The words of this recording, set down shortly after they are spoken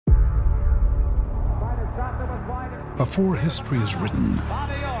Before history is written,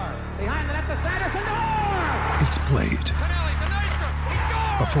 it's played.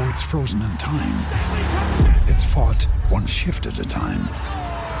 Before it's frozen in time, it's fought one shift at a time.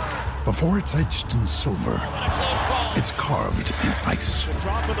 Before it's etched in silver, it's carved in ice.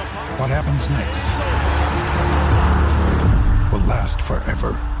 What happens next will last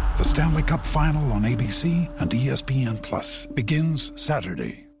forever. The Stanley Cup Final on ABC and ESPN Plus begins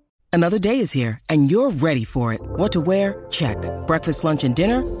Saturday. Another day is here, and you're ready for it. What to wear? Check. Breakfast, lunch, and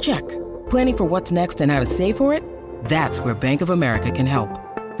dinner? Check. Planning for what's next and how to save for it? That's where Bank of America can help.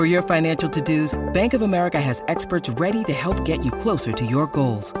 For your financial to-dos, Bank of America has experts ready to help get you closer to your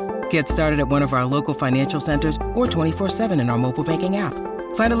goals. Get started at one of our local financial centers or 24/7 in our mobile banking app.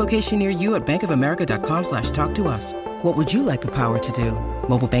 Find a location near you at bankofamerica.com/talktous. What would you like the power to do?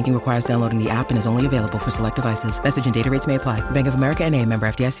 Mobile banking requires downloading the app and is only available for select devices. Message and data rates may apply. Bank of America N.A., member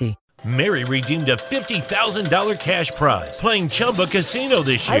FDIC. Mary redeemed a $50,000 cash prize playing Chumba Casino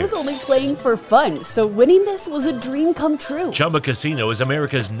this year. I was only playing for fun, so winning this was a dream come true. Chumba Casino is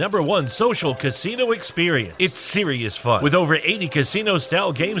America's #1 social casino experience. It's serious fun. With over 80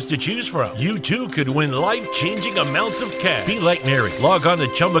 casino-style games to choose from, you too could win life-changing amounts of cash. Be like Mary. Log on to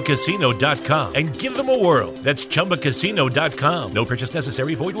ChumbaCasino.com and give them a whirl. That's ChumbaCasino.com. No purchase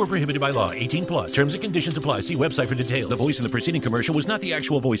necessary. Void or prohibited by law. 18+. Terms and conditions apply. See website for details. The voice in the preceding commercial was not the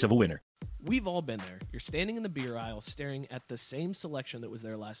actual voice of a winner. We've all been there. You're standing in the beer aisle staring at the same selection that was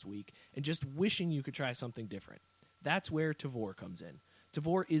there last week and just wishing you could try something different. That's where Tavour comes in.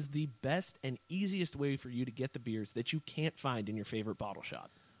 Tavour is the best and easiest way for you to get the beers that you can't find in your favorite bottle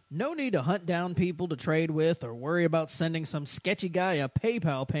shop. No need to hunt down people to trade with or worry about sending some sketchy guy a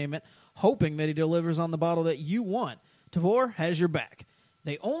PayPal payment hoping that he delivers on the bottle that you want. Tavour has your back.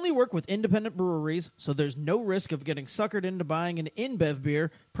 They only work with independent breweries, so there's no risk of getting suckered into buying an InBev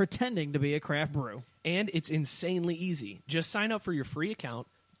beer pretending to be a craft brew. And it's insanely easy. Just sign up for your free account,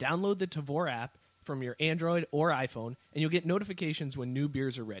 download the Tavour app from your Android or iPhone, and you'll get notifications when new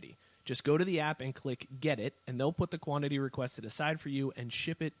beers are ready. Just go to the app and click Get It, and they'll put the quantity requested aside for you and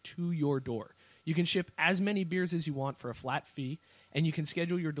ship it to your door. You can ship as many beers as you want for a flat fee, and you can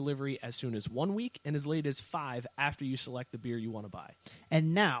schedule your delivery as soon as 1 week and as late as 5 after you select the beer you want to buy.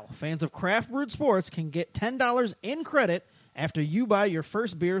 And now, fans of Craft Brewed Sports can get $10 in credit after you buy your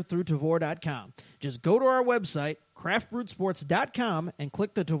first beer through Tavour.com. Just go to our website, craftbrewedsports.com, and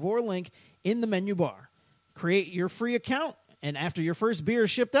click the Tavour link in the menu bar. Create your free account, and after your first beer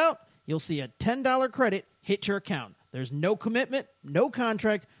is shipped out, you'll see a $10 credit hit your account. There's no commitment, no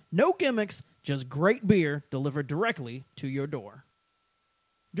contract, no gimmicks, just great beer delivered directly to your door.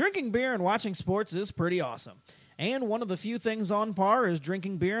 Drinking beer and watching sports is pretty awesome. And one of the few things on par is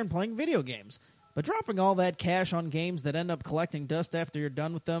drinking beer and playing video games. But dropping all that cash on games that end up collecting dust after you're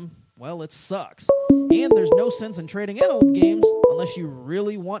done with them, well, it sucks. And there's no sense in trading in old games unless you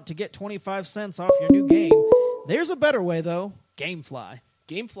really want to get 25 cents off your new game. There's a better way, though. GameFly.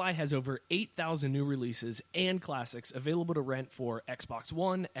 GameFly has over 8,000 new releases and classics available to rent for Xbox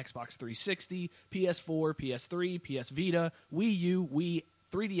One, Xbox 360, PS4, PS3, PS Vita, Wii U, Wii,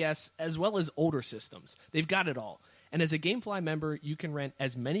 3DS, as well as older systems. They've got it all. And as a GameFly member, you can rent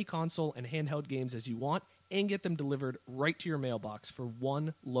as many console and handheld games as you want and get them delivered right to your mailbox for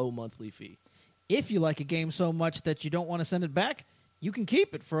one low monthly fee. If you like a game so much that you don't want to send it back, you can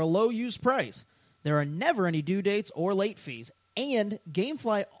keep it for a low used price. There are never any due dates or late fees. And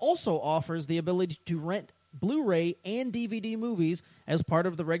GameFly also offers the ability to rent Blu-ray and DVD movies as part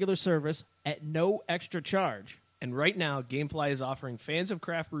of the regular service at no extra charge. And right now, GameFly is offering fans of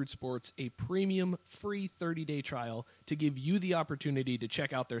Craft Brewed Sports a premium free 30-day trial to give you the opportunity to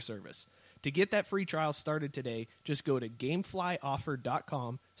check out their service. To get that free trial started today, just go to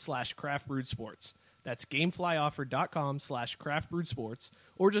GameFlyOffer.com/craftbrewedsports. That's GameFlyOffer.com/craftbrewedsports,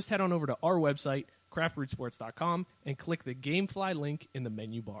 or just head on over to our website, craftbrewedsports.com, and click the GameFly link in the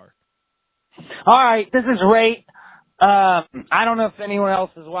menu bar. All right, this is Ray. I don't know if anyone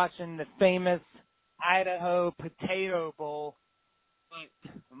else is watching the famous Idaho Potato Bowl, but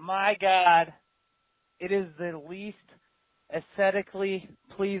my God, it is the least aesthetically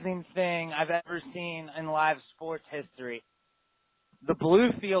pleasing thing I've ever seen in live sports history. The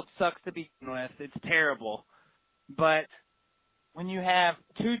blue field sucks to begin with. It's terrible. But when you have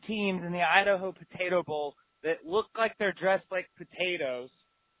two teams in the Idaho Potato Bowl that look like they're dressed like potatoes,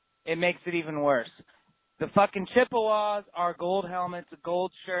 it makes it even worse. The fucking Chippewas are gold helmets,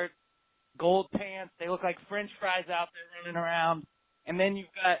 gold shirts, gold pants. They look like French fries out there running around. And then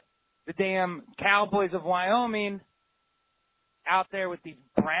you've got the damn Cowboys of Wyoming out there with these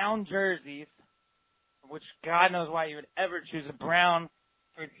brown jerseys, which God knows why you would ever choose a brown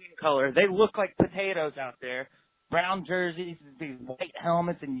for team color. They look like potatoes out there. brown jerseys, these white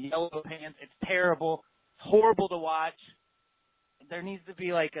helmets, and yellow pants. It's terrible. It's horrible to watch. There needs to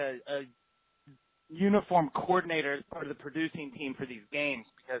be like a uniform coordinator as part of the producing team for these games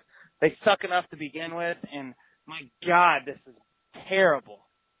because they suck enough to begin with, and my God, this is terrible.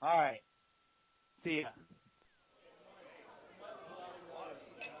 All right. See ya.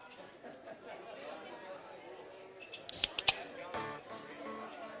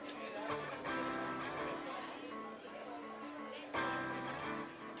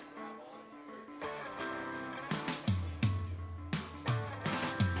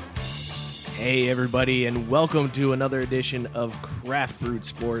 Hey, everybody, and welcome to another edition of Craft Brewed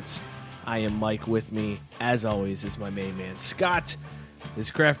Sports. I am Mike. With me, as always, is my main man, Scott. This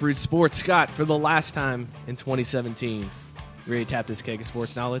is Craft Brewed Sports. Scott, for the last time in 2017, you ready to tap this keg of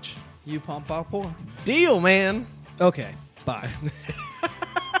sports knowledge? You pump up pour. Deal, man. Okay, bye.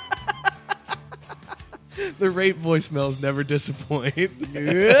 The rate voicemails never disappoint.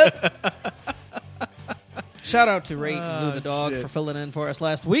 Shout out to Rate and Lou the dog shit. for filling in for us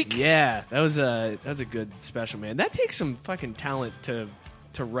last week. Yeah, that was a good special, man. That takes some fucking talent to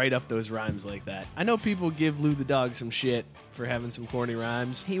write up those rhymes like that. I know people give Lou the dog some shit for having some corny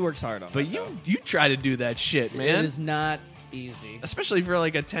rhymes, He works hard on it. but you try to do that shit, man. It is not easy. Especially for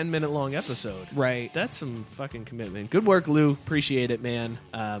like a 10-minute long episode. Right. That's some fucking commitment. Good work, Lou. Appreciate it, man.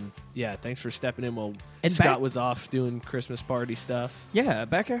 Yeah, thanks for stepping in while And Scott back- was off doing Christmas party stuff. Yeah,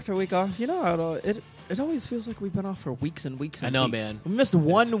 back after a week off. You know how it always feels like we've been off for weeks and weeks and I know, weeks. man. We missed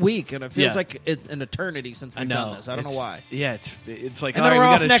one week, and it feels Yeah. like an eternity since we've done this. I don't know why. Yeah, it's like, And all then right, we're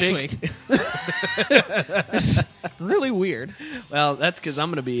we off gotta next shake. week. It's really weird. Well, that's because I'm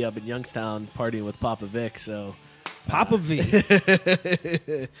going to be up in Youngstown partying with Papa Vic, so... Papa V. Damn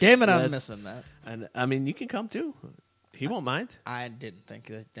it, I'm That's- missing that. And I mean, you can come too. He won't mind. I didn't think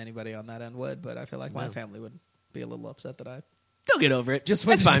that anybody on that end would, but I feel like my family would be a little upset that I They'll get over it. just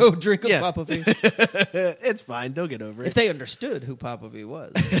went It's to fine. go drink with Yeah. Papa V. It's fine. They'll get over it. If they understood who Papa V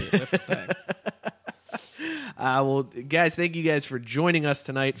was, it'd be a different thing. Well, guys, thank you guys for joining us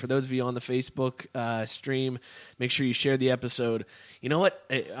tonight. For those of you on the Facebook stream, make sure you share the episode. You know what?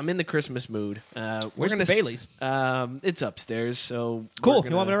 I'm in the Christmas mood. Where's the Baileys? It's upstairs, so Cool. we're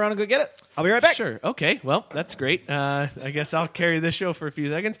You want me to gonna- run and go get it? I'll be right back. Sure. Okay. Well, that's great. I guess I'll carry this show for a few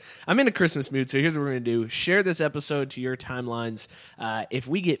seconds. I'm in a Christmas mood, so here's what we're going to do. Share this episode to your timelines. If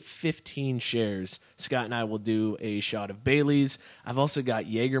we get 15 shares, Scott and I will do a shot of Bailey's. I've also got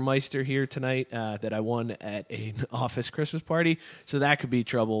Jägermeister here tonight that I won at an office Christmas party, so that could be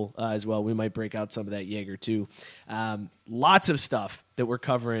trouble as well. We might break out some of that Jaeger, too. Lots of stuff that we're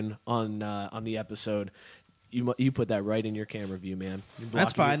covering on the episode. You put that right in your camera view, man. You're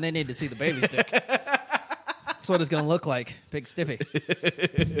That's blocking fine. They need to see the baby's dick. That's what it's going to look like. Big stiffy.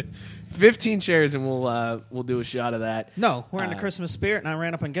 15 shares and we'll do a shot of that. No, we're in the Christmas spirit, and I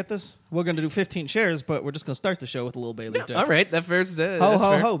ran up and get this. We're going to do 15 shares, but we're just going to start the show with a little Bailey's dick. All right, that fair's Ho, that's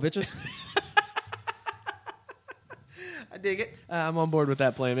ho, fair. ho, bitches. I dig it. I'm on board with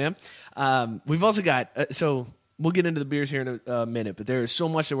that plan, man. We've also got so we'll get into the beers here in a minute, but there is so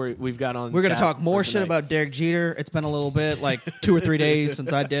much that we've got on. We're going to tap talk more for shit tonight. about Derek Jeter. It's been a little bit, like 2 or 3 days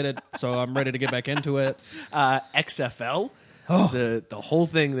since I did it, so I'm ready to get back into it. XFL. Oh. The whole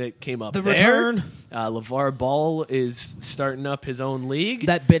thing that came up The there. return. LeVar Ball is starting up his own league.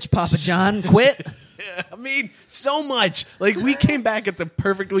 That bitch Papa John quit. I mean, so much. Like, we came back at the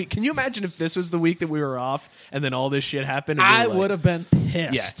perfect week. Can you imagine if this was the week that we were off and then all this shit happened? And we I were like- would have been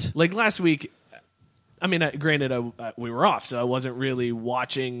pissed. Yeah. Like last week, I mean, granted, we were off, so I wasn't really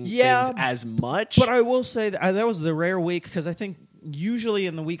watching Yeah, things as much. But I will say that was the rare week, because I think usually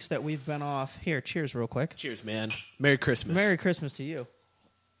in the weeks that we've been off... Here, cheers real quick. Cheers, man. Merry Christmas. Merry Christmas to you.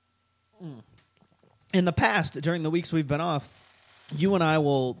 In the past, during the weeks we've been off, you and I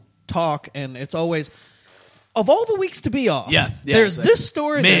will talk, and it's always... Of all the weeks to be off, Yeah, there's exactly. this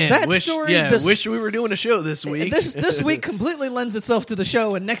story, Man, there's that wish, story. Yeah, this, wish we were doing a show this week. This week completely lends itself to the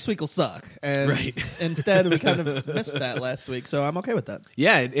show, and next week will suck. And Right. instead, we kind of missed that last week, so I'm okay with that.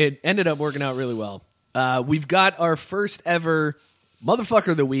 Yeah, it ended up working out really well. We've got our first ever Motherfucker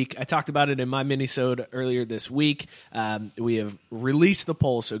of the Week. I talked about it in my mini-sode earlier this week. We have released the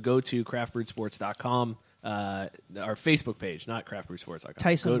poll, so go to craftbrewedsports.com, our Facebook page, not craftbrewedsports.com.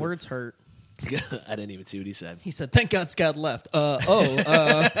 Tyson, Go to- words hurt. I didn't even see what he said. He said, "Thank God Scott left." Go to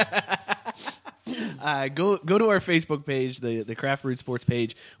our Facebook page, the Craft Brewed Sports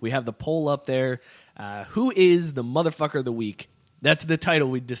page. We have the poll up there. Who is the Motherfucker of the Week? That's the title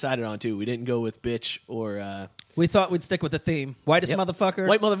we decided on, too. We didn't go with bitch or We thought we'd stick with the theme. Whitest motherfucker.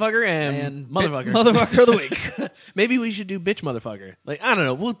 White motherfucker and motherfucker. Motherfucker of the week. Maybe we should do bitch motherfucker. Like, I don't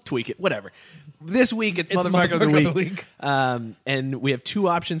know. We'll tweak it. Whatever. This week, it's motherfucker of the week. And we have 2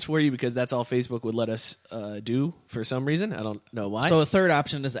 options for you because that's all Facebook would let us do for some reason. I don't know why. So a third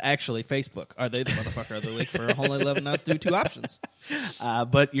option is actually Facebook. Are they the motherfucker of the week for only letting us do 2 options?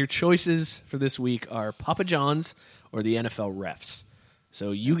 But your choices for this week are Papa John's or the NFL refs.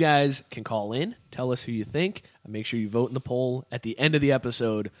 So you guys can call in, tell us who you think, and make sure you vote in the poll. At the end of the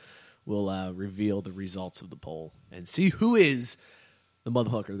episode, we'll reveal the results of the poll and see who is the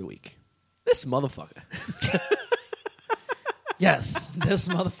motherfucker of the week. This motherfucker. Yes, this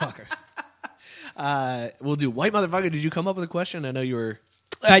motherfucker. We'll do white motherfucker. Did you come up with a question? I know you were.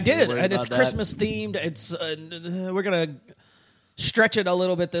 I did, worried and it's about that. Christmas themed. It's we're gonna stretch it a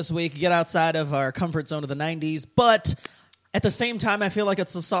little bit this week, get outside of our comfort zone of the 90s, but at the same time, I feel like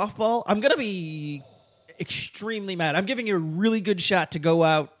it's a softball. I'm gonna be extremely mad. I'm giving you a really good shot to go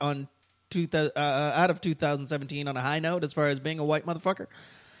out on out of 2017 on a high note as far as being a white motherfucker.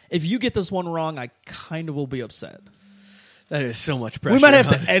 If you get this one wrong, I kind of will be upset. That is so much pressure. We might have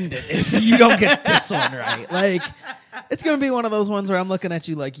to end it if you don't get this one right. Like, it's going to be one of those ones where I'm looking at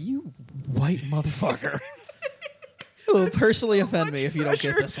you like, you white motherfucker. It will personally offend me if you don't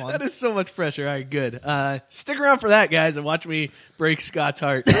get this one. That is so much pressure. All right, good. Stick around for that, guys, and watch me break Scott's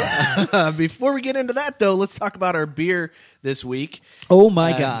heart. Before we get into that, though, let's talk about our beer this week. Oh,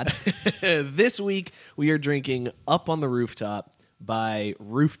 my God. This week, we are drinking Up on the Rooftop by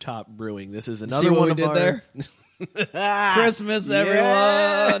Rooftop Brewing. This is another See what one we of did our... there? Christmas,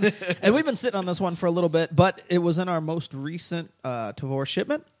 everyone. And we've been sitting on this one for a little bit, but it was in our most recent Tavour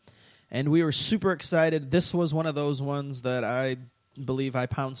shipment, and we were super excited. This was one of those ones that I believe I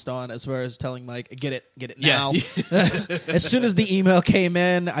pounced on as far as telling Mike, get it now. Yeah. As soon as the email came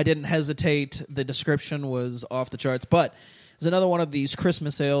in, I didn't hesitate. The description was off the charts, but it's another one of these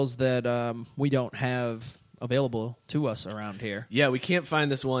Christmas ales that we don't have available to us around here. Yeah, we can't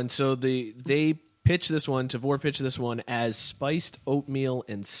find this one. So they pitched this one, Tavour pitched this one as spiced oatmeal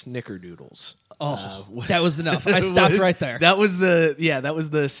and snickerdoodles. Oh, that was enough. I stopped right there. That was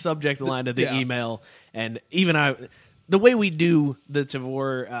the subject line of the email. And even the way we do the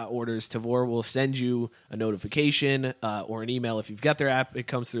Tavour orders, Tavour will send you a notification or an email. If you've got their app, it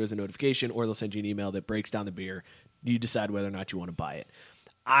comes through as a notification, or they'll send you an email that breaks down the beer. You decide whether or not you want to buy it.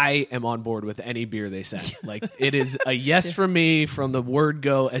 I am on board with any beer they send. Like, it is a yes from me from the word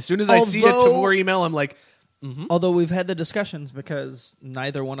go. As soon as I see a Tavour email, I'm like, Although we've had the discussions because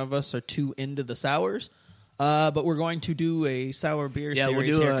neither one of us are too into the sours, but we're going to do a sour beer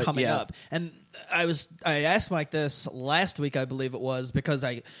series here coming up. And I asked Mike this last week, I believe it was, because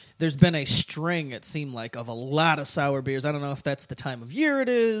there's been a string, it seemed like, of a lot of sour beers. I don't know if that's the time of year it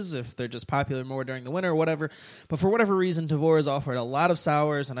is, if they're just popular more during the winter or whatever. But for whatever reason, Tavour has offered a lot of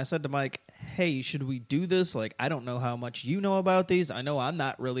sours, and I said to Mike, hey, should we do this? Like, I don't know how much you know about these. I know I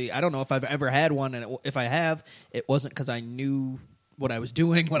don't know if I've ever had one, and if I have, it wasn't because I knew what I was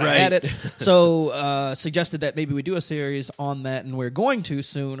doing when I had it. So suggested that maybe we do a series on that, and we're going to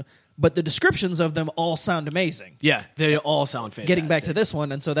soon. But the descriptions of them all sound amazing. Yeah, they all sound fantastic. Getting back to this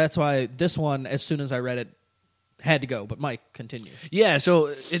one, and so that's why this one, as soon as I read it, had to go. But Mike, continue. Yeah,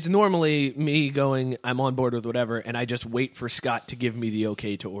 so it's normally me going, I'm on board with whatever, and I just wait for Scott to give me the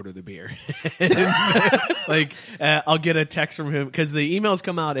okay to order the beer. I'll get a text from him, because the emails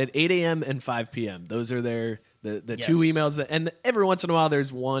come out at 8 a.m. and 5 p.m. Those are the yes. 2 emails, and every once in a while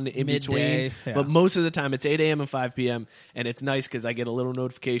there's one in midday, between. yeah. But most of the time it's 8 a.m. and 5 p.m. And it's nice because I get a little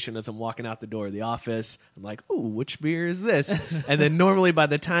notification as I'm walking out the door of the office. I'm like, ooh, which beer is this? And then normally by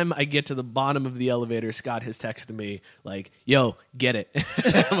the time I get to the bottom of the elevator, Scott has texted me like, yo, get it.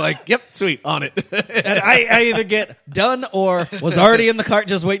 I'm like, yep, sweet, on it. And I either get done or was already in the cart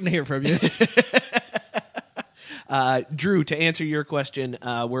just waiting to hear from you. Drew, to answer your question,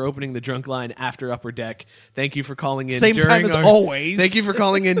 we're opening the drunk line after Upper Deck. Thank you for calling in. Same time as always. Thank you for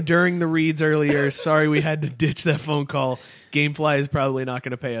calling in during the reads earlier. Sorry we had to ditch that phone call. Gamefly is probably not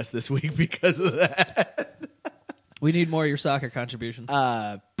going to pay us this week because of that. We need more of your soccer contributions.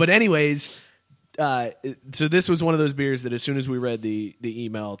 But anyways, so this was one of those beers that as soon as we read the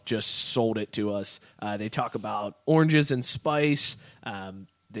email, just sold it to us. They talk about oranges and spice.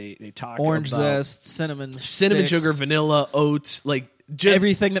 They talk orange about zest, cinnamon sticks, sugar, vanilla, oats, like just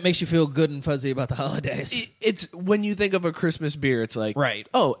everything that makes you feel good and fuzzy about the holidays. It's when you think of a Christmas beer, it's like, right.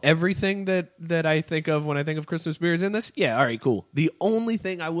 Oh, everything that I think of when I think of Christmas beer is in this. Yeah, all right, cool. The only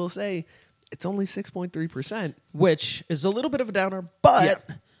thing I will say, it's only 6.3%, which is a little bit of a downer, but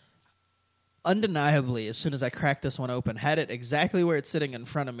undeniably, as soon as I cracked this one open, had it exactly where it's sitting in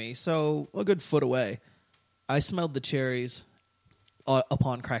front of me, so a good foot away, I smelled the cherries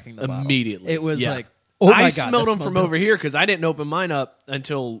upon cracking the bottle. Immediately. It was Yeah. like, oh my God. I that smelled them from dope. over here because I didn't open mine up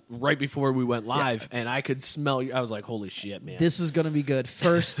until right before we went live, and I could smell. I was like, "Holy shit, man!" This is going to be good.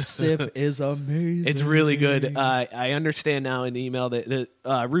 First sip is amazing. It's really good. I understand now in the email that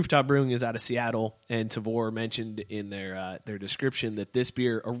Rooftop Brewing is out of Seattle, and Tavor mentioned in their description that this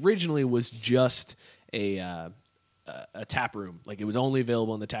beer originally was just a tap room. Like, it was only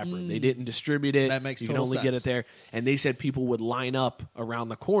available in the tap room. They didn't distribute it. That makes You can total only get sense. it there. And they said people would line up around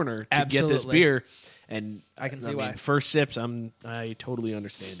the corner to get this Absolutely. beer. And I can see why. First sips, I totally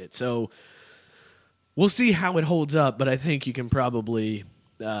understand it. So we'll see how it holds up, but I think you can probably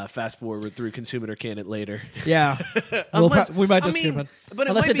fast forward through Consume It or Can It later. Yeah. Unless- we might I just mean, skip it. but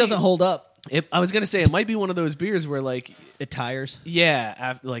it Unless might it doesn't be- hold up. I was going to say, it might be one of those beers where, like, It tires.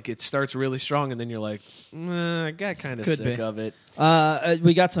 yeah, like it starts really strong, and then you're like, I got kind of Could sick be. of it.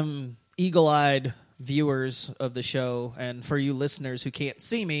 We got some eagle-eyed viewers of the show, and for you listeners who can't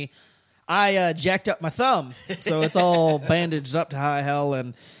see me, I jacked up my thumb, so it's all bandaged up to high hell.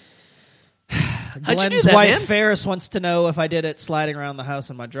 And you Glenn's do that, wife man? Ferris wants to know if I did it sliding around the house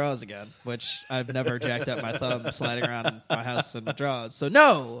in my drawers again, which I've never jacked up my thumb sliding around my house in my drawers. So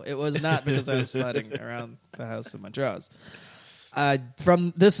no, it was not because I was sliding around the house in my drawers.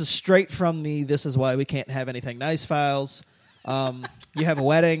 This is straight from the "This Is Why We Can't Have Anything Nice" files. You have a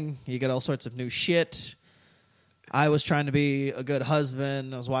wedding, you get all sorts of new shit. I was trying to be a good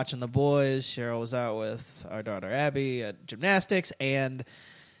husband. I was watching the boys. Cheryl was out with our daughter Abby at gymnastics, and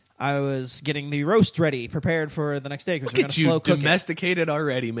I was getting the roast ready, prepared for the next day because Look we're going at to you, slow cook it. domesticated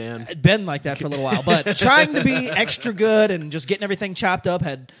already, man. It'd been like that for a little while, but trying to be extra good and just getting everything chopped up.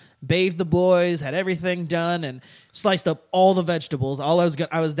 Had bathed the boys, had everything done, and sliced up all the vegetables.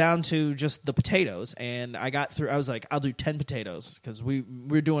 I was down to just the potatoes, and I got through. I was like, I'll do 10 potatoes because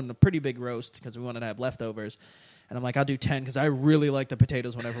we're doing a pretty big roast because we wanted to have leftovers. And I'm like, I'll do 10 because I really like the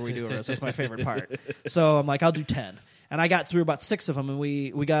potatoes whenever we do a roast. That's my favorite part. So I'm like, I'll do 10. And I got through about 6 of them, and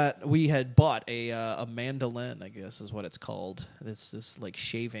we had bought a mandolin, I guess is what it's called. This like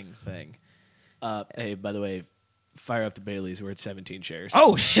shaving thing. Hey, by the way, fire up the Baileys. We're at 17 shares.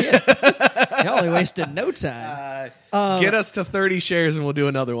 Oh shit! You only wasted no time. Get us to 30 shares, and we'll do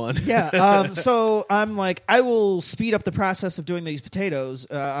another one. Yeah. So I'm like, I will speed up the process of doing these potatoes.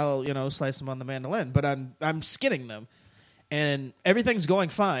 I'll slice them on the mandolin, but I'm skinning them. And everything's going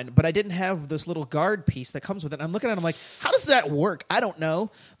fine, but I didn't have this little guard piece that comes with it. And I'm looking at it, I'm like, how does that work? I don't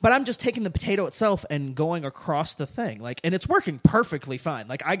know. But I'm just taking the potato itself and going across the thing. And it's working perfectly fine.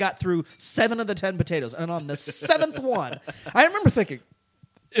 Like, I got through 7 of the 10 potatoes. And on the 7th one, I remember thinking,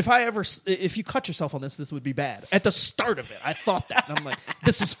 if you cut yourself on this would be bad. At the start of it, I thought that. And I'm like,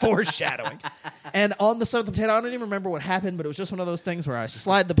 this is foreshadowing. And on the 7th potato, I don't even remember what happened, but it was just one of those things where I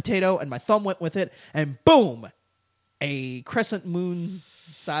slide the potato and my thumb went with it, and boom! A crescent moon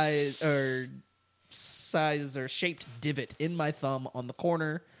size or shaped divot in my thumb on the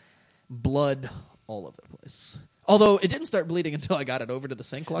corner, blood all over the place. Although it didn't start bleeding until I got it over to the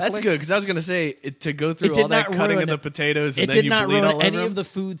sink. Luckily. That's good, because I was going to say, to go through It did all that not cutting ruin of the it. potatoes and It then did you not bleed all ruin over any them. of the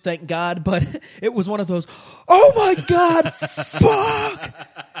food, thank God. But it was one of those, oh my God, fuck!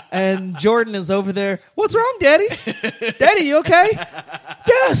 And Jordan is over there. What's wrong, Daddy? Daddy, you okay?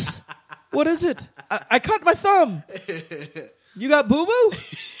 Yes. What is it? I cut my thumb. You got boo-boo?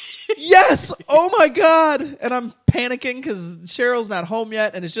 Yes! Oh my God! And I'm panicking because Cheryl's not home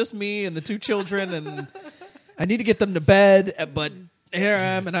yet, and it's just me and the 2 children, and I need to get them to bed, but here I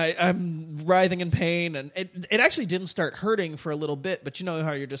am, and I'm writhing in pain, and it actually didn't start hurting for a little bit, but you know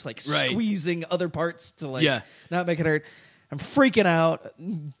how you're just like squeezing other parts to not make it hurt. I'm freaking out.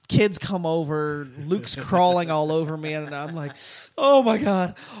 Kids come over. Luke's crawling all over me, and I'm like, oh my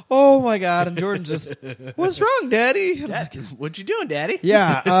God. And Jordan just, what's wrong, Daddy? What you doing, Daddy?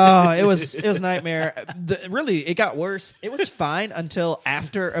 Yeah, it was a nightmare. Really, it got worse. It was fine until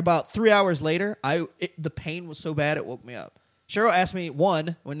after about 3 hours later. The pain was so bad it woke me up. Cheryl asked me,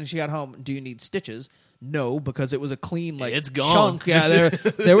 when she got home, do you need stitches? No, because it was a clean It's gone. chunk. Yeah,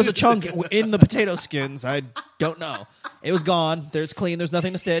 there was a chunk in the potato skins. I don't know. It was gone. There's clean. There's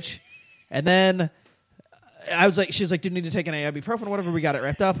nothing to stitch. And then she's like, do you need to take an ibuprofen or whatever? We got it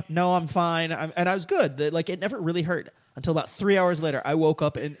wrapped up. No, I'm fine. And I was good. It never really hurt until about 3 hours later. I woke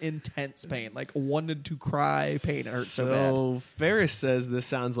up in intense pain, wanted to cry pain. It hurt so bad. So Ferris says this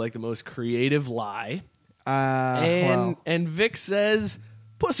sounds like the most creative lie. Well. And Vic says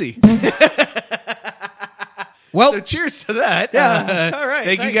pussy. Well, So cheers to that. Yeah. All right.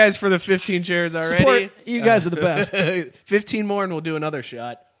 Thank you Thanks. guys for the 15 shares already. support. You guys are the best. 15 more and we'll do another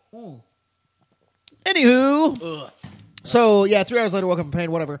shot. Anywho. So, yeah, 3 hours later, woke up in pain,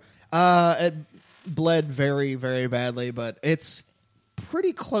 whatever. bled very, very badly, but it's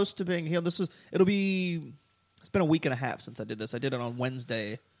pretty close to being healed. It's been a week and a half since I did this. I did it on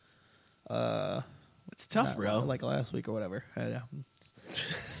Wednesday. It's tough, bro. Like last week or whatever. Yeah.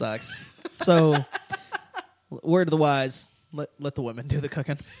 Sucks. So, word of the wise, let the women do the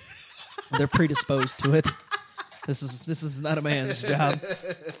cooking. They're predisposed to it. This is not a man's job.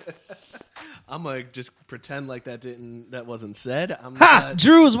 I'm gonna just pretend like that wasn't said.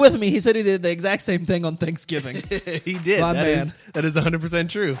 Drew was with me. He said he did the exact same thing on Thanksgiving. He did. My man. That is 100%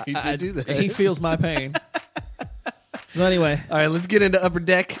 true. He did do that. He feels my pain. So anyway. All right, let's get into Upper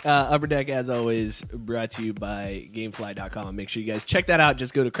Deck. Upper Deck, as always, brought to you by Gamefly.com. Make sure you guys check that out.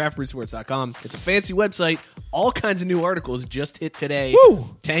 Just go to craftbrewsports.com. It's a fancy website. All kinds of new articles just hit today.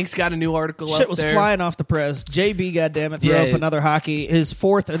 Woo! Tank's got a new article up there. Shit was flying off the press. JB, goddammit, threw up another hockey. His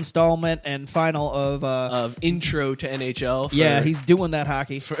 4th installment and final of Intro to NHL. He's doing that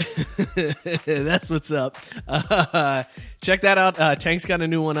hockey. That's what's up. Check that out. Tank's got a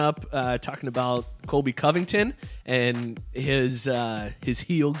new one up talking about Colby Covington and his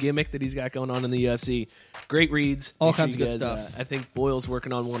heel gimmick that he's got going on in the UFC. Great reads. All kinds of good stuff. I think Boyle's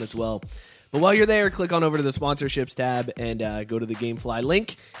working on one as well. But while you're there, click on over to the sponsorships tab and go to the Gamefly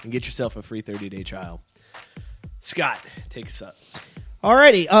link and get yourself a free 30-day trial. Scott, take us up.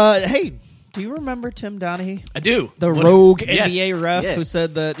 Alrighty. Hey, do you remember Tim Donaghy? I do. The rogue NBA ref who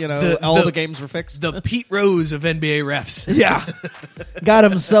said that, all the games were fixed. The Pete Rose of NBA refs. Yeah. Got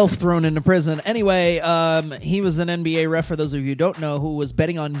himself thrown into prison. Anyway, he was an NBA ref, for those of you who don't know, who was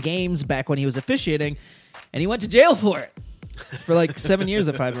betting on games back when he was officiating, and he went to jail for it. For like 7 years,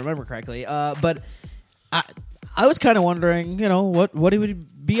 if I remember correctly. But I was kind of wondering, what he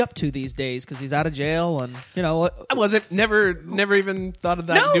would be up to these days because he's out of jail, and what. I wasn't. Never even thought of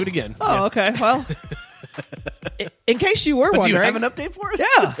that. No? Do it again. Oh, yeah. Okay. Well, in case you were wondering, do you have an update for us?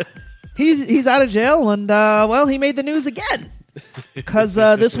 Yeah, he's out of jail, and he made the news again because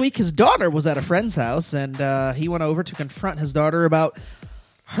this week his daughter was at a friend's house, and he went over to confront his daughter about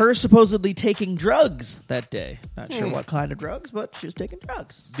her supposedly taking drugs that day. Not sure what kind of drugs, but she was taking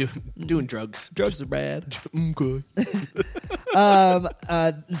drugs. Doing drugs. Drugs are bad. Good.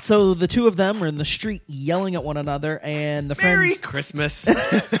 So the two of them were in the street yelling at one another, and the Merry friends... Christmas.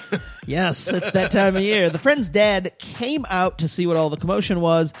 Yes, it's that time of year. The friend's dad came out to see what all the commotion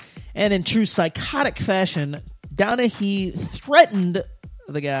was, and in true psychotic fashion, Donaghy threatened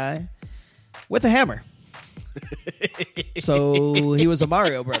the guy with a hammer. So he was a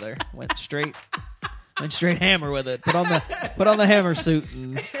Mario brother. Went straight hammer with it. Put on the hammer suit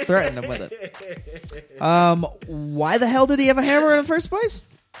and threatened him with it. Why the hell did he have a hammer in the first place?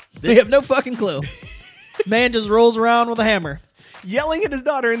 We have no fucking clue. Man just rolls around with a hammer, yelling at his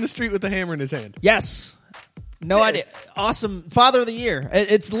daughter in the street with a hammer in his hand. Yes. No idea. Awesome. Father of the Year.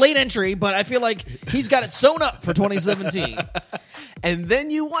 It's late entry, but I feel like he's got it sewn up for 2017. And then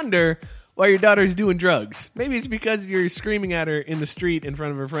you wonder why your daughter's doing drugs. Maybe it's because you're screaming at her in the street in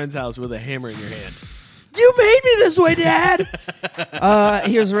front of her friend's house with a hammer in your hand. You made me this way, Dad!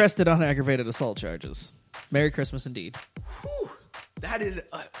 He was arrested on aggravated assault charges. Merry Christmas indeed. Whew. That is,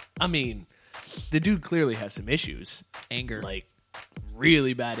 the dude clearly has some issues. Anger. Like,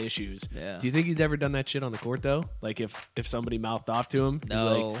 really bad issues. Yeah. Do you think he's ever done that shit on the court, though? Like, if somebody mouthed off to him,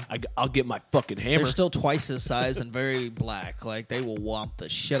 no. He's like, I'll get my fucking hammer. They're still twice his size and very black. Like, they will whomp the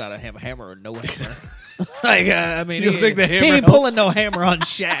shit out of him, hammer or no hammer. So you think the hammer he ain't helps? pulling no hammer on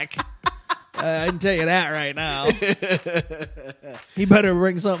Shaq. I can tell you that right now. He better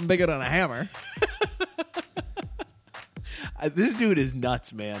bring something bigger than a hammer. This dude is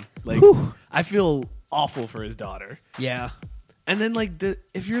nuts, man. Like, Whew. I feel awful for his daughter. Yeah. And then, like,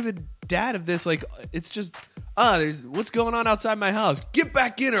 if you're the dad of this, like, it's just, there's what's going on outside my house. Get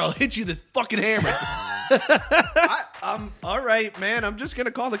back in or I'll hit you with this fucking hammer. I'm all right, man. I'm just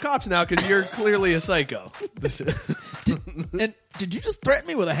gonna call the cops now because you're clearly a psycho. And did you just threaten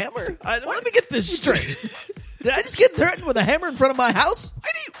me with a hammer? Let me get this straight. Did I just get threatened with a hammer in front of my house? Why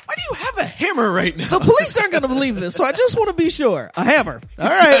do you have a hammer right now? The police aren't going to believe this, so I just want to be sure. A hammer. All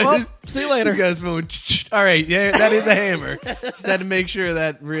right, well, see you later. This guy's phone. All right, yeah, that is a hammer. Just had to make sure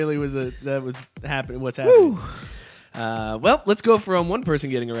that really was happening. What's happening? Well, let's go from one person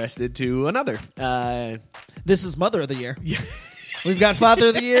getting arrested to another. This is Mother of the Year. Yeah. We've got Father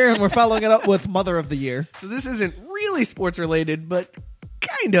of the Year, and we're following it up with Mother of the Year. So this isn't really sports related, but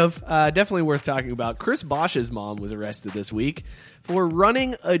kind of. Definitely worth talking about. Chris Bosh's mom was arrested this week for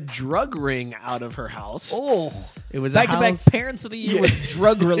running a drug ring out of her house. Oh, it was back-to-back Parents of the Year with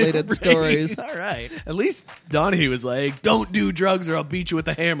drug-related right. stories. All right. At least Donaghy was like, "Don't do drugs, or I'll beat you with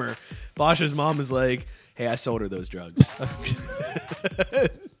a hammer." Bosh's mom was like, "Hey, I sold her those drugs."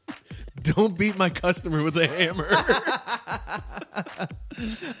 Don't beat my customer with a hammer.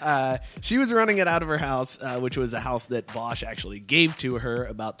 She was running it out of her house, which was a house that Bosch actually gave to her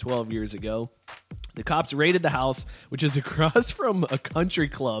about 12 years ago. The cops raided the house, which is across from a country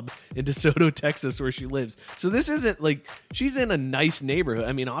club in DeSoto, Texas, where she lives. So this isn't like she's in a nice neighborhood.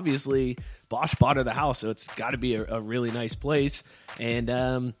 I mean, obviously, Bosch bought her the house, so it's got to be a really nice place.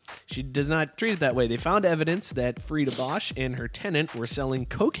 And she does not treat it that way. They found evidence that Frida Bosch and her tenant were selling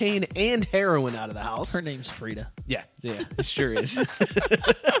cocaine and heroin out of the house. Her name's Frida. Yeah, it sure is.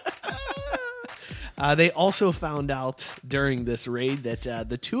 They also found out during this raid that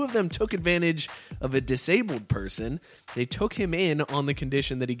the two of them took advantage of a disabled person. They took him in on the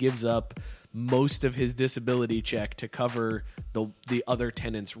condition that he gives up most of his disability check to cover the other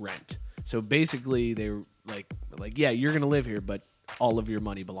tenant's rent. So basically, they were like, yeah, you're going to live here, but all of your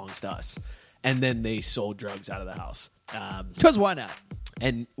money belongs to us. And then they sold drugs out of the house. Because why not?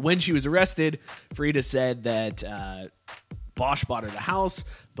 And when she was arrested, Frida said that Bosch bought her the house,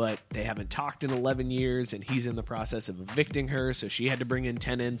 but they haven't talked in 11 years, and he's in the process of evicting her, so she had to bring in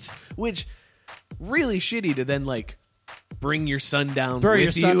tenants, which really shitty to then, like, bring your son down Throw with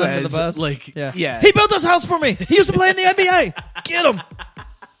your son you under as, the bus. like, yeah. He built this house for me. He used to play in the NBA. Get him.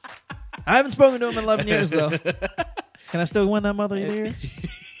 I haven't spoken to him in 11 years, though. Can I still win that mother of the year?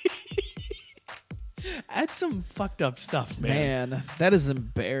 That's some fucked up stuff, man. Man, that is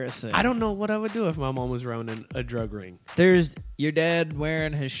embarrassing. I don't know what I would do if my mom was running a drug ring. There's your dad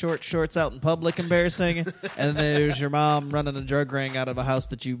wearing his short shorts out in public, embarrassing. And there's your mom running a drug ring out of a house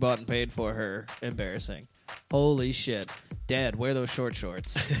that you bought and paid for her, embarrassing. Holy shit. Dad, wear those short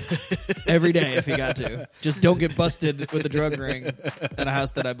shorts. Every day if you got to. Just don't get busted with a drug ring in a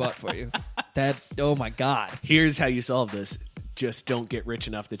house that I bought for you. Oh my God. Here's how you solve this. Just don't get rich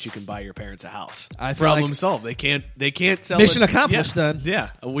enough that you can buy your parents a house. I feel Problem like solved. They can't sell mission it. accomplished Yeah. then.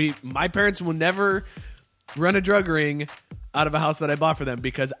 Yeah. My parents will never run a drug ring out of a house that I bought for them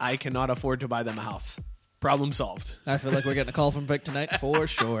because I cannot afford to buy them a house. Problem solved. I feel like we're getting a call from Vic tonight for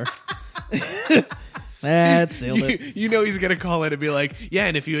sure. That sealed it. You know he's going to call in and be like, yeah,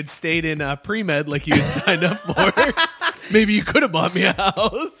 and if you had stayed in pre-med like you had signed up for, maybe you could have bought me a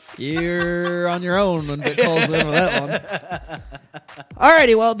house. You're on your own when Vic calls in with that one.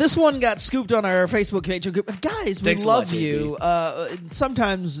 Alrighty, well, this one got scooped on our Facebook page. Guys, we Thanks a lot, love you.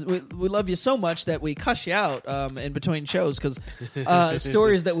 Sometimes we love you so much that we cuss you out in between shows because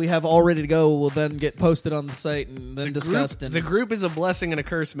stories that we have all ready to go will then get posted on the site and then discussed. The group is a blessing and a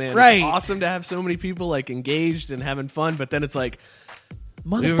curse, man. Right. It's awesome to have so many people like engaged and having fun, but then it's like,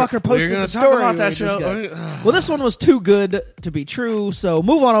 motherfucker posted gonna the talk story about that we just show. got. Well, this one was too good to be true, so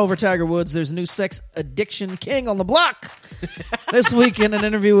move on over, Tiger Woods. There's a new sex addiction king on the block. This week in an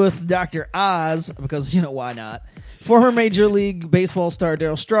interview with Dr. Oz, because, why not? Former Major League Baseball star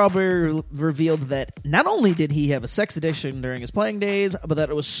Darryl Strawberry revealed that not only did he have a sex addiction during his playing days, but that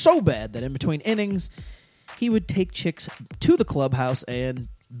it was so bad that in between innings, he would take chicks to the clubhouse and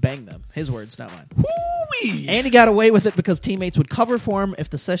bang them. His words, not mine. Woo-wee! And he got away with it because teammates would cover for him if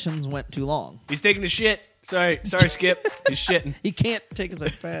the sessions went too long. He's taking a shit. Sorry, Skip. He's shitting. He can't take his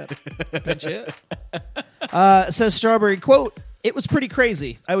fat. Pinch it. Says Strawberry, quote, "It was pretty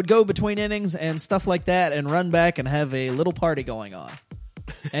crazy. I would go between innings and stuff like that and run back and have a little party going on."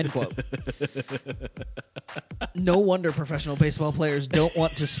 End quote. No wonder professional baseball players don't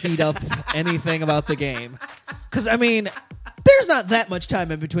want to speed up anything about the game. Because, there's not that much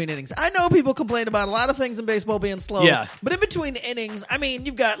time in between innings. I know people complain about a lot of things in baseball being slow. Yeah. But in between innings,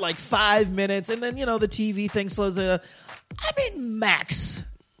 you've got like 5 minutes, and then, the TV thing slows down. Max,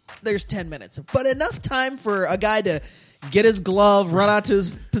 there's 10 minutes. But enough time for a guy to get his glove, run out to his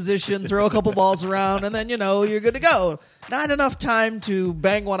position, throw a couple balls around, and then, you're good to go. Not enough time to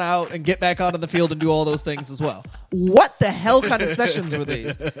bang one out and get back out on the field and do all those things as well. What the hell kind of sessions were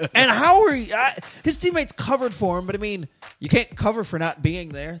these? And how are his teammates covered for him, but you can't cover for not being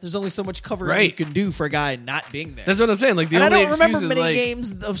there. There's only so much covering you can do for a guy not being there. That's what I'm saying. Like, I only don't remember excuse many is,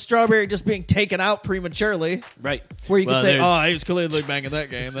 games of Strawberry just being taken out prematurely. Right. Where you could say, there's- he was clearly banging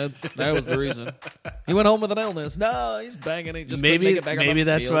that game. That was the reason. He went home with an illness. No, he's banging. He just couldn't make it back up on the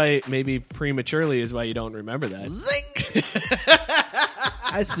that's field. why. Maybe prematurely is why you don't remember that. Zing!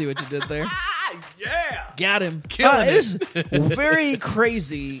 I see what you did there. Yeah. Got him. Killing it is very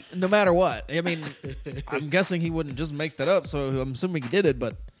crazy no matter what. I'm guessing he wouldn't just make that up, so I'm assuming he did it,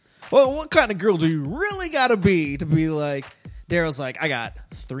 but what kind of girl do you really got to be like, Daryl's like, I got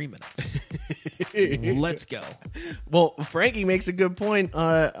 3 minutes. Let's go. Well, Frankie makes a good point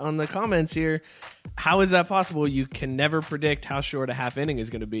on the comments here. How is that possible? You can never predict how short a half inning is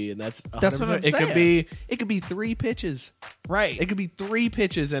going to be, and that's 100%. what I'm It saying. could be 3 pitches. Right. It could be 3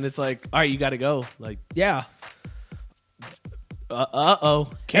 pitches, and it's like, all right, you got to go. Like, Yeah. Can't.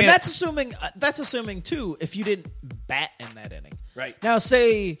 And that's assuming too if you didn't bat in that inning. Right. Now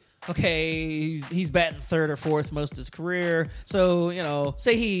say he's batting third or fourth most of his career. So,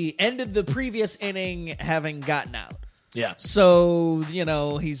 say he ended the previous inning having gotten out. Yeah. So,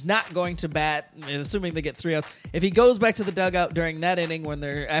 he's not going to bat, assuming they get 3 outs. If he goes back to the dugout during that inning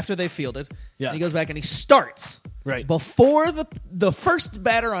after they fielded, Yeah. he goes back and he starts Right. before the first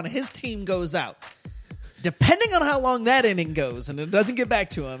batter on his team goes out. Depending on how long that inning goes and it doesn't get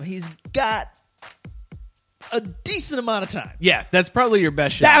back to him, he's got a decent amount of time. Yeah, that's probably your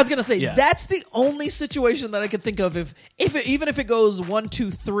best shot. I was gonna say Yeah. that's the only situation that I could think of. Even if it goes 1, 2,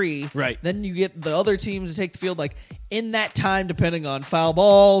 3, Right. Then you get the other team to take the field. Like in that time, depending on foul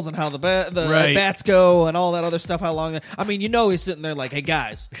balls and how the Right. bats go and all that other stuff. How long? I mean, he's sitting there like, "Hey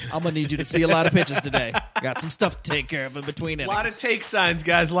guys, I'm gonna need you to see a lot of pitches today. Got some stuff to take care of in between innings." A lot of take signs,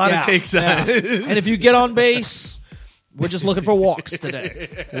 guys. A lot of take signs. And if you get on base, we're just looking for walks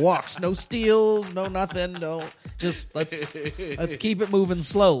today. Walks, no steals, no nothing. No, just let's keep it moving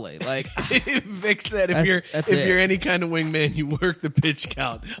slowly. Like Vic said, if That's you're it. any kind of wingman, you work the pitch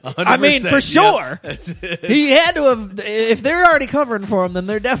count. 100%. I mean, for sure. Yep. That's it. he had to have. If they're already covering for him, then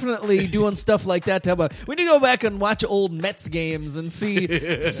they're definitely doing stuff like that. We need to go back and watch old Mets games and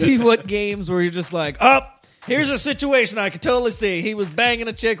see what games where you're just like, here's a situation I could totally see. He was banging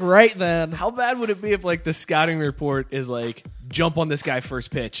a chick right then. How bad would it be if, like, the scouting report is like, jump on this guy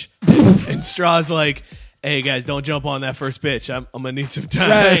first pitch, and Straw's like, hey guys, don't jump on that first pitch. I'm gonna need some time.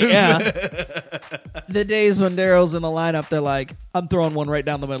 Right, yeah. The days when Daryl's in the lineup, they're like, I'm throwing one right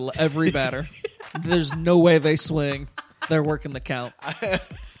down the middle of every batter. There's no way they swing. They're working the count.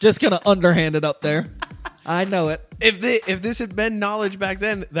 Just gonna underhand it up there. I know it. If this had been knowledge back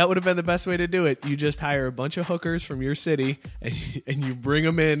then, that would have been the best way to do it. You just hire a bunch of hookers from your city and you bring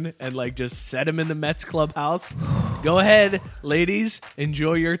them in and like just set them in the Mets clubhouse. Go ahead, ladies,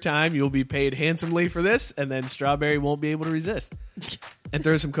 enjoy your time. You'll be paid handsomely for this, and then Strawberry won't be able to resist. And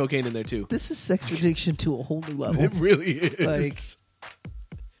throw some cocaine in there too. This is sex addiction to a whole new level. It really is. Like,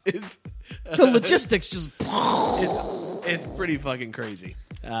 it's the logistics just. it's pretty fucking crazy.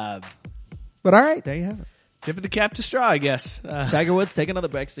 But all right, there you have it. Tip of the cap to Straw, I guess. Tiger Woods take another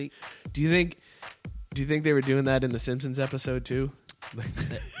backseat. Do you think they were doing that in the Simpsons episode too?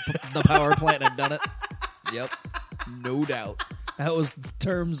 The power plant had done it. Yep, no doubt. That was the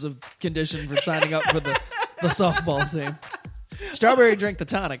terms of condition for signing up for the softball team. Strawberry drank the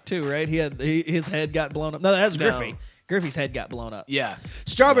tonic too, right? His head got blown up. No, that's Griffey. Griffey's head got blown up. Yeah.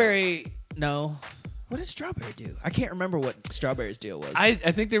 Strawberry, no. What did Strawberry do? I can't remember what Strawberry's deal was. I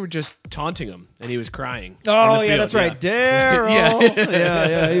think they were just taunting him, and he was crying. Oh, in the yeah, field. that's right. Daryl.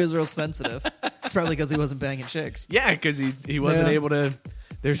 Yeah, he was real sensitive. It's probably because he wasn't banging chicks. Yeah, because he wasn't Yeah. able to.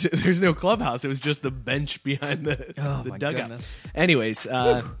 There's no clubhouse. It was just the bench behind the my dugout. goodness. Anyways,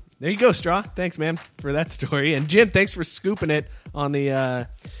 there you go, Straw. Thanks, man, for that story. And Jim, thanks for scooping it on the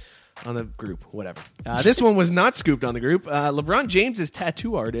group. Whatever. This one was not scooped on the group. LeBron James'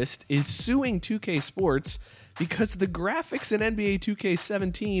 tattoo artist is suing 2K Sports because the graphics in NBA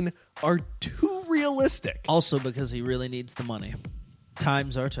 2K17 are too realistic. Also because he really needs the money.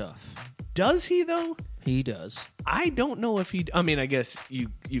 Times are tough. Does he, though? He does. I don't know if he... I mean, I guess you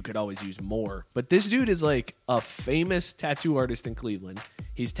could always use more. But this dude is like a famous tattoo artist in Cleveland.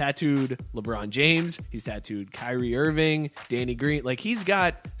 He's tattooed LeBron James. He's tattooed Kyrie Irving, Danny Green. Like, he's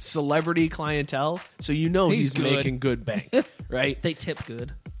got celebrity clientele. So you know he's good. making good bank, right? They tip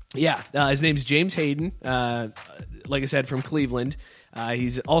good. Yeah. His name's James Hayden. Like I said, from Cleveland.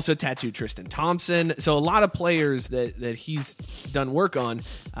 He's also tattooed Tristan Thompson. So a lot of players that he's done work on.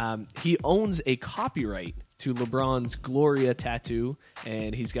 He owns a copyright to LeBron's Gloria tattoo,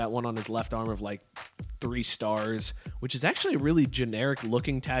 and he's got one on his left arm of like 3 stars, which is actually a really generic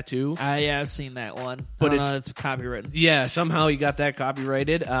looking tattoo. I've seen that one. But it's copywritten. Yeah, somehow he got that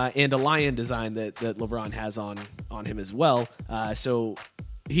copyrighted, and a lion design that LeBron has on him as well. So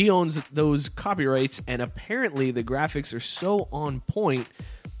he owns those copyrights, and apparently the graphics are so on point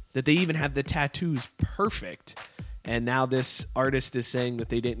that they even have the tattoos perfect. And now this artist is saying that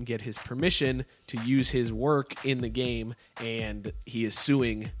they didn't get his permission to use his work in the game, and he is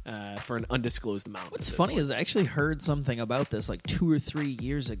suing for an undisclosed amount. What's funny is I actually heard something about this like 2 or 3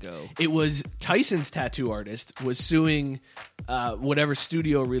 years ago. It was Tyson's tattoo artist was suing whatever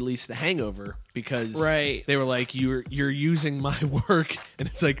studio released The Hangover because Right. they were like, you're using my work. And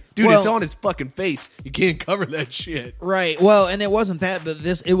it's like, dude, it's on his fucking face. You can't cover that shit. Right. Well, and it wasn't that, but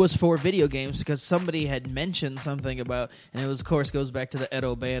it was for video games because somebody had mentioned something about, and it was, of course, goes back to the Ed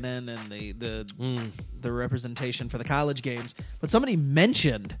O'Bannon and the representation for the college games. But somebody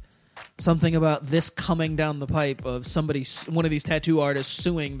mentioned something about this coming down the pipe of one of these tattoo artists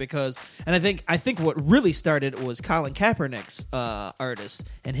suing because, and I think what really started was Colin Kaepernick's artist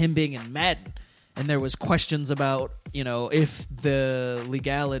and him being in Madden. And there was questions about, if the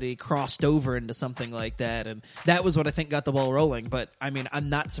legality crossed over into something like that. And that was what I think got the ball rolling. But, I mean, I'm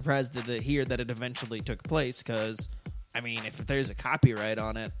not surprised to hear that it eventually took place because, I mean, if there's a copyright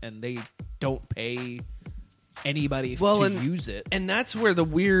on it and they don't pay anybody to use it. And that's where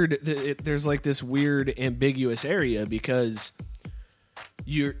there's like this weird ambiguous area because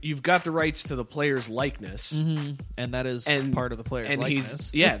you've got the rights to the player's likeness, and that is part of the player's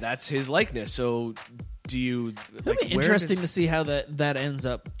likeness. That's his likeness. So do you? It'll be interesting to see how that ends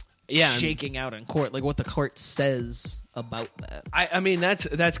up shaking out in court, like what the court says about that. I mean,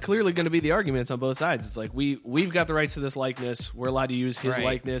 that's clearly going to be the arguments on both sides. It's like we've got the rights to this likeness. We're allowed to use his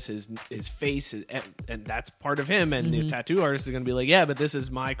likeness, his face, and that's part of him. And the tattoo artist is going to be like, yeah, but this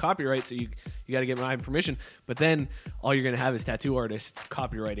is my copyright, so you got to get my permission. But then all you're going to have is tattoo artists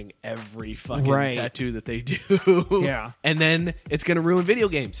copyrighting every fucking tattoo that they do. Yeah, and then it's going to ruin video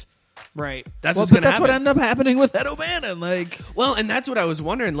games. Right. That's what's going to happen. That's what ended up happening with Ed O'Bannon. And that's what I was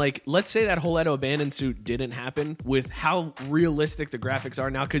wondering. Like, let's say that whole Ed O'Bannon suit didn't happen with how realistic the graphics are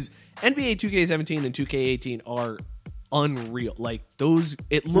now. Because NBA 2K17 and 2K18 are unreal. Like, those,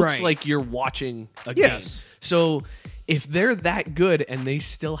 it looks like you're watching a game. So, if they're that good and they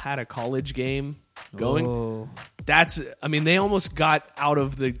still had a college game going, they almost got out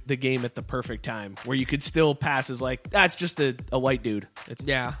of the game at the perfect time where you could still pass as like, that's just a white dude.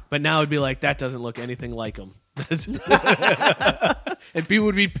 But now it'd be like, that doesn't look anything like him. And people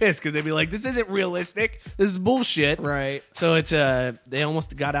would be pissed because they'd be like, this isn't realistic. This is bullshit. Right. So it's they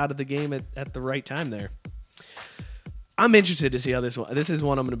almost got out of the game at the right time there. I'm interested to see how this is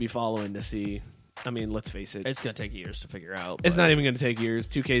one I'm going to be following to see. I mean, let's face it. It's going to take years to figure out. It's not even going to take years.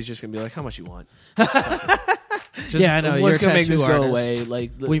 2K is just going to be like, how much you want? I know. What's going to make this artist. go away?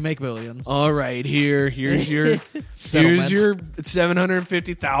 Like, we make billions. All right, here's your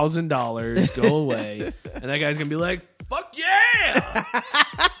 $750,000. Go away. And that guy's going to be like, fuck yeah!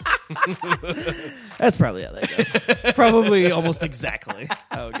 That's probably how that goes. Probably almost exactly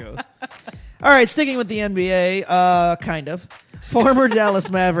how it goes. All right, sticking with the NBA, kind of. Former Dallas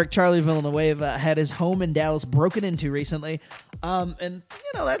Maverick Charlie Villanueva had his home in Dallas broken into recently. And,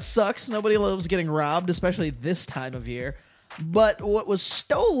 that sucks. Nobody loves getting robbed, especially this time of year. But what was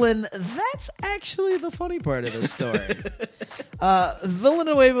stolen, that's actually the funny part of this story.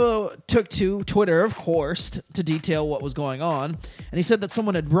 Villanueva took to Twitter, of course, to detail what was going on. And he said that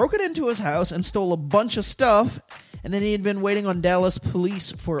someone had broken into his house and stole a bunch of stuff, and then he had been waiting on Dallas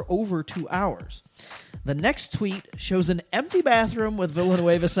police for over 2 hours. The next tweet shows an empty bathroom with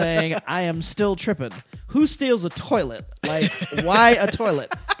Villanueva saying, I am still tripping. Who steals a toilet? Like, why a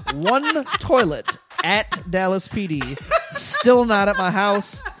toilet? One toilet at Dallas PD. Still not at my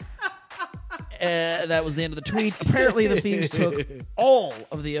house. That was the end of the tweet. Apparently the thieves took all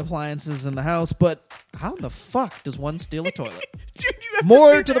of the appliances in the house, but how in the fuck does one steal a toilet? Dude,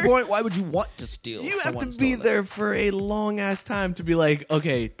 more to the point, why would you want to steal? You have to be there for a long ass time to be like,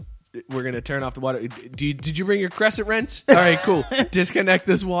 okay, we're going to turn off the water. Did you bring your crescent wrench? All right, cool. Disconnect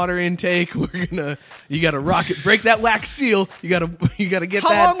this water intake. You got to break that wax seal. You got to get that.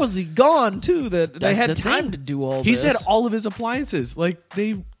 How long was he gone too that they had time to do all this? He said all of his appliances. Like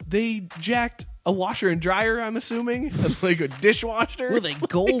they jacked a washer and dryer, I'm assuming, like a dishwasher. Were they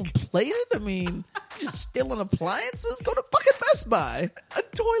gold plated? I mean, just stealing appliances? Go to fucking Best Buy. A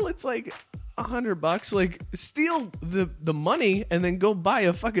toilet's like $100. Like, steal the money and then go buy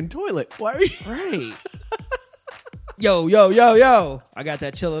a fucking toilet. Why are you right? Yo! I got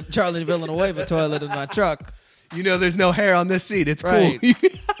that Charlie Villanueva toilet in my truck. There's no hair on this seat. It's right.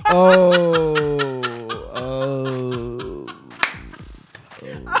 Cool.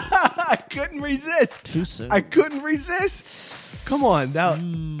 I couldn't resist. Too soon. I couldn't resist. Come on,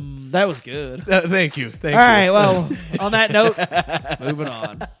 that was good. Thank you. All right. Well, on that note, moving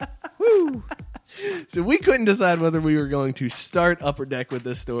on. Woo. So we couldn't decide whether we were going to start Upper Deck with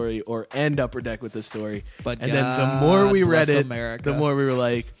this story or end Upper Deck with this story. But and then the more we read bless it, America. the more we were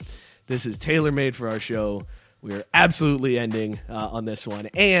like, this is tailor-made for our show. We are absolutely ending on this one.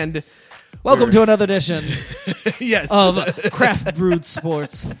 And welcome to another edition yes. of Craft Brewed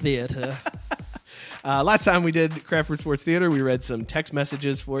Sports Theater. Last time we did Craft Brewed Sports Theater, we read some text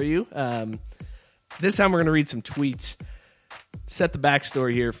messages for you. This time we're going to read some tweets. Set the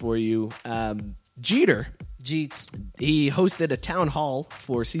backstory here for you. Jeter, he hosted a town hall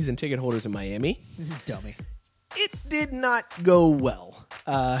for season ticket holders in Miami. Dummy. It did not go well.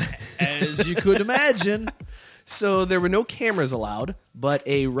 As you could imagine. So there were no cameras allowed, but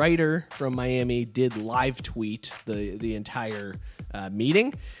a writer from Miami did live tweet the entire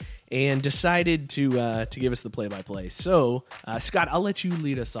meeting and decided to give us the play-by-play. So, Scott, I'll let you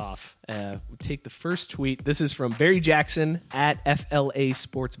lead us off. Take the first tweet. This is from Barry Jackson at FLA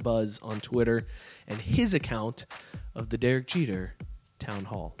Sports Buzz on Twitter and his account of the Derek Jeter Town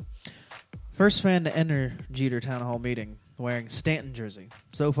Hall. First fan to enter Jeter Town Hall meeting wearing Stanton jersey.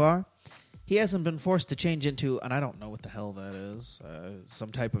 So far, he hasn't been forced to change into, and I don't know what the hell that is,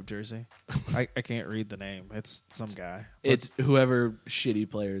 some type of jersey. I can't read the name. It's some guy. It's whoever shitty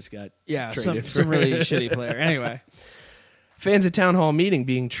players got traded some really shitty player. Anyway. Fans at Town Hall meeting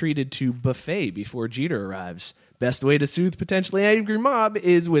being treated to buffet before Jeter arrives. Best way to soothe potentially angry mob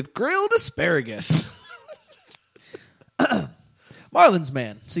is with grilled asparagus. Marlins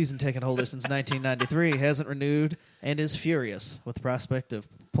man, season ticket holder since 1993, hasn't renewed and is furious with the prospect of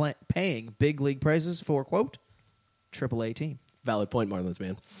paying big league prices for, quote, AAA team. Valid point, Marlins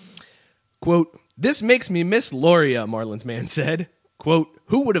man. Quote, this makes me miss Loria, Marlins man said. Quote,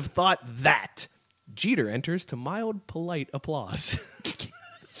 who would have thought that? Jeter enters to mild, polite applause.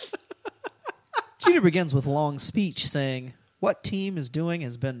 Jeter begins with a long speech saying what team is doing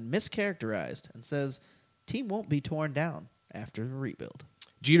has been mischaracterized and says team won't be torn down after the rebuild.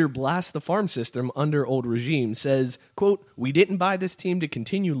 Jeter blasts the farm system under old regime, says, quote, we didn't buy this team to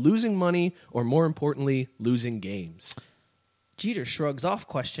continue losing money or, more importantly, losing games. Jeter shrugs off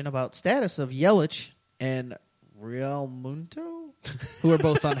question about status of Yelich and Real Muto, who are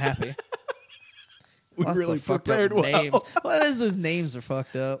both unhappy. We really prepared well. Names. What is his names are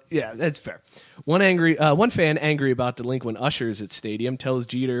fucked up? Yeah, that's fair. One fan angry about delinquent ushers at stadium tells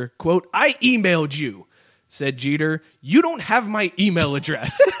Jeter, quote, I emailed you. Said Jeter, you don't have my email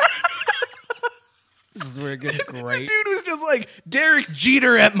address. This is where it gets great. The dude was just like, Derek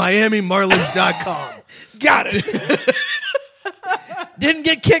Jeter at MiamiMarlins.com. Got it. Didn't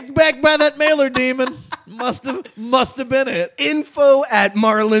get kicked back by that mailer demon. Must have been it. Info at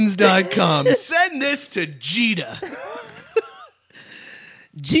Marlins.com. Send this to Jeter.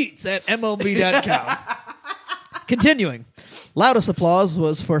 Jeets at MLB.com. Continuing. Loudest applause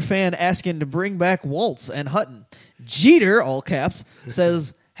was for fan asking to bring back Waltz and Hutton. Jeter, all caps,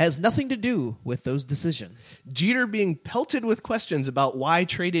 says has nothing to do with those decisions. Jeter being pelted with questions about why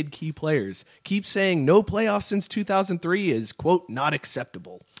traded key players. Keeps saying no playoffs since 2003 is, quote, not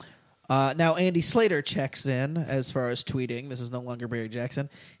acceptable. Now Andy Slater checks in as far as tweeting. This is no longer Barry Jackson.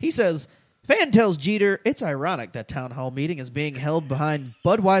 He says, fan tells Jeter it's ironic that town hall meeting is being held behind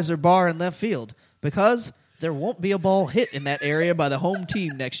Budweiser Bar in left field because there won't be a ball hit in that area by the home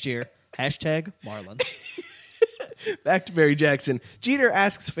team next year. Hashtag Marlins. Back to Barry Jackson. Jeter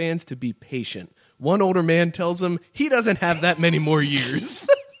asks fans to be patient. One older man tells him he doesn't have that many more years.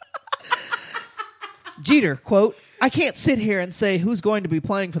 Jeter, quote, I can't sit here and say who's going to be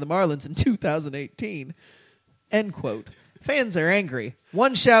playing for the Marlins in 2018. End quote. Fans are angry.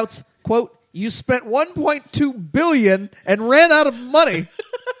 One shouts, quote, you spent $1.2 billion and ran out of money.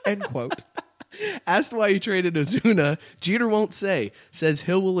 End quote. Asked why he traded Ozuna, Jeter won't say. Says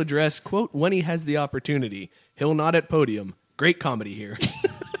Hill will address, quote, when he has the opportunity. Hill not at podium. Great comedy here.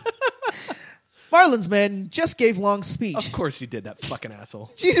 Marlins man just gave long speech. Of course he did, that fucking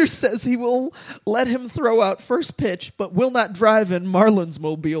asshole. Jeter says he will let him throw out first pitch, but will not drive in Marlins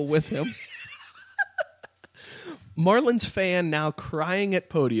mobile with him. Marlins fan now crying at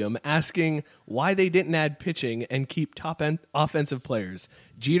podium, asking why they didn't add pitching and keep top-end offensive players.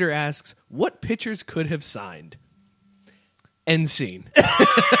 Jeter asks, what pitchers could have signed? End scene.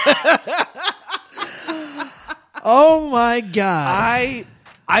 Oh, my God.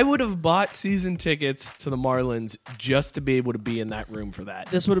 I would have bought season tickets to the Marlins just to be able to be in that room for that.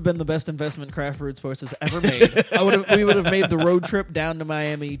 This would have been the best investment Craft Brewed Sports has ever made. We would have made the road trip down to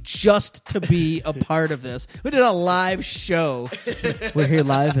Miami just to be a part of this. We did a live show. We're here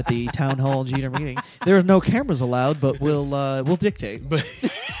live at the Town Hall Jeter meeting. There are no cameras allowed, but we'll dictate.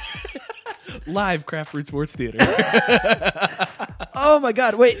 Live Craft Brewed Sports Theater. Oh my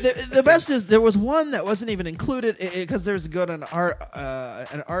God! Wait, the best is there was one that wasn't even included because there's an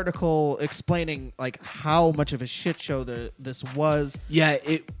article explaining like how much of a shit show this was. Yeah,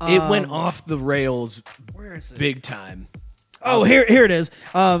 it went off the rails. Where is it? Big time. Oh, here it is.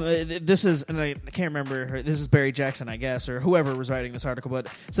 This is, and I can't remember. This is Barry Jackson, I guess, or whoever was writing this article. But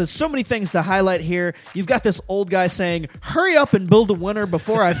it says so many things to highlight here. You've got this old guy saying, "Hurry up and build a winner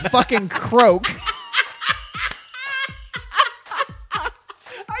before I fucking croak."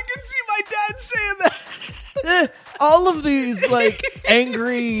 I can see my dad saying that. All of these like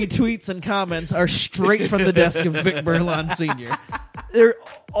angry tweets and comments are straight from the desk of Vic Berlon Sr. They're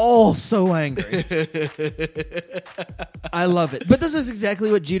all so angry. I love it. But this is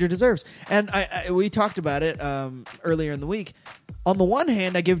exactly what Jeter deserves. And we talked about it earlier in the week. On the one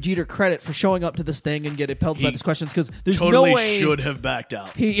hand, I give Jeter credit for showing up to this thing and getting pelted by these questions because there's totally no way should have backed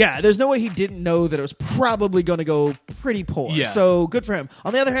out. There's no way he didn't know that it was probably going to go pretty poor. Yeah. So good for him.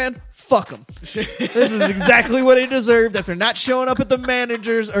 On the other hand, fuck him. This is exactly what he deserved after not showing up at the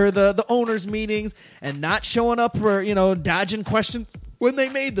managers or the owners meetings and not showing up for dodging questions when they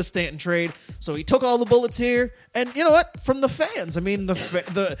made the Stanton trade. So he took all the bullets here. And you know what? From the fans. I mean,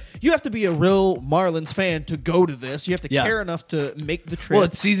 you have to be a real Marlins fan to go to this. You have to care enough to make the trip. Well,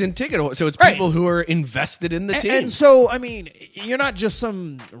 it's season ticket, so it's Right. people who are invested in the team. And so, I mean, you're not just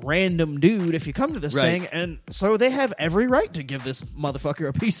some random dude if you come to this Right. thing. And so they have every right to give this motherfucker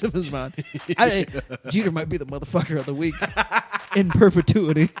a piece of his mind. Jeter might be the motherfucker of the week in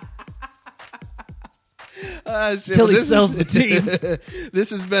perpetuity. Till he sells the team.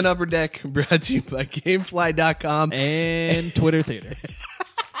 This has been Upper Deck, brought to you by Gamefly.com. And Twitter Theater.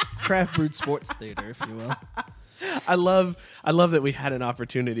 Craft Brewed Sports Theater, if you will. I love that we had an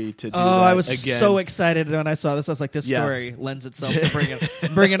opportunity to do that I was again. so excited when I saw this. I was like, this story lends itself to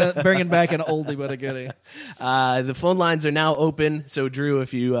bringing back an oldie but a goodie. The phone lines are now open. So, Drew,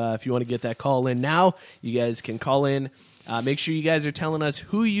 if you want to get that call in now, you guys can call in. Make sure you guys are telling us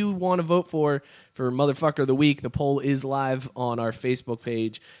who you want to vote for Motherfucker of the Week. The poll is live on our Facebook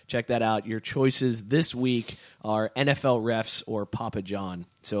page. Check that out. Your choices this week are NFL refs or Papa John.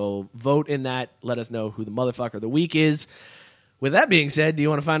 So vote in that. Let us know who the Motherfucker of the Week is. With that being said, do you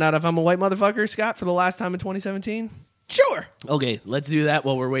want to find out if I'm a white motherfucker, Scott, for the last time in 2017? Sure. Okay, let's do that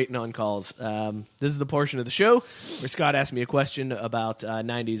while we're waiting on calls. This is the portion of the show where Scott asked me a question about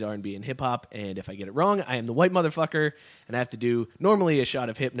 90s R&B and hip-hop, and if I get it wrong, I am the white motherfucker, and I have to do normally a shot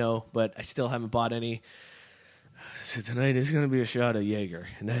of Hypno, but I still haven't bought any. So tonight is going to be a shot of Jaeger,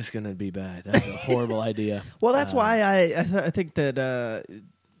 and that's going to be bad. That's a horrible idea. Well, that's why I think that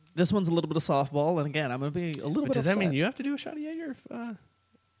this one's a little bit of softball, and again, I'm going to be a little bit Does that mean you have to do a shot of Jaeger?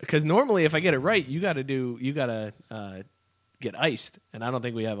 Because normally, if I get it right, you got to get iced, and I don't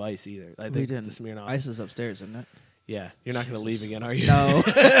think we have ice either. I think We didn't. the Smirnoff Ice is upstairs, isn't it? Yeah, you're not going to leave again, are you? No,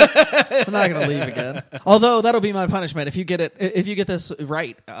 I'm not going to leave again. Although that'll be my punishment if you get this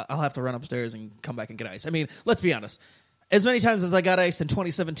right. I'll have to run upstairs and come back and get ice. I mean, let's be honest. As many times as I got iced in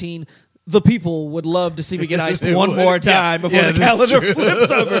 2017, the people would love to see me get iced one more time before the calendar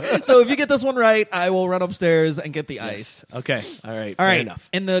flips over. So if you get this one right, I will run upstairs and get the ice. Okay. All right. All Fair right. enough.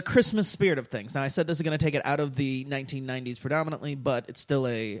 In the Christmas spirit of things. Now, I said this is going to take it out of the 1990s predominantly, but it's still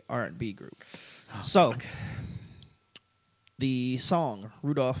a R&B group. The song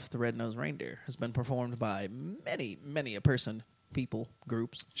Rudolph the Red-Nosed Reindeer has been performed by many, many people,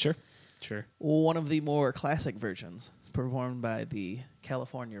 groups. Sure. One of the more classic versions is performed by the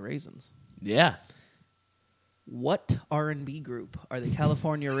California Raisins. Yeah. What R&B group are the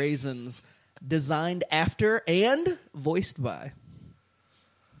California Raisins designed after and voiced by?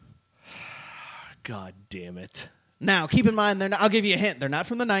 God damn it. Now, keep in mind, I'll give you a hint. They're not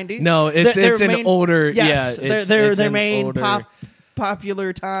from the 90s. No, it's an older... Yes, yeah, their main older,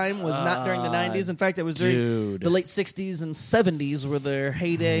 popular time was not during the 90s. In fact, it was during the late 60s and 70s were their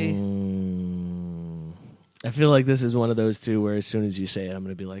heyday. I feel like this is one of those two where as soon as you say it, I'm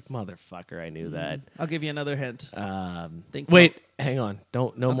going to be like, motherfucker, I knew that. I'll give you another hint. Wait, hang on.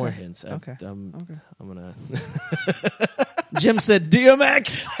 No more hints. Okay. I'm going to... Jim said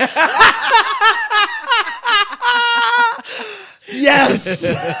DMX. Yes.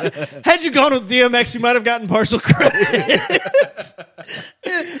 Had you gone with DMX, you might have gotten partial credit.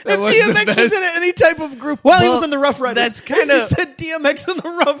 If DMX was in any type of group, he was in the Rough Riders. That's kind of... You said DMX in the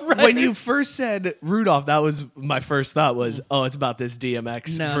Rough Riders. When you first said Rudolph, that was my first thought was, it's about this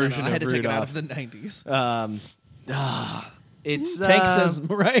DMX version I had to of take it out Rudolph. of the 90s. It's Tank says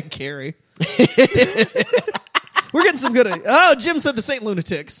Mariah Carey. We're getting some good... Oh, Jim said the St.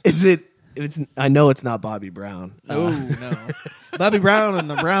 Lunatics. Is it... I know it's not Bobby Brown. Oh, no. Bobby Brown and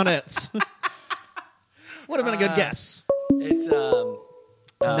the Brownettes. Would have been a good guess. It's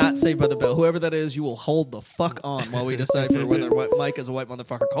Not Saved by the Bell. Whoever that is, you will hold the fuck on while we decipher whether Mike is a white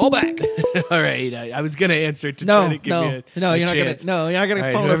motherfucker. Call back. all right. I was gonna answer to try to give you a you're chance. not gonna All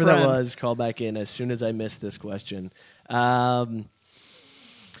right, phone a whoever friend. that was, call back in as soon as I missed this question. God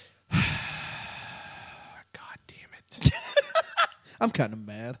damn it! I'm kind of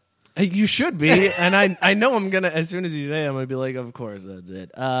mad. You should be, and I know I'm gonna. As soon as you say it, I'm gonna be like, of course, that's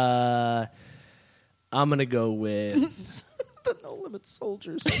it. I'm gonna go with The No Limit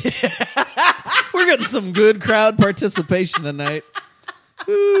Soldiers. We're getting some good crowd participation tonight.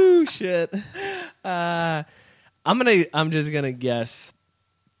 Ooh, shit. I'm just gonna guess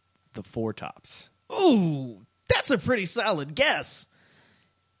the Four Tops. Ooh, that's a pretty solid guess.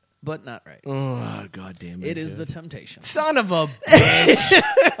 But not right. Oh, God damn it. It is the Temptations. Son of a bitch.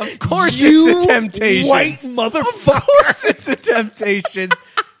 Of course You it's the Temptations. white motherfucker. Of course it's the Temptations.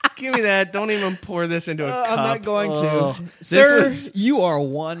 Give me that. Don't even pour this into a cup. I'm not going Oh. to. This Sir, was- you are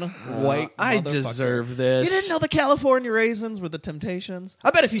one white I motherfucker. deserve this. You didn't know the California Raisins were the Temptations?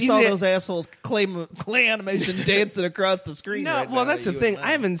 I bet if you saw didn't- those assholes clay animation dancing across the screen No, right well, now, that's the you thing. would know.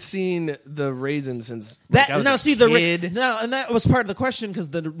 I haven't seen the Raisins since That I was now a see kid. and that was part of the question because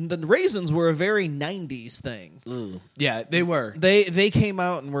the Raisins were a very 90s thing. Yeah, they were. They came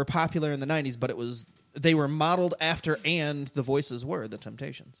out and were popular in the 90s, but they were modeled after and the voices were the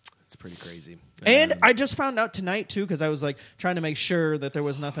Temptations. It's pretty crazy. And I just found out tonight too because I was like trying to make sure that there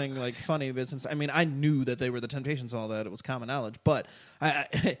was nothing like funny business. I mean, I knew that they were the Temptations and all that; it was common knowledge. But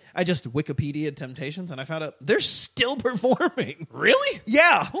I just Wikipedia'd Temptations and I found out they're still performing. Really?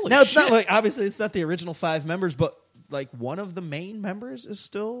 Yeah. Holy now it's shit. not like obviously it's not the original 5 members, but like one of the main members is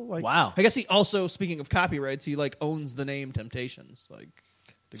still like. Wow. I guess he also, speaking of copyrights, he like owns the name Temptations. Like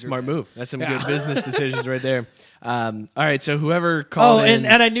the Smart group. move. That's some Yeah. good business decisions right there. All right, so whoever called in,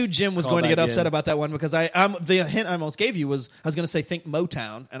 and I knew Jim was Call going to get back upset in. about that one because the hint I almost gave you was I was going to say think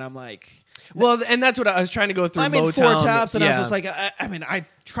Motown, and I'm like, well, and that's what I was trying to go through. I mean Motown. Four Tops, and I was Yeah. just like, I mean, I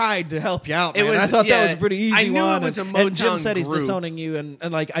tried to help you out, It man. was- I thought that yeah, was a pretty easy I knew it one. was a and Jim Motown said he's group. disowning you, and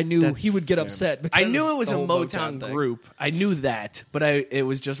like I knew That's he would get fair. upset. Because I knew it was the a whole Motown thing. group. I knew that, but it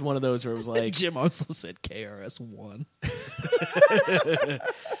was just one of those where it was like, Jim also said KRS-One.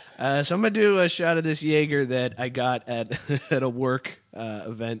 so I'm gonna do a shot of this Jaeger that I got at at a work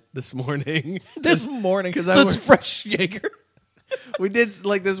event this morning. This morning, 'Cause so I it's work- fresh Jaeger. We did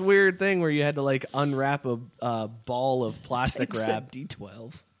like this weird thing where you had to like unwrap a ball of plastic wrap.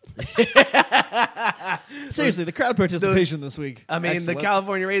 D12. Seriously, the crowd participation this week. I mean, Excellent. the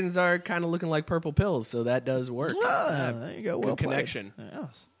California Raisins are kind of looking like purple pills, so that does work. Ah, there you go. Good Well played. connection.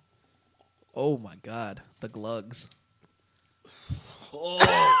 Yes. Oh my God, the glugs.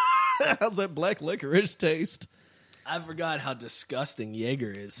 How's that black licorice taste? I forgot how disgusting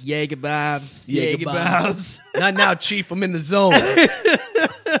Jaeger is. Jaeger bombs. Jaeger Jaeger bombs. bombs. Not now, Chief. I'm in the zone.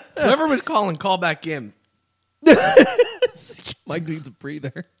 Whoever was calling, call back in. Mike needs a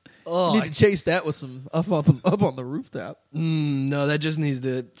breather. Oh, You need to chase that with some up on the rooftop. no, that just needs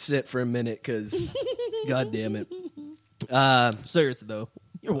to sit for a minute because, God damn it. Seriously though,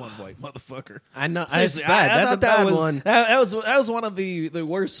 you're one white motherfucker. I know. Seriously, That's bad. I That's a thought that bad was one. that was one of the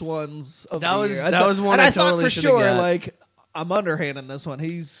worst ones of That the was- year. that thought, was one and I I thought totally for should've sure got. like I'm underhanding this one.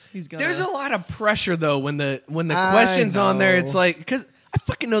 He's gonna. There's a lot of pressure though when the I questions on there. know. It's like because I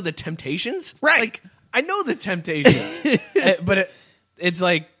fucking know the Temptations, Right. Like I know the Temptations, but it's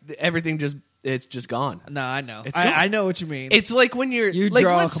like everything it's just gone. No, I know. It's gone. I know what you mean. It's like when you're You like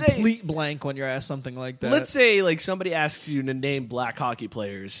draw a let's say complete blank when you're asked something like that. let's say like somebody asks you to name black hockey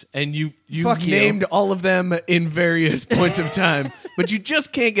players and you Fuck you. named all of them in various points of time, but you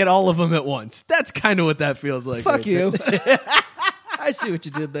just can't get all of them at once. That's kind of what that feels like. fuck right you. I see what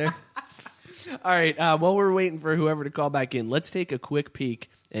you did there. there. All right, while we're waiting for whoever to call back in, let's take a quick peek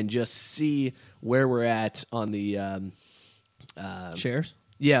and just see where we're at on the Shares.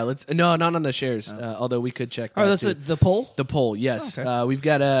 yeah, let's no, not on the shares. Although we could check. Oh, that that's too. the poll. The poll, yes. Okay. We've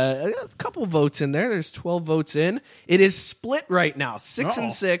got a couple votes in there. There's 12 votes in. It is split right now, 6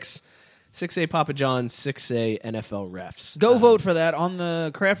 and 6. 6A Papa John's, 6A NFL refs. Go vote for that on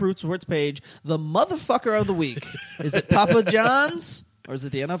the Craft Root Sports page. The motherfucker of the week. Is it Papa John's or is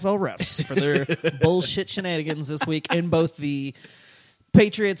it the NFL refs for their bullshit shenanigans this week in both the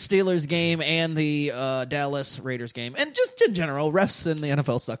Patriots Steelers game and the Dallas Raiders game, and just in general, refs in the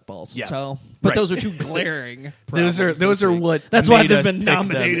NFL suck balls. Yeah. So, but Right. those are two glaring. Those problems are this week. what That's why made they've us been pick them.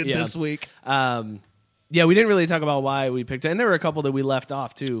 nominated Yeah. this week. Yeah, we didn't really talk about why we picked it, and there were a couple that we left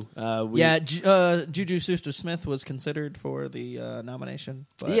off too. Juju Schuster-Smith was considered for the nomination.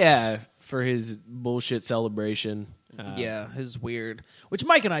 But yeah, for his bullshit celebration. Yeah, his weird. Which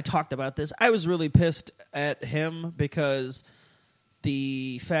Mike and I talked about this. I was really pissed at him because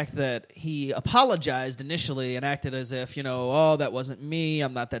the fact that he apologized initially and acted as if, oh, that wasn't me.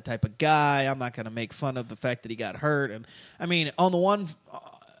 I'm not that type of guy. I'm not going to make fun of the fact that he got hurt. And I mean, on the one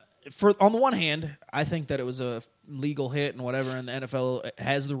hand, I think that it was a legal hit and whatever, and the NFL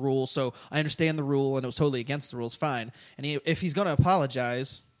has the rule, so I understand the rule, and it was totally against the rules. Fine. And if he's going to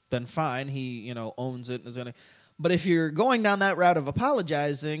apologize, then fine. He owns it and is going to. But if you're going down that route of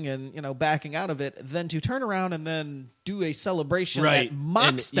apologizing and backing out of it, then to turn around and then do a celebration that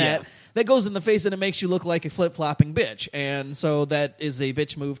mocks that goes in the face and it makes you look like a flip-flopping bitch. And so that is a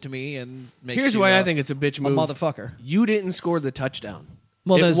bitch move to me. And here's why I think it's a bitch move. A motherfucker. You didn't score the touchdown.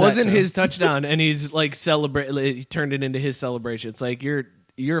 Well, it wasn't his touchdown, and he's like he turned it into his celebration. It's like you're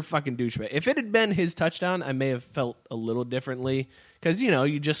a fucking douchebag. If it had been his touchdown, I may have felt a little differently because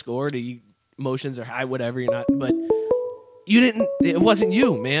you just scored. Emotions are high, whatever. You're not, but you didn't. It wasn't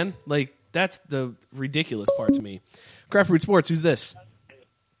you, man. Like that's the ridiculous part to me. Craft Root Sports. Who's this?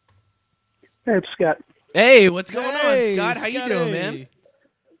 Hey, it's Scott. Hey, what's going on, Scott? How you doing, man?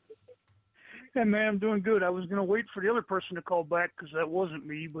 Hey, man, I'm doing good. I was going to wait for the other person to call back because that wasn't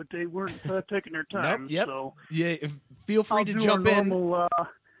me, but they weren't taking their time. Nope, yep. So yeah, feel free to do jump our in. Normal,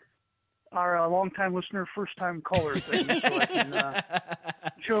 our long-time listener, first-time caller thing, so I can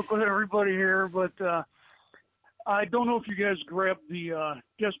joke with everybody here. But I don't know if you guys grabbed the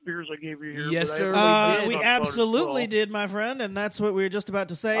guest beers I gave you here. Yes, but sir. We absolutely did, my friend, and that's what we were just about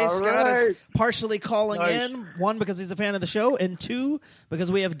to say. All Scott right. is partially calling in, one, because he's a fan of the show, and two, because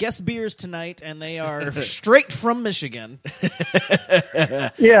we have guest beers tonight, and they are straight from Michigan.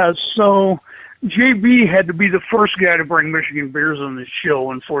 Yeah, so JB had to be the first guy to bring Michigan beers on the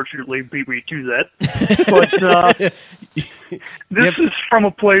show. Unfortunately, beat me to that. But this is from a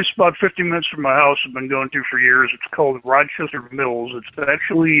place about 50 minutes from my house I've been going to for years. It's called Rochester Mills. It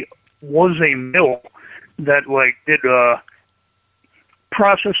actually was a mill that did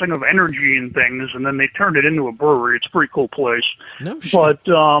processing of energy and things, and then they turned it into a brewery. It's a pretty cool place. No shit. But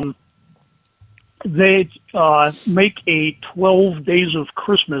they make a 12 Days of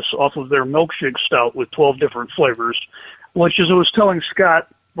Christmas off of their milkshake stout with 12 different flavors, which, as I was telling Scott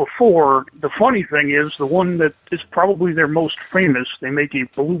before, the funny thing is the one that is probably their most famous, they make a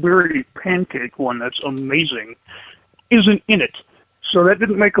blueberry pancake one that's amazing, isn't in it. So that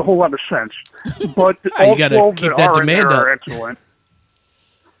didn't make a whole lot of sense. But all 12 that are in there are excellent.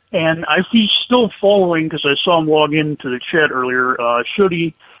 And he's still following, because I saw him log into the chat earlier,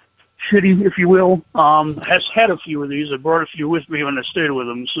 Shitty, if you will, has had a few of these. I brought a few with me when I stayed with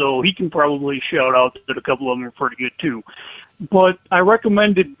him, so he can probably shout out that a couple of them are pretty good too. But I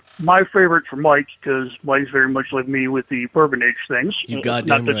recommended my favorite for Mike, because Mike's very much like me with the bourbon age things. You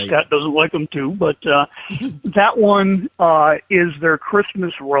goddamn Not that right. Scott doesn't like them too, but that one is their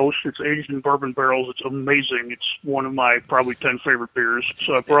Christmas roast. It's aged in bourbon barrels. It's amazing. It's one of my probably 10 favorite beers.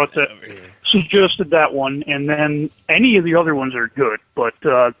 So I brought that, suggested that one, and then any of the other ones are good, but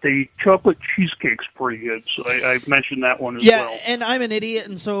the chocolate cheesecake's pretty good. So I mentioned that one as well. Yeah, and I'm an idiot,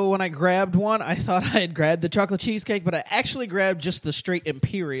 and so when I grabbed one, I thought I had grabbed the chocolate cheesecake, but I actually grabbed just the straight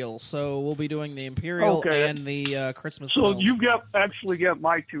Imperial. So we'll be doing the Imperial and the Christmas. So Mills. you actually got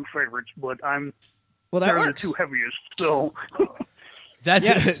my two favorites, but they're that the works. two heaviest. So That's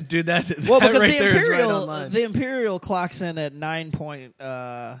Yes. dude. That Well, that because right the there is right Imperial, online. the Imperial clocks in at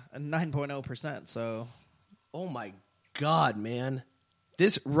 9.0%. So, Oh my god, man!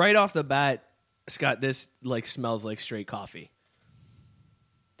 This right off the bat, Scott. This smells like straight coffee.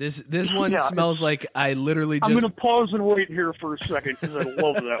 This one smells like I literally just. I'm going to pause and wait here for a second because I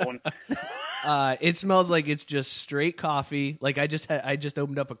love that one. It smells like it's just straight coffee. Like I just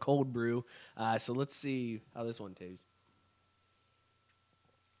opened up a cold brew. So let's see how this one tastes.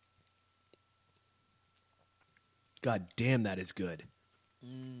 God damn, that is good.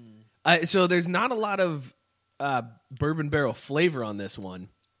 So there's not a lot of bourbon barrel flavor on this one.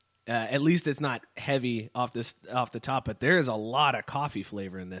 At least it's not heavy off the top, but there is a lot of coffee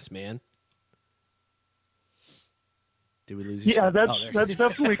flavor in this, man. Did we lose you? Yeah, that's there. that's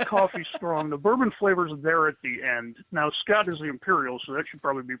definitely coffee strong. The bourbon flavor's there at the end. Now, Scott is the Imperial, so that should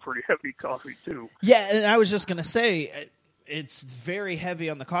probably be pretty heavy coffee, too. yeah, and I was just going to say, it's very heavy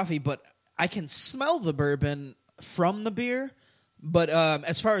on the coffee, but I can smell the bourbon from the beer. But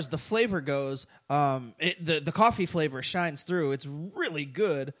as far as the flavor goes, the coffee flavor shines through. It's really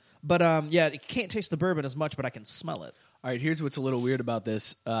good. But, you can't taste the bourbon as much, but I can smell it. All right, here's what's a little weird about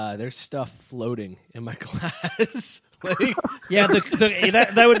this. There's stuff floating in my glass. Like, Yeah,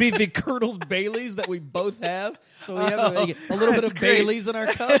 that would be the curdled Baileys that we both have. So we have a little bit of great. Baileys in our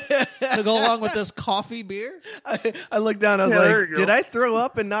cup to go along with this coffee beer. I looked down. I was there you like, go. did I throw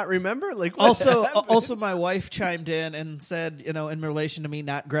up and not remember? Like, what happened? Also, my wife chimed in and said, in relation to me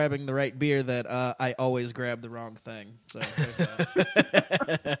not grabbing the right beer, that I always grab the wrong thing. So there's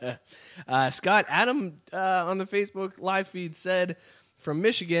that. Scott, Adam on the Facebook live feed said, from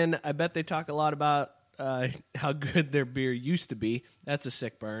Michigan, I bet they talk a lot about how good their beer used to be. That's a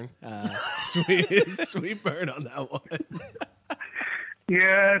sick burn. Sweet burn on that one.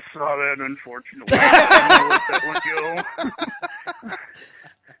 Yeah, I saw that, unfortunately. I don't know where that would go.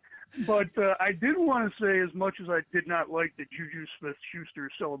 But I did want to say, as much as I did not like the Juju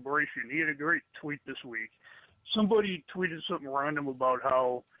Smith-Schuster celebration, he had a great tweet this week. Somebody tweeted something random about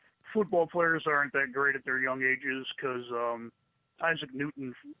how football players aren't that great at their young ages because Isaac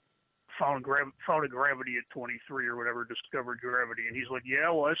Newton found gravity at 23 or whatever, discovered gravity. And he's like, yeah,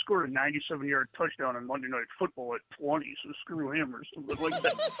 well, I scored a 97-yard touchdown on Monday Night Football at 20, so screw him or something like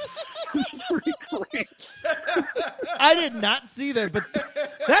that. It's pretty great. I did not see that, but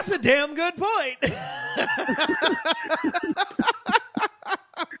that's a damn good point.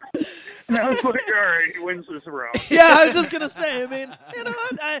 And I was like, all right, he wins this round. Yeah, I was just going to say, I mean, you know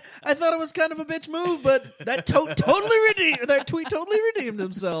what? I thought it was kind of a bitch move, but that that tweet totally redeemed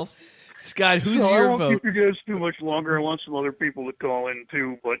himself. Scott, who's I your won't vote? keep you guys too much longer. I want some other people to call in,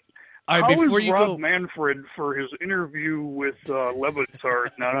 too. But All right, how before is you Rob go, Manfred for his interview with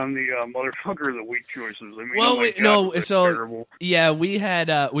Levitard not on the Motherfucker of the Week choices? I mean, well, oh my God, no, that's so terrible. yeah, we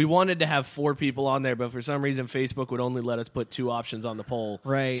had we wanted to have 4 people on there, but for some reason Facebook would only let us put 2 options on the poll.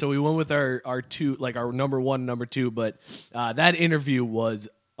 Right. So we went with our 2, like our number 1, number 2. But that interview was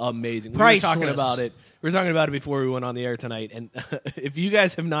amazing. Priceless. We were talking about it before we went on the air tonight. And if you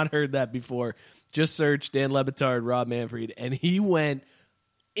guys have not heard that before, just search Dan Levitard, Rob Manfred, and he went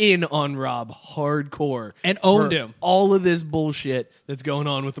in on Rob hardcore And owned for him. all of this bullshit that's going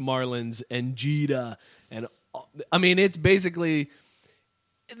on with the Marlins and Jeter. And I mean, it's basically,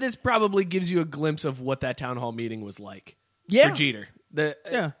 this probably gives you a glimpse of what that town hall meeting was like for Jeter.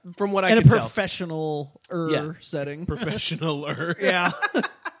 Yeah. From what I In can a tell. professional Professional. setting. Yeah. Yeah.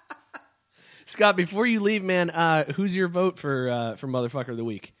 Scott, before you leave, man, who's your vote for Motherfucker of the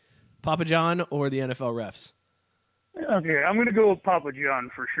Week? Papa John or the NFL refs? Okay, I'm going to go with Papa John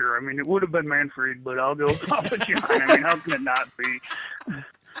for sure. I mean, it would have been Manfred, but I'll go with Papa John. I mean, how can it not be?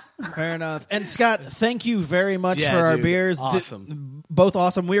 Fair enough. And Scott, thank you very much Yeah, for our dude. beers. Awesome. Both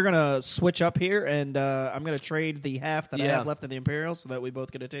awesome. We're going to switch up here, and I'm going to trade the half that I Yeah. have left of the Imperial so that we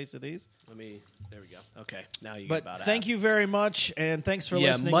both get a taste of these. There we go. Okay, now you But get about thank you very much, and thanks for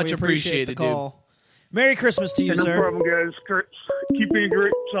Yeah, listening. much We appreciate the appreciated, call. Merry Christmas to you, No sir. problem, guys. Keep being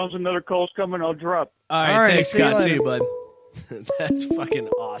great. Sounds another call's coming. I'll drop. All right, All right, thanks, see you Scott. See later. you, bud. That's fucking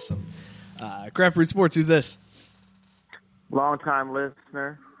awesome. Craft Brewed Sports, who's this? Long-time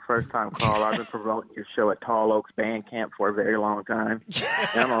listener, first-time caller. I've been promoting your show at Tall Oaks Band Camp for a very long time. And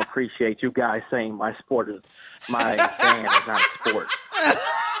I'm going to appreciate you guys saying my band is not a sport.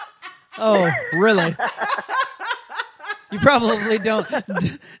 Oh, really? You probably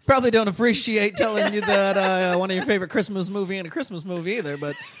don't appreciate telling you that one of your favorite Christmas movie ain't a Christmas movie either,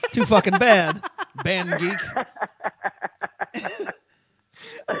 but too fucking bad, band geek.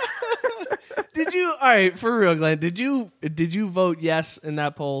 Did you? All right, for real, Glenn. Did you vote yes in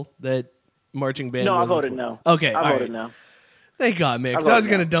that poll that marching band? No, I was a voted sport? no. Okay, I all voted right. no. Thank God, man. Because I I was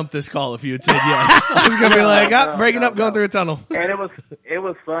voted going to no. dump this call if you had said yes. I was going to be like, breaking up, going through a tunnel. And it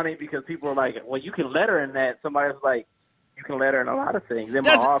was funny because people were like, well, you can let her in that. Somebody was like, you can let her in a lot of things in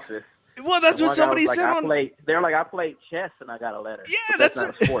my office. Well, that's And what one guy somebody was said like, on. They're like, I played chess and I got a letter. Yeah, But that's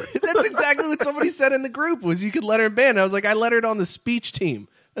not a sport. that's exactly what somebody said in the group was you could let her in band. I was like, I lettered on the speech team.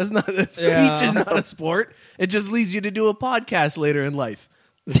 Speech is not a sport. It just leads you to do a podcast later in life.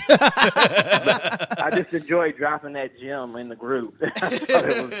 I just enjoyed dropping that gem in the group.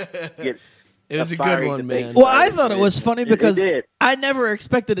 It was a good one, man. Well, I thought it was funny because it did. I never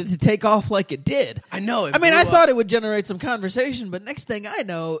expected it to take off like it did. I know. I mean, I thought it would generate some conversation, but next thing I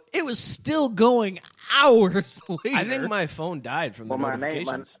know, it was still going hours later. I think my phone died from the Well,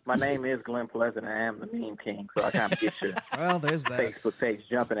 notifications. my name is Glenn Pleasant. I am the meme king, so I kind of get your Well, there's that. Facebook page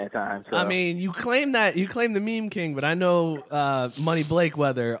jumping at times. So. I mean, you claim the meme king, but I know Money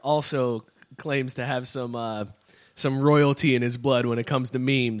Blakeweather also claims to have some royalty in his blood when it comes to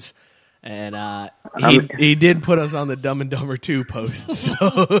memes. And he did put us on the Dumb and Dumber 2 post. So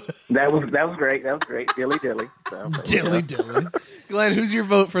that was great. That was great. Dilly. So, Dilly. Glenn, who's your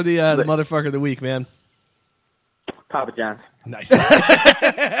vote for the motherfucker of the week, man? Papa John's. Nice.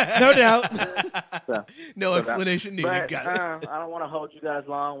 No doubt. out. No explanation needed. But, Got it. I don't want to hold you guys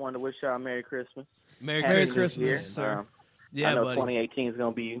long. I want to wish y'all a Merry Christmas. Merry Happy New Christmas, Year. sir. Yeah, I know buddy. 2018 is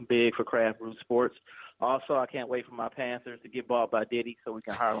going to be big for Craft Brew Sports. Also, I can't wait for my Panthers to get bought by Diddy so we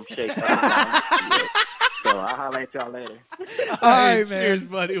can Harlem Shake. So I'll holler at y'all later. All right, man. Cheers,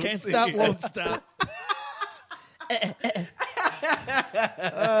 buddy. We'll Can't see stop, you. won't stop.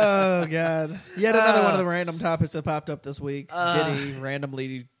 Oh, God. Yet another one of the random topics that popped up this week. Diddy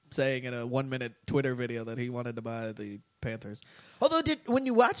randomly saying in a 1-minute Twitter video that he wanted to buy the Panthers. Although, when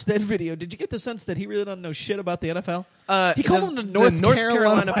you watched that video, did you get the sense that he really doesn't know shit about the NFL? He called them the North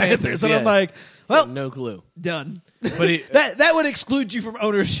Carolina Panthers. And I'm like, well, no clue. Done. But he, that would exclude you from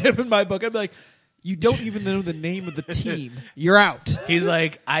ownership in my book. I'd be like, you don't even know the name of the team. You're out. He's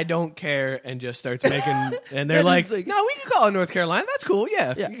like, I don't care, and just starts making. And they're That like, is like- no, we can call it North Carolina. That's cool.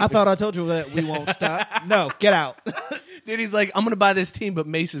 Yeah. Yeah, I thought I told you that we won't stop. No, get out. Dude, he's like, I'm going to buy this team, but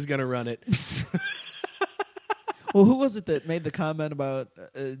Mace is going to run it. Well, who was it that made the comment about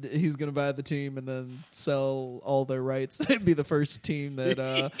he was going to buy the team and then sell all their rights? It'd be the first team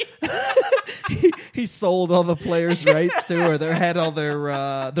that he sold all the players' rights to, or they had all their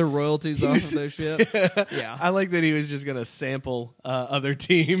royalties off of their shit. Yeah, I like that he was just going to sample other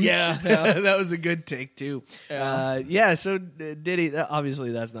teams. Yeah. That was a good take too. Yeah. So Diddy,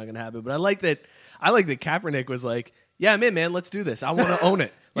 obviously that's not going to happen. But I like that Kaepernick was like, yeah, I'm in, man. Let's do this. I want to own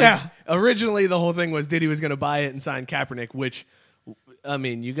it. Like, Yeah. Originally, the whole thing was Diddy was going to buy it and sign Kaepernick, which, I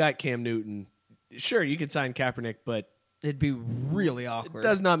mean, you got Cam Newton. Sure, you could sign Kaepernick, but it'd be really awkward. it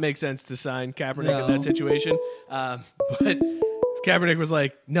does not make sense to sign Kaepernick No. in that situation. But Kaepernick was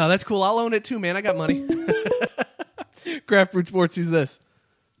like, no, that's cool. I'll own it too, man. I got money. Craft Fruit Sports, who's this?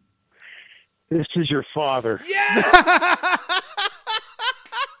 This is your father.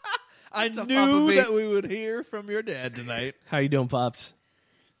 I Papa knew B. that we would hear from your dad tonight. How you doing, Pops?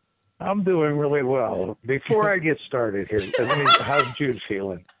 I'm doing really well. Before I get started here, how's Jude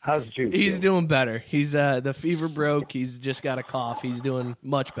feeling? How's Jude He's feeling? doing better. He's the fever broke. He's just got a cough. He's doing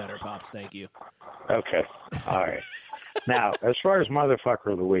much better, Pops. Thank you. Okay. All right. Now, as far as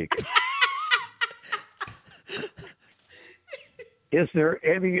motherfucker of the week, is there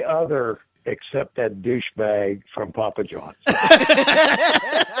any other except that douchebag from Papa John's?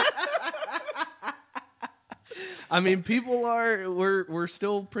 I mean, people we're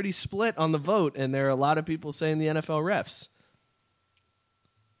still pretty split on the vote, and there are a lot of people saying the NFL refs.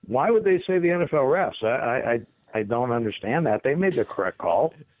 Why would they say the NFL refs? I don't understand that. They made the correct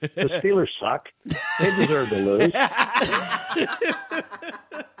call. The Steelers suck. They deserve to lose.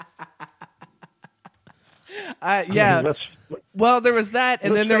 Yeah. Well, there was that,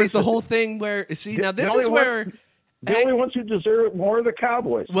 and then there was the whole thing where now this is where the only ones who deserve it more are the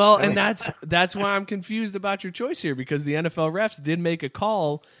Cowboys. Well, and that's why I'm confused about your choice here, because the NFL refs did make a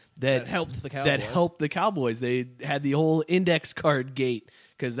call that helped the Cowboys. That helped the Cowboys. They had the whole index card gate,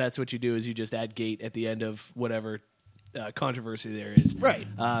 because that's what you do is you just add gate at the end of whatever controversy there is. Right.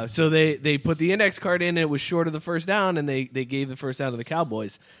 So they put the index card in, and it was short of the first down, and they gave the first down to the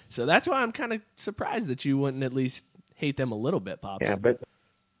Cowboys. So that's why I'm kind of surprised that you wouldn't at least hate them a little bit, Pops. Yeah,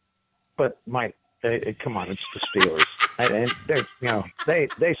 but Mike, come on, it's the Steelers, and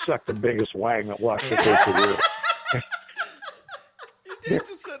they suck the biggest wang that walks the face of the earth. You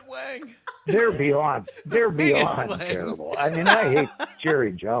just said wang. They're beyond terrible. I mean, I hate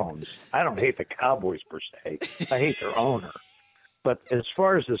Jerry Jones. I don't hate the Cowboys per se. I hate their owner. But as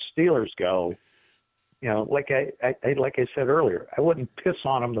far as the Steelers go, like I said earlier, I wouldn't piss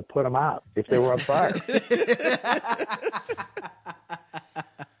on them to put them out if they were on fire.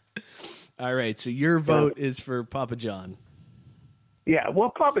 All right, so your vote is for Papa John. Yeah,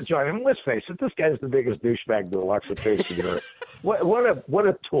 well, Papa John, I mean, let's face it, this guy's the biggest douchebag to walk the face of the earth. What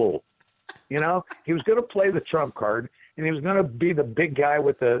a tool. He was going to play the trump card, and he was going to be the big guy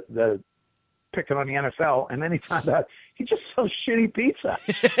with the picking on the NFL, and then he found out he just sells shitty pizza.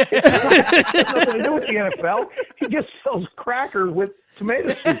 It has nothing to do with the NFL. He just sells crackers with tomato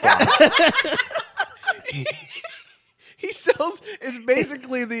soup on it. He sells. It's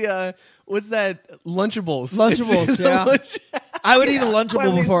basically the what's that? Lunchables. Lunchables. Yeah. I would eat a Lunchable Well,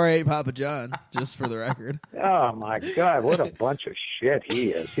 I mean- before I ate Papa John, just for the record. Oh, my God, what a bunch of shit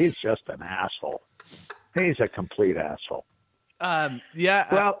he is. He's just an asshole. He's a complete asshole. Yeah.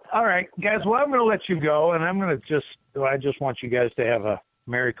 Well, all right, guys. Well, I'm going to let you go, and I just want you guys to have a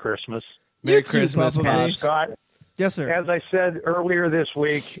Merry Christmas. Merry Christmas, Papa Pops. B. Scott, Yes, sir. as I said earlier this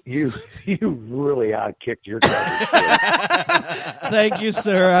week, you really outkicked your coverage. Thank you,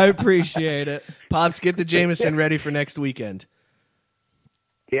 sir. I appreciate it. Pops, get the Jameson ready for next weekend.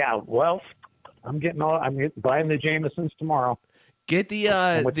 Yeah, well, I'm buying the Jamesons tomorrow. Get the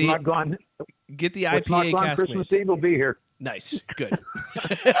what's not gone, get the what's not IPA gone cask Christmas mates. Eve will be here. Nice, good. All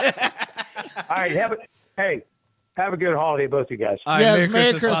right, have a good holiday, both of you guys. All right, Yes, Merry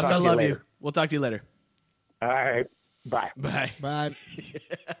Merry Christmas, Pops. I Christmas. love Later. you. We'll talk to you later. All right, bye. Bye. Bye.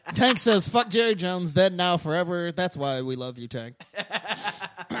 Tank says, "Fuck Jerry Jones, then, now, forever." That's why we love you, Tank.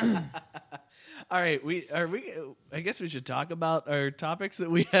 All right, I guess we should talk about our topics that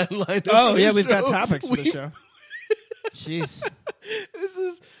we had lined up. Oh for yeah, the we've got show. topics for the show. Jeez. This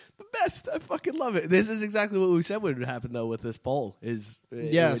is the best. I fucking love it. This is exactly what we said would happen though with this poll. Is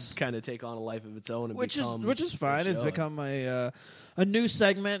it Yes. would kind of take on a life of its own, and Which become is fine. a It's show. become a new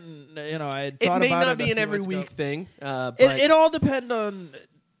segment, and I had It thought may about not it be a an few every months week ago. thing. But It all depends on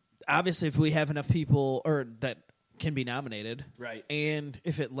obviously if we have enough people or that can be nominated, Right. And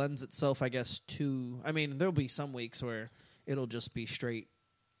if it lends itself, I guess, to. I mean, there'll be some weeks where it'll just be straight.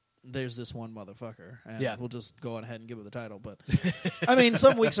 There's this one motherfucker, and Yeah. we'll just go on ahead and give it the title. But I mean,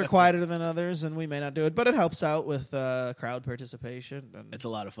 some weeks are quieter than others, and we may not do it, but it helps out with crowd participation. And It's a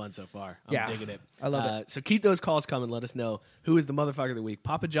lot of fun so far. I'm Yeah, digging it. I love it. So keep those calls coming. Let us know who is the motherfucker of the week,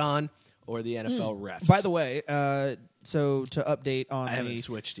 Papa John or the NFL refs. By the way, so to update on I haven't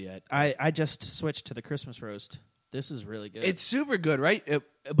switched yet. I just switched to the Christmas roast. This is really good. It's super good, right?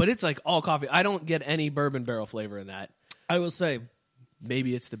 But it's like all coffee. I don't get any bourbon barrel flavor in that. I will say.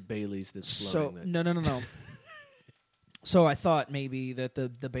 Maybe it's the Baileys that's So floating. no. So I thought maybe that the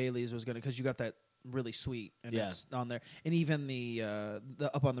Baileys was gonna, because you got that really sweet and Yeah. it's on there, and even the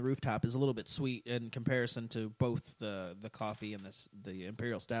up on the rooftop is a little bit sweet in comparison to both the coffee and the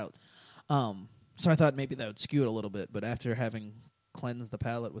Imperial Stout. So I thought maybe that would skew it a little bit, but after having cleansed the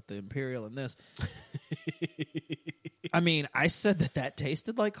palate with the Imperial and this, I mean, I said that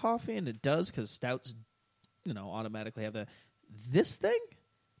tasted like coffee, and it does, because stouts, automatically have that. This thing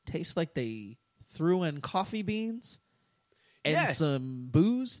tastes like they threw in coffee beans and Yeah. some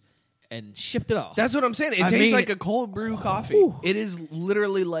booze and shipped it off. That's what I'm saying. It tastes like a cold brew coffee. It is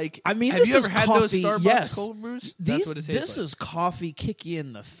literally like. I mean, have this you ever is had coffee, those Starbucks yes. cold brews? These, That's what it tastes this like. is coffee kick you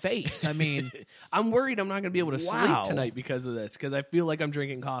in the face. I mean, I'm worried I'm not going to be able to Wow. sleep tonight because of this, because I feel like I'm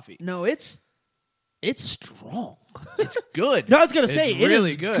drinking coffee. no, it's strong. It's good. No, I was gonna say It's it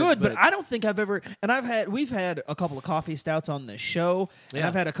really is good, but I don't think I've ever. And we've had a couple of coffee stouts on this show, and Yeah.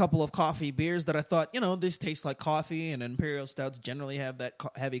 I've had a couple of coffee beers that I thought, this tastes like coffee, and Imperial Stouts generally have that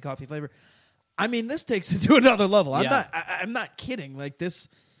heavy coffee flavor. I mean, this takes it to another level. Yeah. I'm not kidding. Like this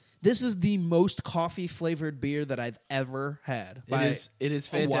is the most coffee flavored beer that I've ever had. It is a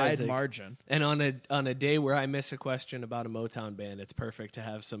fantastic. wide margin. And on a day where I miss a question about a Motown band, it's perfect to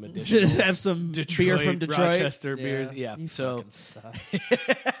have some additional Just have some Detroit, beer from Detroit, Rochester beers. Yeah. You So fucking suck.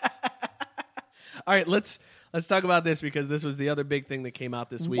 all right, let's talk about this, because this was the other big thing that came out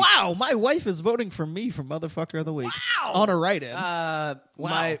this week. Wow, my wife is voting for me for motherfucker of the week on a write-in.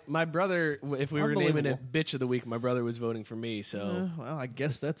 My brother, if we were naming Unbelievable. it bitch of the week, my brother was voting for me. So Well, I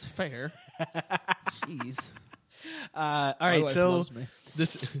guess that's fair. Jeez. all My right, wife so loves me.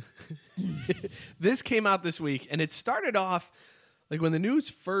 this came out this week, and it started off like when the news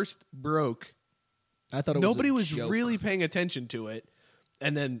first broke. I thought it Nobody was was a joke. really paying attention to it,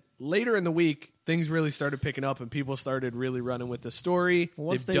 and then later in the week, things really started picking up, and people started really running with the story.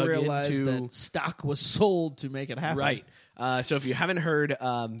 Once They've they dug realized into, that stock was sold to make it happen. right. So if you haven't heard,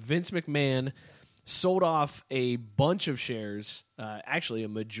 Vince McMahon sold off a bunch of shares, actually a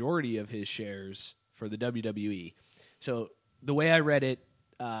majority of his shares for the WWE. So the way I read it,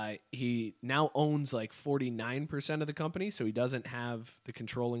 he now owns like 49% of the company, so he doesn't have the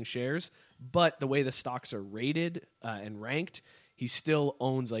controlling shares. But the way the stocks are rated and ranked, he still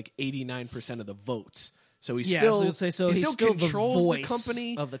owns like 89% of the votes. So he Yeah, still, so, say, so he he's still the controls voice the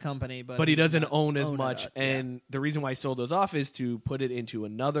company of the company, but he he's doesn't not own as owning much. it. Yeah. And the reason why he sold those off is to put it into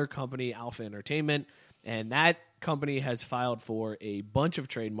another company, Alpha Entertainment. And that company has filed for a bunch of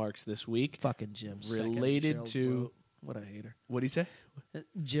trademarks this week. Fucking Jim related second, to vote. What a hater. What do you say?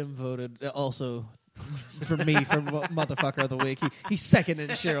 Jim voted also for me for motherfucker of the week. He's second in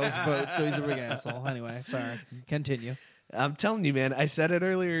Cheryl's vote, so he's a big asshole. Anyway, sorry. Continue. I'm telling you, man. I said it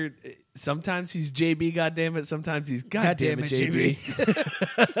earlier. Sometimes he's JB, goddammit. Sometimes he's goddammit JB.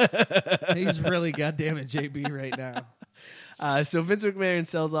 He's really goddammit JB right now. So Vince McMahon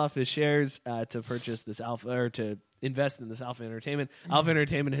sells off his shares to purchase this Alpha, or to invest in this Alpha Entertainment. Alpha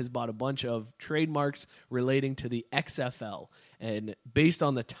Entertainment has bought a bunch of trademarks relating to the XFL, and based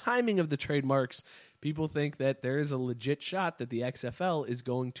on the timing of the trademarks, people think that there is a legit shot that the XFL is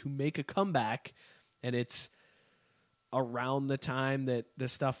going to make a comeback, and it's around the time that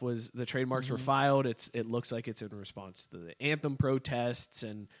the trademarks were filed. It looks like it's in response to the anthem protests,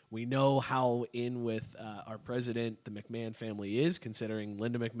 and we know how in with our president the McMahon family is, considering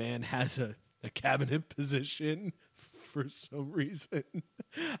Linda McMahon has a cabinet position for some reason.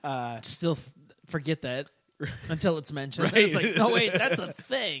 Still forget that until it's mentioned. Right. It's like, no, wait, that's a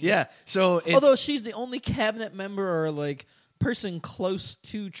thing. Yeah. So although she's the only cabinet member or like person close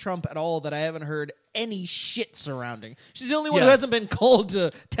to Trump at all that I haven't heard any shit surrounding. She's the only one who hasn't been called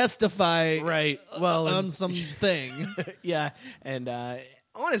to testify on something. Yeah. And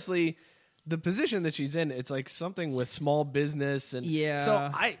honestly, the position that she's in, it's like something with small business. And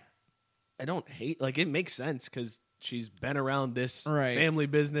so I don't hate, like, it makes sense because she's been around this family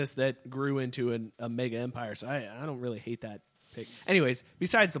business that grew into a mega empire. So I don't really hate that pick. Anyways,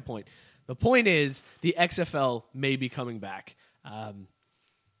 besides the point. The point is the XFL may be coming back.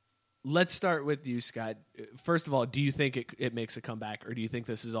 Let's start with you, Scott. First of all, do you think it makes a comeback, or do you think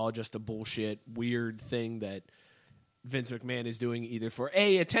this is all just a bullshit, weird thing that Vince McMahon is doing either for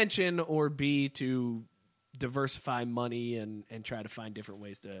A, attention, or B, to diversify money and try to find different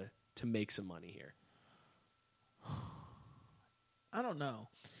ways to make some money here? I don't know.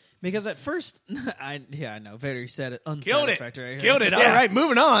 Because at first, I know, Vader said it unsatisfactory. Killed it. All right,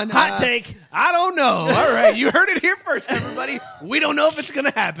 moving on. Hot take. I don't know. All right, you heard it here first, everybody. We don't know if it's going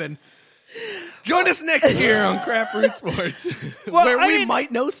to happen. Join us next year on Craft Root Sports, where we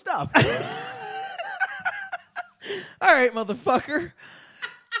might know stuff. All right, motherfucker.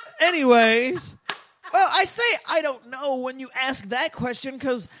 Anyways, well, I say I don't know when you ask that question,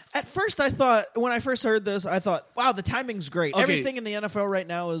 because at first I thought, when I first heard this, I thought, wow, the timing's great. Okay. Everything in the NFL right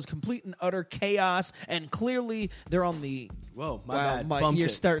now is complete and utter chaos, and clearly they're on the... Whoa, my bad. You're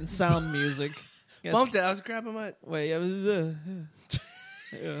starting sound music. Yes. Bumped it. I was grabbing my... Wait,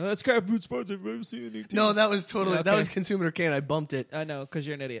 that's Craft Root Sports. Have you ever seen a new team? No, that was totally... Okay. That was Consumer Can. I bumped it. I know, because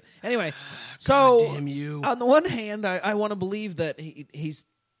you're an idiot. Anyway, so... God damn you. On the one hand, I want to believe that he's...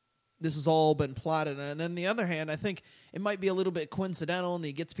 This has all been plotted, and on the other hand, I think it might be a little bit coincidental, and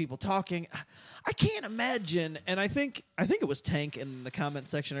he gets people talking. I can't imagine, and I think it was Tank in the comment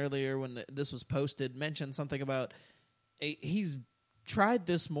section earlier when this was posted mentioned something about he's tried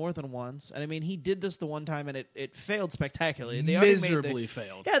this more than once, and I mean he did this the one time, and it failed spectacularly. They miserably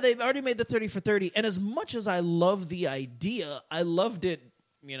failed. Yeah, they've already made the 30 for 30, and as much as I love the idea, I loved it.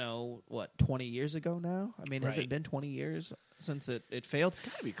 20 years ago now? I mean, has it been 20 years since it failed? It's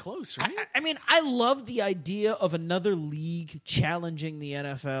got to be close, right? I mean, I love the idea of another league challenging the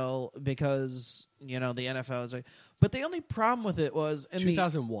NFL because, the NFL is like... But the only problem with it was...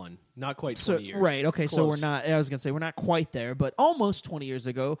 2001. Not quite 20 years. Right, okay, Close. so we're not... I was going to say, we're not quite there, but almost 20 years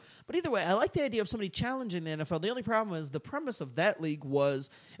ago. But either way, I like the idea of somebody challenging the NFL. The only problem is the premise of that league was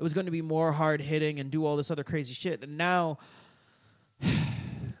it was going to be more hard-hitting and do all this other crazy shit. And now...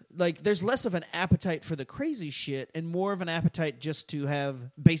 Like, there's less of an appetite for the crazy shit and more of an appetite just to have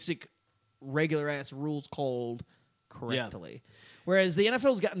basic, regular-ass rules called correctly. Yeah. Whereas the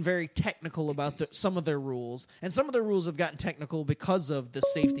NFL's gotten very technical about some of their rules, and some of their rules have gotten technical because of the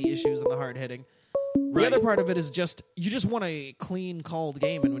safety issues and the hard-hitting. The other part of it is just, you just want a clean called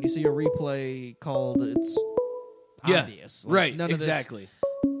game, and when you see a replay called, it's obvious. Like, none exactly. Of this,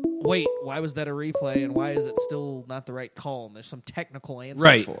 wait, why was that a replay, and why is it still not the right call? And there's some technical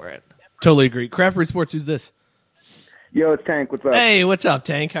answer for it. Totally agree. Craft Root Sports, who's this? Yo, it's Tank. What's up? Hey, what's up,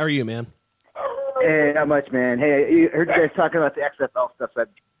 Tank? How are you, man? Hey, not much, man. Hey, I heard you guys talking about the XFL stuff, so I'd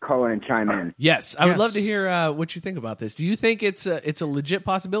call in and chime in. Yes, I would love to hear what you think about this. Do you think it's a legit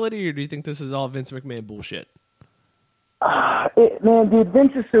possibility, or do you think this is all Vince McMahon bullshit? Man, dude,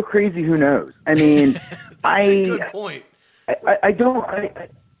 Vince is so crazy, who knows? I mean, That's a good point.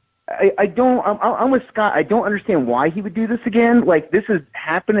 I'm with Scott. I don't understand why he would do this again. Like, this has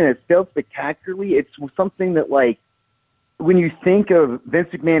happened and it failed spectacularly. It's something that, like, when you think of Vince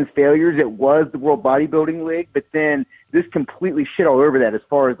McMahon's failures, it was the World Bodybuilding League, but then this completely shit all over that as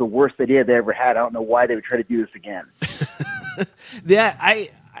far as the worst idea they ever had. I don't know why they would try to do this again. Yeah,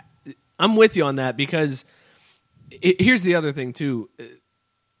 I'm with you on that because here's the other thing, too.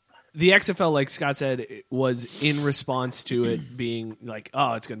 The XFL, like Scott said, was in response to it being like,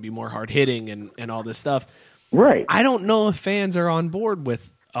 oh, it's going to be more hard-hitting and all this stuff. Right. I don't know if fans are on board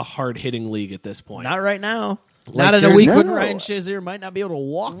with a hard-hitting league at this point. Not right now. Like, not in a week when Ryan Shazier might not be able to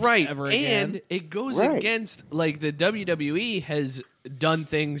walk ever again. And it goes against, like, the WWE has done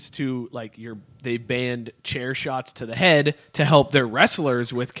things to, like, they banned chair shots to the head to help their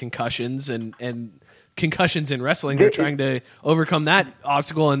wrestlers with concussions and concussions in wrestling. They're trying to overcome that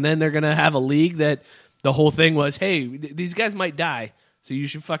obstacle, and then they're going to have a league that the whole thing was, hey, these guys might die, so you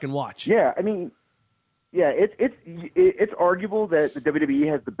should fucking watch. Yeah, I mean, Yeah, it's arguable that the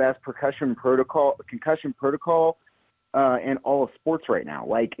WWE has the best concussion protocol in all of sports right now.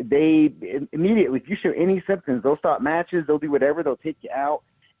 Like, they immediately, if you show any symptoms, they'll stop matches, they'll do whatever, they'll take you out,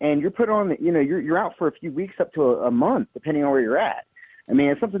 and you're put on. You're out for a few weeks up to a month, depending on where you're at. I mean,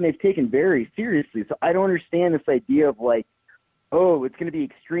 it's something they've taken very seriously. So I don't understand this idea of like, oh, it's going to be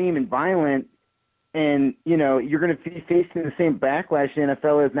extreme and violent. And, you're going to be facing the same backlash the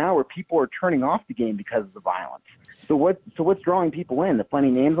NFL is now, where people are turning off the game because of the violence. So what's drawing people in? The funny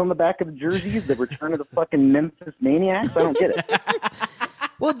names on the back of the jerseys? The return of the fucking Memphis Maniacs? I don't get it.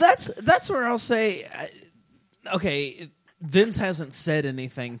 Well, that's where I'll say, okay, Vince hasn't said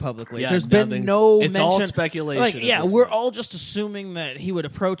anything publicly. Yeah, There's been no it's mention. all speculation. We're all just assuming that he would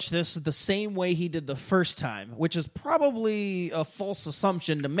approach this the same way he did the first time, which is probably a false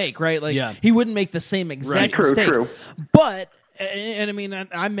assumption to make, right? Like, he wouldn't make the same exact mistake. True. But, and I mean,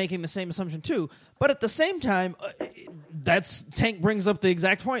 I'm making the same assumption too. But at the same time, Tank brings up the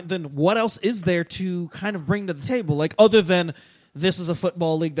exact point. Then what else is there to kind of bring to the table? Like, other than this is a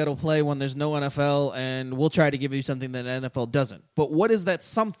football league that'll play when there's no NFL, and we'll try to give you something that NFL doesn't. But what is that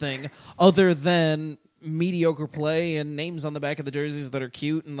something other than mediocre play and names on the back of the jerseys that are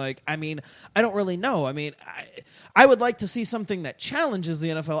cute? And like, I mean, I don't really know. I mean, I would like to see something that challenges the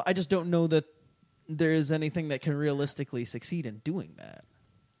NFL. I just don't know that there is anything that can realistically succeed in doing that.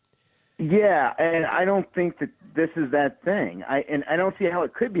 Yeah, and I don't think that this is that thing. I don't see how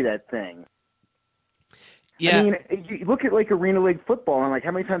it could be that thing. Yeah. I mean, you look at like Arena League football, and like how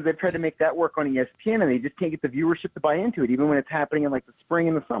many times they've tried to make that work on ESPN, and they just can't get the viewership to buy into it, even when it's happening in like the spring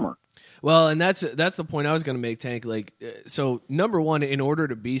and the summer. Well, and that's the point I was going to make, Tank. Like, so number one, in order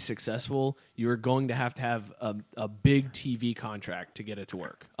to be successful, you're going to have a big TV contract to get it to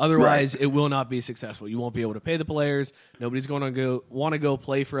work. Otherwise, it will not be successful. You won't be able to pay the players. Nobody's going to want to go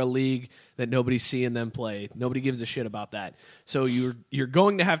play for a league that nobody's seeing them play. Nobody gives a shit about that. So you're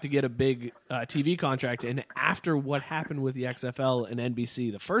going to have to get a big TV contract. And after what happened with the XFL and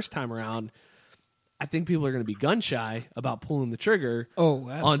NBC the first time around, I think people are going to be gun shy about pulling the trigger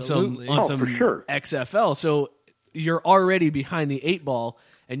on some for sure. XFL. So you're already behind the 8 ball,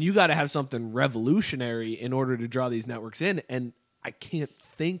 and you got to have something revolutionary in order to draw these networks in. And I can't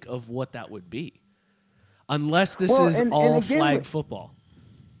think of what that would be, unless this is all flag football.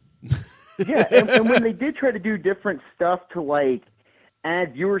 Yeah, and when they did try to do different stuff to like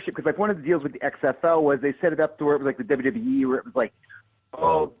add viewership, because like one of the deals with the XFL was they set it up to where it was like the WWE, where it was like,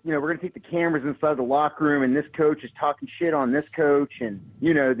 oh, we're going to take the cameras inside the locker room, and this coach is talking shit on this coach, and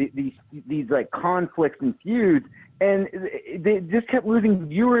these like conflicts and feuds, and they just kept losing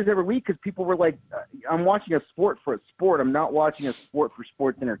viewers every week because people were like, I'm watching a sport for a sport. I'm not watching a sport for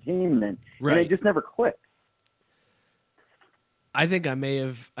sports entertainment, right. And it just never clicked. I think I may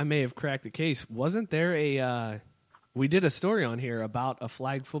have cracked the case. Wasn't there we did a story on here about a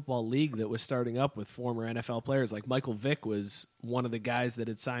flag football league that was starting up with former NFL players. Like Michael Vick was one of the guys that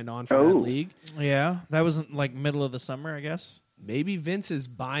had signed on for that league. Yeah, that was like middle of the summer, I guess. Maybe Vince is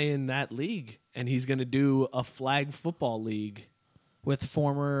buying that league, and he's going to do a flag football league with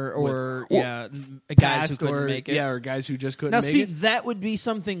former guys who couldn't make it. Yeah, or guys who just couldn't now, make it. Now, see, that would be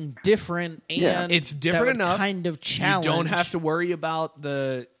something different, and it's different enough. Kind of challenge. You don't have to worry about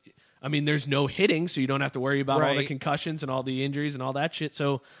there's no hitting, so you don't have to worry about all the concussions and all the injuries and all that shit.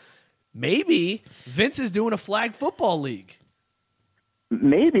 So maybe Vince is doing a flag football league.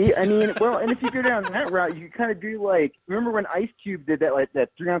 Maybe. I mean, well, and if you go down that route, you kind of do like, remember when Ice Cube did that, like that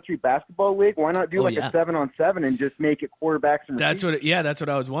 3-on-3 basketball league? Why not do a 7-on-7 and just make it quarterbacks and receivers? That's what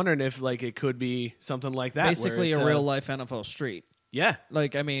I was wondering, if like it could be something like that. Basically a real life NFL Street. Yeah.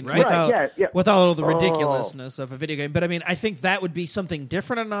 Like, I mean, right. without all the ridiculousness of a video game. But I mean, I think that would be something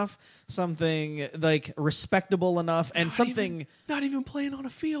different enough, something like respectable enough, and not even playing on a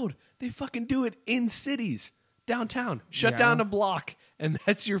field. They fucking do it in cities. Downtown. Shut down a block, and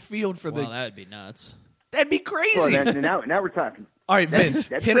that's your field for that would be nuts. That'd be crazy. Well, now we're talking. All right, Vince,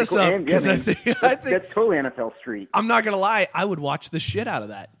 hit us up, because I think that's totally NFL Street. I'm not going to lie. I would watch the shit out of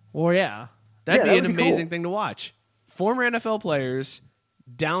that. Well, yeah. That'd be an amazing thing to watch. Former NFL players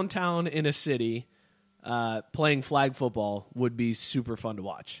downtown in a city playing flag football would be super fun to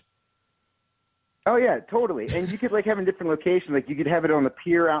watch. Oh, yeah, totally. And you could like have in different locations. Like you could have it on the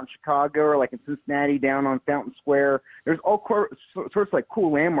pier out in Chicago, or like in Cincinnati down on Fountain Square. There's all sorts of like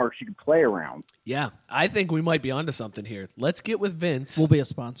cool landmarks you could play around. Yeah, I think we might be onto something here. Let's get with Vince. We'll be a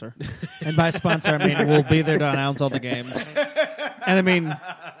sponsor. And by sponsor, I mean we'll be there to announce all the games. And I mean,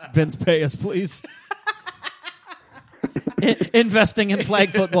 Vince, pay us, please. Investing in flag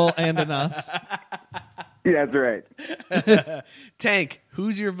football and in us. Yeah, that's right. Tank,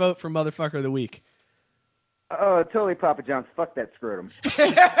 who's your vote for Motherfucker of the Week? Oh, totally Papa John's. Fuck that scrotum.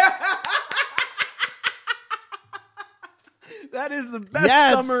 That is the best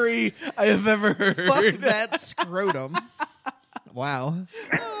summary I have ever heard. Fuck that scrotum. Wow.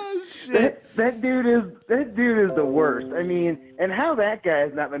 Oh shit. That dude is the worst. I mean, and how that guy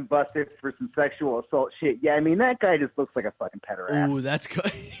has not been busted for some sexual assault shit. Yeah, I mean that guy just looks like a fucking pederast. Ooh, that's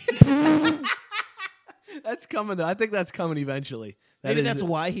that's coming. I think that's coming eventually. Maybe that's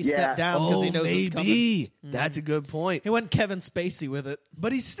why he stepped down, because he knows it's coming. Maybe. That's a good point. He went Kevin Spacey with it.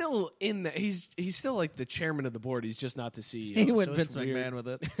 But he's still in the, he's still like the chairman of the board. He's just not the CEO. He went so Vince it's weird. McMahon with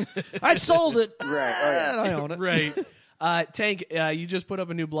it. I sold it. Right. Oh, yeah. I own it. Right. Tank, you just put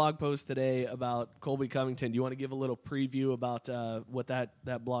up a new blog post today about Colby Covington. Do you want to give a little preview about what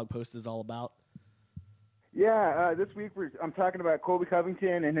that blog post is all about? Yeah, this week I'm talking about Colby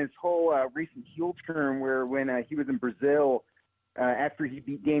Covington and his whole recent heel turn where when he was in Brazil, after he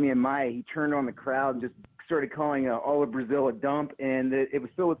beat Damian Maia, he turned on the crowd and just started calling all of Brazil a dump, and it was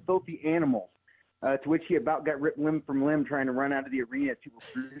filled with filthy animals, to which he about got ripped limb from limb trying to run out of the arena as people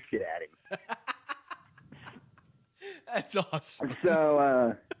threw shit at him. That's awesome.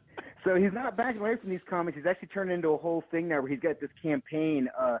 So he's not backing away from these comments. He's actually turned into a whole thing now where he's got this campaign,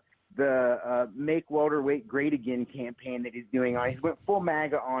 the Make Welterweight Great Again campaign that he's doing on. He's went full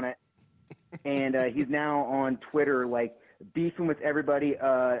MAGA on it, and he's now on Twitter, like, beefing with everybody.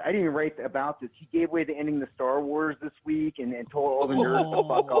 I didn't even write about this. He gave away the ending to Star Wars this week and told all the nerds to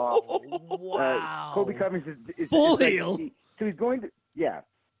fuck off. Wow. Colby Covington is full like, heel. So he's going to, yeah.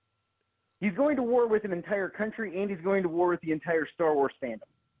 He's going to war with an entire country, and he's going to war with the entire Star Wars fandom.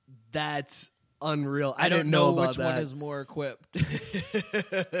 That's unreal. I didn't know about which that. one is more equipped.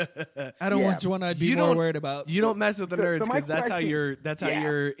 I don't know which one I'd be more worried about. You don't mess with the nerds because my that's how question-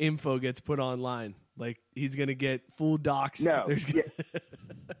 your info gets put online. Like he's gonna get full doxed. No, There's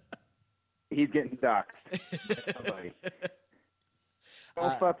he's getting doxed. Somebody.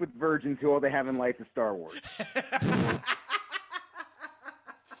 Don't fuck with virgins who all they have in life is Star Wars.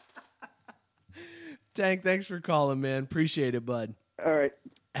 Tank, thanks for calling, man. Appreciate it, bud. All right.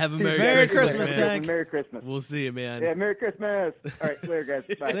 Have a See you. Merry Christmas, man. Tank. Merry Christmas. We'll see you, man. Yeah, Merry Christmas. All right, later,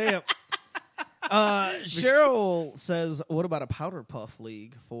 guys. Bye. See ya. Cheryl says, "What about a powder puff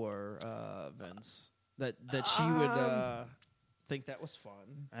league for Vince? That she would think that was fun.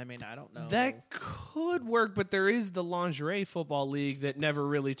 I mean, I don't know. That could work, but there is the lingerie football league that never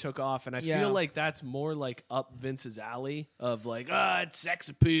really took off, and I feel like that's more like up Vince's alley of like, it's sex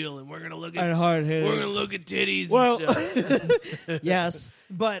appeal, and we're gonna look at titties. Well, and stuff. yes,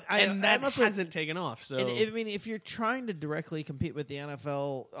 but that hasn't taken off. So I mean, if you're trying to directly compete with the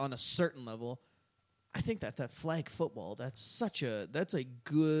NFL on a certain level, I think that flag football, that's a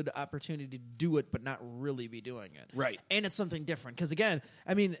good opportunity to do it, but not really be doing it. Right. And it's something different. Because, again,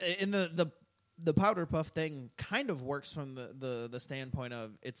 I mean, in the powder puff thing kind of works from the standpoint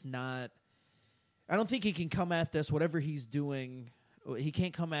of it's not – I don't think he can come at this, whatever he's doing, he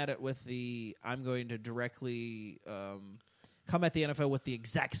can't come at it with the I'm going to directly come at the NFL with the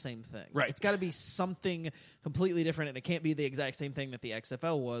exact same thing. Right. It's got to be something completely different, and it can't be the exact same thing that the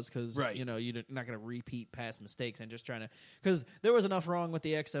XFL was because you're not going to repeat past mistakes and just trying to – because there was enough wrong with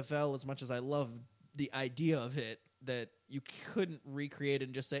the XFL as much as I love the idea of it that you couldn't recreate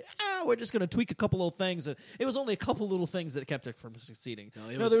and just say, we're just going to tweak a couple little things. It was only a couple little things that kept it from succeeding.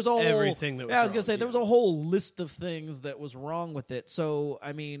 No, there was everything that was I was going to wrong, say, there was a whole list of things that was wrong with it. So,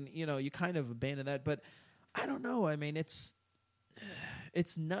 I mean, you kind of abandon that. But I don't know. I mean, it's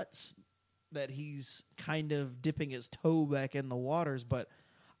nuts that he's kind of dipping his toe back in the waters, but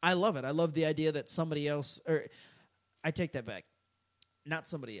I love it. I love the idea that somebody else, or I take that back, not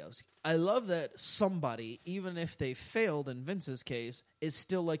somebody else. I love that somebody, even if they failed in Vince's case, is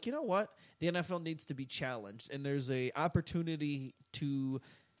still like, you know what? The NFL needs to be challenged, and there's a opportunity to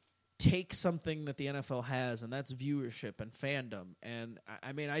take something that the NFL has, and that's viewership and fandom. And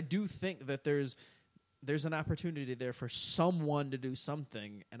I mean, I do think that there's an opportunity there for someone to do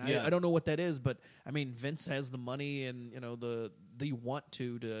something, and I don't know what that is, but I mean, Vince has the money and the want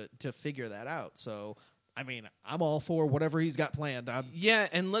to figure that out. So, I mean, I'm all for whatever he's got planned.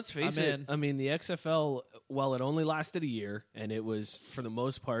 And let's face it. I mean, the XFL, while it only lasted a year, and it was for the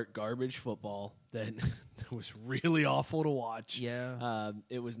most part garbage football that was really awful to watch. Yeah,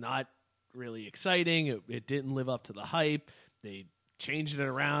 it was not really exciting. It didn't live up to the hype. They changed it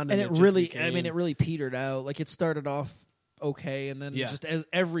around, and it really petered out. Like, it started off okay, and then just as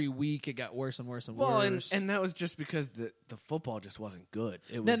every week it got worse and worse and worse. And that was just because the football just wasn't good.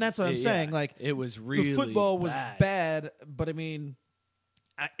 Then that's what I'm saying. Like, it was really the football was bad. bad, but I mean,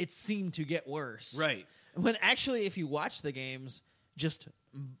 it seemed to get worse. Right. When actually, if you watch the games, just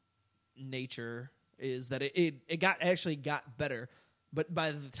nature. is that it got better, but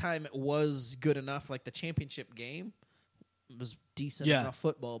by the time it was good enough, like the championship game was decent enough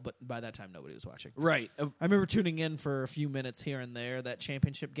football, but by that time nobody was watching. Right. I remember tuning in for a few minutes here and there, that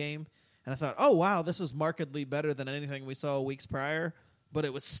championship game, and I thought, oh wow, this is markedly better than anything we saw weeks prior. But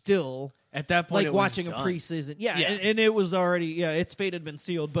it was still at that point like watching a preseason. Yeah. And it was already its fate had been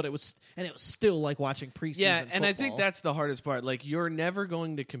sealed, but it was still like watching preseason. Yeah, and football. I think that's the hardest part. Like, you're never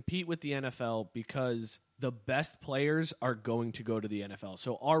going to compete with the NFL because the best players are going to go to the NFL.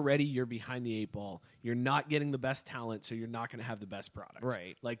 So already you're behind the eight ball. You're not getting the best talent, so you're not going to have the best product.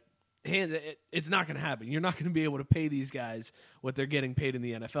 Right. Like, it's not going to happen. You're not going to be able to pay these guys what they're getting paid in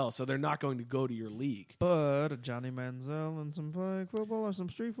the NFL, so they're not going to go to your league. But a Johnny Manziel and some flag football or some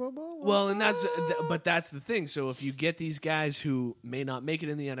street football. Well, and that's the thing. So if you get these guys who may not make it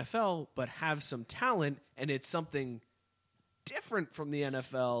in the NFL but have some talent, and it's something different from the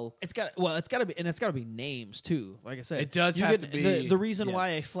NFL, it's got to be names too. Like I said, it does have to be the reason why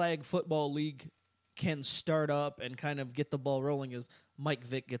a flag football league can start up and kind of get the ball rolling is Mike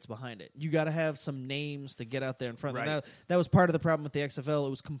Vick gets behind it. You got to have some names to get out there in front. Right. That was part of the problem with the XFL. It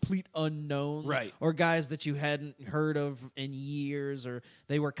was complete unknowns, right, or guys that you hadn't heard of in years, or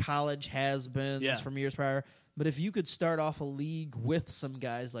they were college has-beens from years prior. But if you could start off a league with some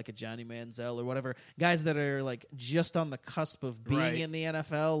guys like a Johnny Manziel or whatever, guys that are like just on the cusp of being in the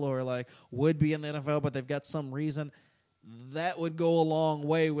NFL or like would be in the NFL, but they've got some reason, that would go a long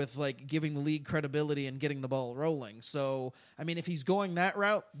way with like giving the league credibility and getting the ball rolling. So, I mean, if he's going that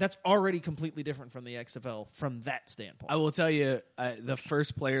route, that's already completely different from the XFL from that standpoint. I will tell you, the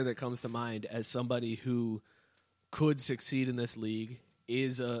first player that comes to mind as somebody who could succeed in this league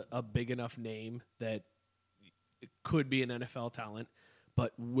is a big enough name that could be an NFL talent,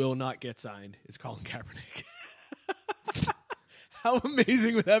 but will not get signed, is Colin Kaepernick. How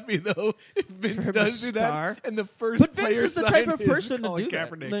amazing would that be, though, if Vince does do that? And the first but Vince is the type of person to do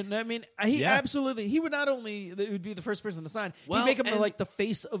Kaepernick. That. I mean, he absolutely, he would not only, it would be the first person to sign, he'd make him like the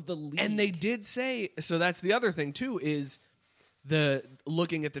face of the league. And they did say, so that's the other thing, too, is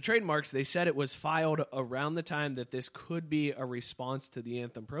looking at the trademarks, they said it was filed around the time that this could be a response to the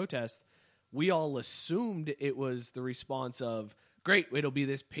anthem protest. We all assumed it was the response of, great, it'll be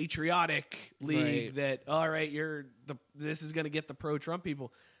this patriotic league that, all right, this is going to get the pro-Trump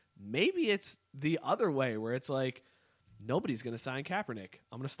people. Maybe it's the other way where it's like, nobody's going to sign Kaepernick.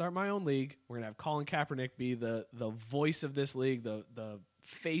 I'm going to start my own league. We're going to have Colin Kaepernick be the voice of this league, the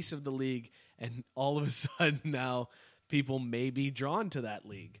face of the league, and all of a sudden now people may be drawn to that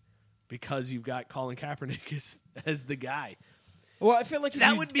league because you've got Colin Kaepernick as the guy. Well, I feel like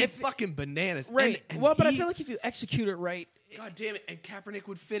that would be fucking bananas. Right. But I feel like if you execute it right, God damn it, and Kaepernick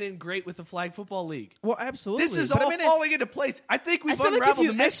would fit in great with the flag football league. Well, absolutely. This is all falling into place. I think we've unraveled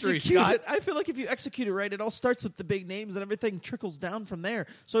the mystery, Scott. I feel like if you execute it right, it all starts with the big names and everything trickles down from there.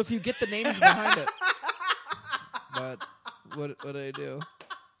 So if you get the names behind it. But what did I do?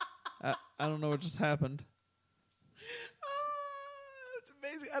 I don't know what just happened. It's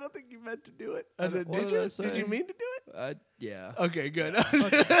amazing. I don't think you meant to do it. Did you? Did you mean to do it? Yeah. Okay, good.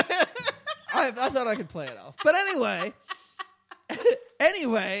 Okay. I thought I could play it off. But anyway... I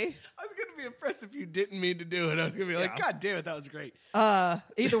was going to be impressed if you didn't mean to do it. I was going to be like, God damn it, that was great.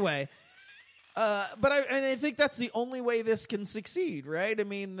 Either way. But I think that's the only way this can succeed, right? I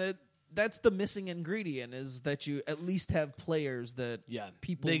mean, that's the missing ingredient is that you at least have players that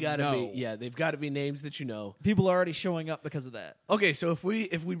people know. They've got to be names that you know. People are already showing up because of that. Okay, so if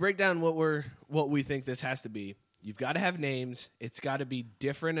we break down what we think this has to be, you've got to have names. It's got to be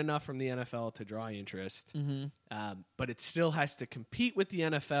different enough from the NFL to draw interest. Mm-hmm. But it still has to compete with the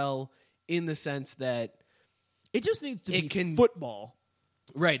NFL in the sense that it just needs to be football.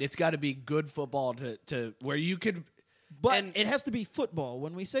 Right. It's got to be good football to where you could. But it has to be football.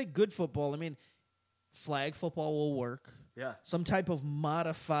 When we say good football, I mean flag football will work. Yeah. Some type of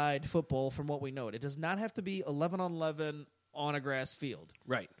modified football from what we know. It does not have to be 11-on-11 on a grass field.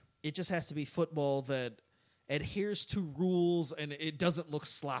 Right. It just has to be football that adheres to rules and it doesn't look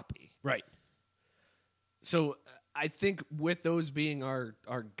sloppy. Right. So I think with those being our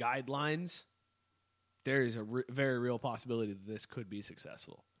guidelines, there is a very real possibility that this could be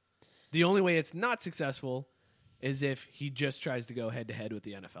successful. The only way it's not successful is if he just tries to go head-to-head with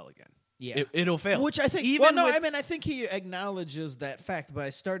the NFL again. Yeah. It'll fail. Which I think, I think he acknowledges that fact by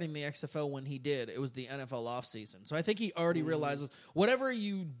starting the XFL when he did. It was the NFL offseason. So I think he already realizes whatever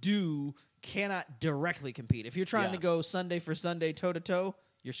you do cannot directly compete. If you're trying to go Sunday for Sunday, toe-to-toe,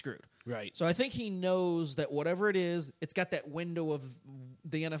 you're screwed. Right. So I think he knows that whatever it is, it's got that window of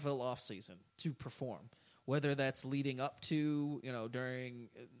the NFL offseason to perform. Whether that's leading up to, during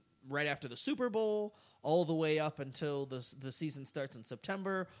right after the Super Bowl all the way up until the season starts in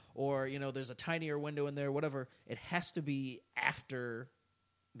September, or there's a tinier window in there, whatever. It has to be after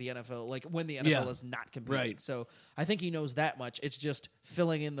the NFL, like when the NFL is not competing. Right. So I think he knows that much. It's just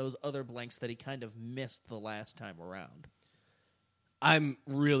filling in those other blanks that he kind of missed the last time around. I'm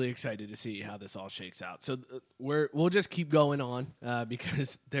really excited to see how this all shakes out. So we'll just keep going on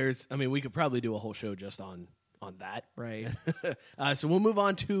because we could probably do a whole show just on that. Right. So we'll move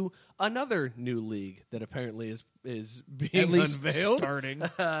on to another new league that apparently is being At least unveiled. starting.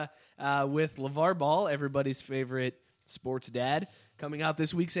 With LeVar Ball, everybody's favorite sports dad, coming out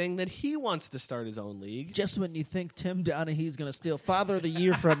this week saying that he wants to start his own league. Just when you think Tim Donaghy's going to steal Father of the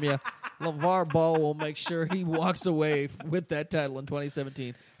Year from you, LeVar Ball will make sure he walks away with that title in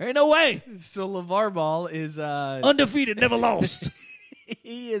 2017. There ain't no way. So LeVar Ball is undefeated, never lost.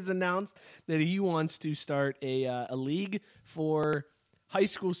 He has announced that he wants to start a league for high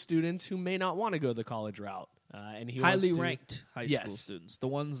school students who may not want to go the college route. And he highly wants to, ranked high school students, the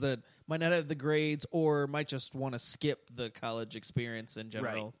ones that might not have the grades or might just want to skip the college experience in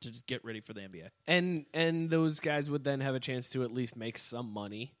general to just get ready for the NBA. And those guys would then have a chance to at least make some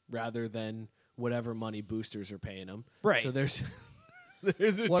money rather than whatever money boosters are paying them. Right. So there's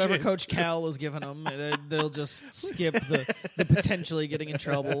whatever Coach Cal is giving them, they'll just skip the potentially getting in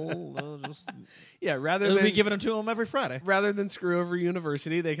trouble. They'll just they'll be giving them to them every Friday. Rather than screw over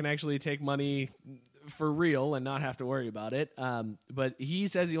university, they can actually take money for real and not have to worry about it. But he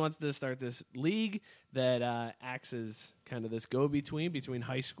says he wants to start this league that acts as kind of this go-between between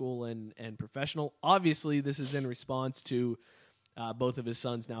high school and professional. Obviously, this is in response to both of his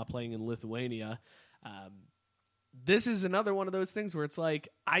sons now playing in Lithuania. This is another one of those things where it's like,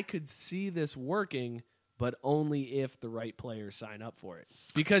 I could see this working, but only if the right players sign up for it.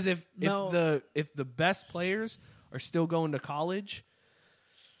 Because if the best players are still going to college,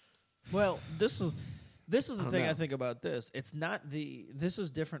 well, this is the thing I think about this. It's not this is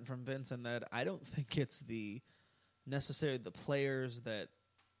different from Vince in that I don't think it's necessarily the players that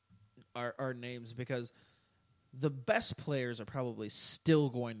are names, because the best players are probably still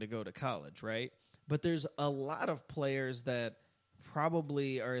going to go to college, right? But there's a lot of players that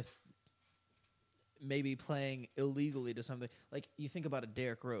probably are maybe playing illegally to something. Like, you think about a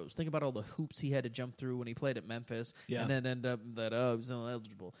Derrick Rose. Think about all the hoops he had to jump through when he played at Memphis and then end up that, he's not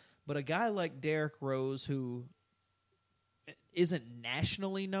eligible. But a guy like Derrick Rose, who isn't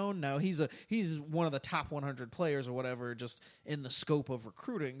nationally known, now he's one of the top 100 players or whatever just in the scope of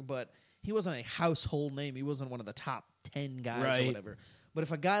recruiting, but he wasn't a household name. He wasn't one of the top 10 guys or whatever. But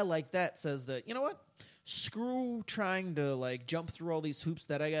if a guy like that says that, you know what, screw trying to jump through all these hoops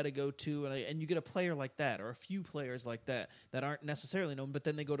that I got to go to, and you get a player like that or a few players like that aren't necessarily known, but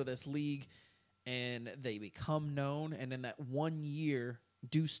then they go to this league and they become known, and in that 1 year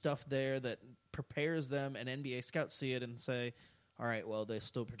do stuff there that prepares them, and NBA scouts see it and say, all right, well, they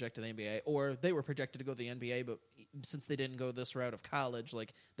still projected the NBA, or they were projected to go to the NBA, but since they didn't go this route of college,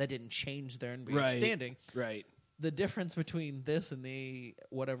 that didn't change their NBA standing. Right. The difference between this and the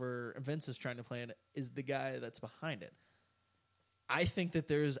whatever Vince is trying to plan is the guy that's behind it. I think that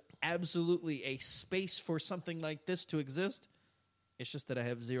there's absolutely a space for something like this to exist. It's just that I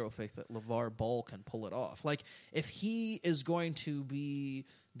have zero faith that LeVar Ball can pull it off. If he is going to be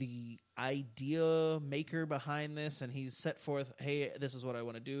the idea maker behind this, and he's set forth, hey, this is what I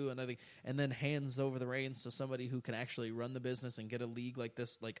want to do, and then hands over the reins to somebody who can actually run the business and get a league like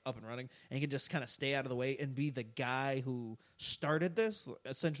this up and running, and he can just kind of stay out of the way and be the guy who started this,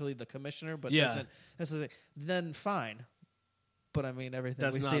 essentially the commissioner, but doesn't necessarily, then fine. But I mean,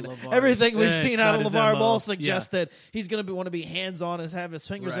 everything we've seen out of LeVar Ball suggests that he's going to want to be hands-on and have his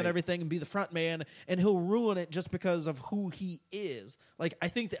fingers in everything and be the front man, and he'll ruin it just because of who he is. I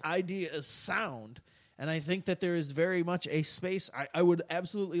think the idea is sound, and I think that there is very much a space. I would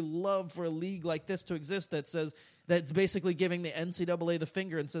absolutely love for a league like this to exist that's basically giving the NCAA the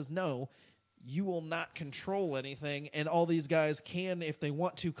finger and says, no, you will not control anything, and all these guys can, if they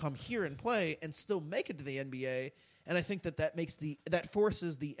want to, come here and play and still make it to the NBA. And I think that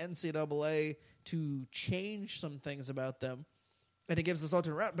forces the NCAA to change some things about them, and it gives us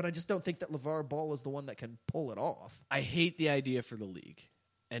alternate route. But I just don't think that LeVar Ball is the one that can pull it off. I hate the idea for the league,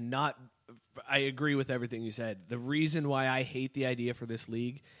 and I agree with everything you said. The reason why I hate the idea for this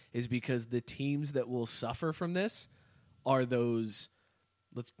league is because the teams that will suffer from this are those,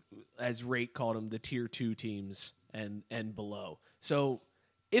 as Rate called them, the tier 2 teams and below. So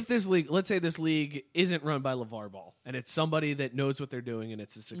if this league, let's say this league isn't run by LeVar Ball, and it's somebody that knows what they're doing, and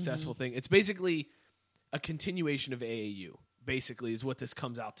it's a successful thing, it's basically a continuation of AAU, basically, is what this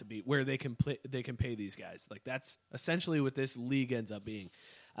comes out to be, where they can pay these guys. That's essentially what this league ends up being.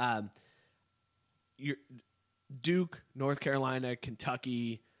 Duke, North Carolina,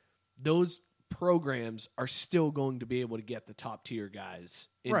 Kentucky, those programs are still going to be able to get the top tier guys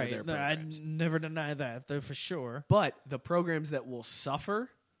into their programs. I never deny that, though, for sure. But the programs that will suffer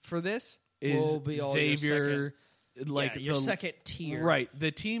for this is Xavier, your second tier, right?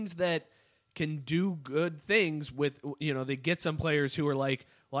 The teams that can do good things with, they get some players who are like,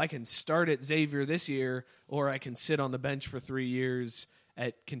 well, I can start at Xavier this year, or I can sit on the bench for 3 years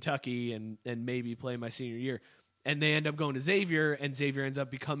at Kentucky and maybe play my senior year. And they end up going to Xavier, and Xavier ends up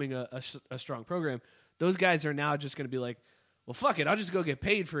becoming a strong program. Those guys are now just going to be like, well, fuck it, I'll just go get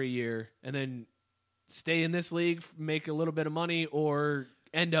paid for a year and then stay in this league, make a little bit of money, or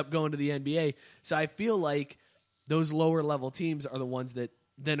end up going to the NBA. So I feel like those lower-level teams are the ones that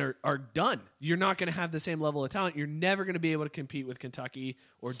then are done. You're not going to have the same level of talent. You're never going to be able to compete with Kentucky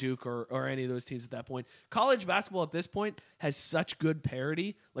or Duke or any of those teams at that point. College basketball at this point has such good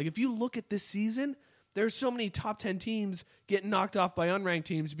parity. Like, if you look at this season, there's so many top 10 teams getting knocked off by unranked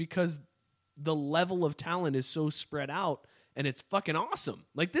teams because the level of talent is so spread out, and it's fucking awesome.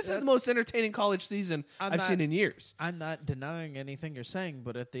 Like, this is the most entertaining college season I've seen in years. I'm not denying anything you're saying,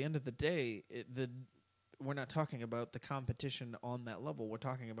 but at the end of the day, we're not talking about the competition on that level. We're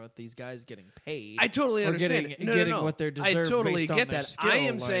talking about these guys getting paid. I totally understand. Getting what they're deserved. I totally based get on their that. skill, I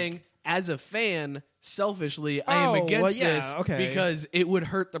am saying, as a fan, selfishly, I am against this because it would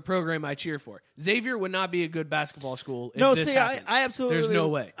hurt the program I cheer for. Xavier would not be a good basketball school if this happens. I absolutely. There's no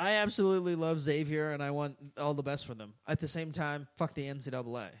way. I absolutely love Xavier, and I want all the best for them. At the same time, fuck the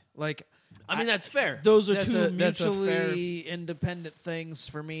NCAA. Like, I mean, that's fair. Those are two mutually independent things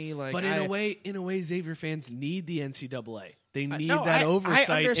for me. Like, but in a way, Xavier fans need the NCAA. They need that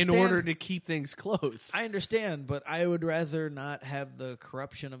oversight in order to keep things close. I understand, but I would rather not have the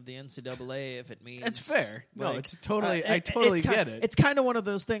corruption of the NCAA if it means that's fair. No, like, it's totally. I totally get it. It's kind of one of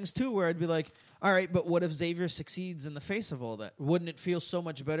those things too, where I'd be like, all right, but what if Xavier succeeds in the face of all that? Wouldn't it feel so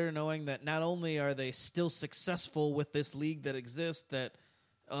much better knowing that not only are they still successful with this league that exists, that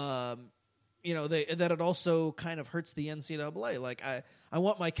that it also kind of hurts the NCAA. Like, I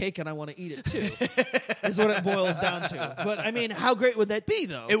want my cake and I want to eat it too, is what it boils down to. But, I mean, how great would that be,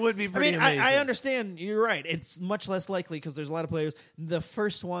 though? It would be pretty amazing. I understand. You're right. It's much less likely because there's a lot of players. The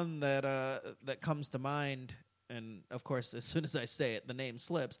first one that comes to mind, and, of course, as soon as I say it, the name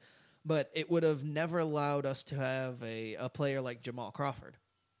slips, but it would have never allowed us to have a player like Jamal Crawford.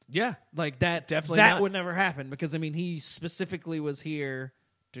 Yeah. Like, that would never happen because, I mean, he specifically was here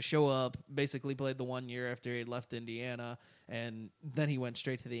to show up, basically played the 1 year after he had left Indiana, and then he went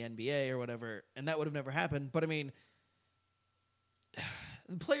straight to the NBA or whatever, and that would have never happened. But, I mean,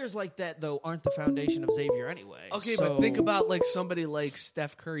 players like that, though, aren't the foundation of Xavier anyway. Okay, but think about like somebody like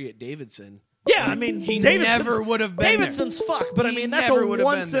Steph Curry at Davidson. Yeah, I mean, he never would have been Davidson's there. Fuck, but I mean, that's a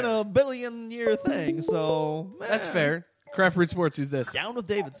once-in-a-billion-year thing, so... That's fair. Craft Root Sports, who's this? Down with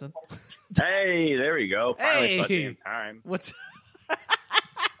Davidson. Hey, there we go. Hey! Time. What's...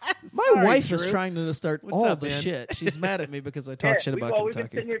 My wife is trying to start What's all up, the man? shit. She's mad at me because I talk shit about We've been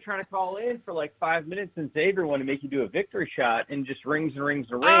Kentucky. sitting here trying to call in for like 5 minutes, and Xavier wanted to make you do a victory shot, and just rings and rings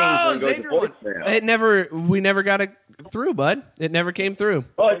and rings. Oh, and it goes Xavier to won. voicemail. We never got it through, bud. It never came through.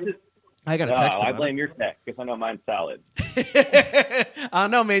 Oh, it's just, I got a text I about blame your tech because I know mine's solid. I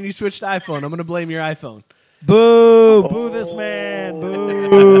don't know, man. You switched to iPhone. I'm going to blame your iPhone. Boo! Boo this man!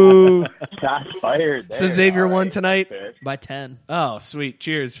 Boo! Shots fired there. So Xavier won right. tonight? By 10. Oh, sweet.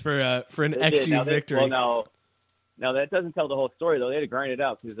 Cheers for an XU victory. Now that doesn't tell the whole story, though. They had to grind it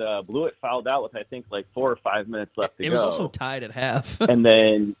out because Blewett fouled out with, I think, like 4 or 5 minutes left to go. It was also tied at half. And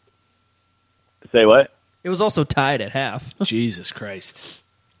then, say what? It was also tied at half. Jesus Christ.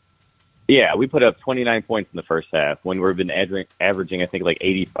 Yeah, we put up 29 points in the first half when we've been averaging, I think, like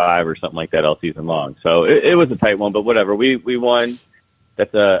 85 or something like that all season long. So it was a tight one, but whatever. We won.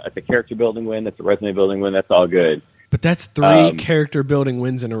 That's a character building win. That's a resume building win. That's all good. But that's 3 character building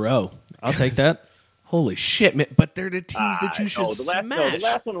wins in a row. I'll take that. Holy shit, man. But they're the teams that you should smash. The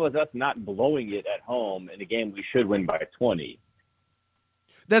last one was us not blowing it at home in a game we should win by 20.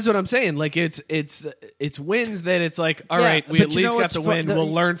 That's what I'm saying. Like it's wins that it's like, all right, we at least got the win.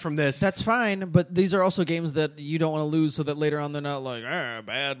 We'll learn from this. That's fine, but these are also games that you don't want to lose so that later on they're not like,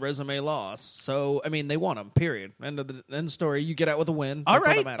 bad resume loss. So, I mean, they won them, period. End of the story. You get out with a win. All That's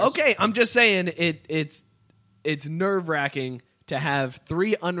right. all that matters. Okay, I'm just saying it's nerve-wracking to have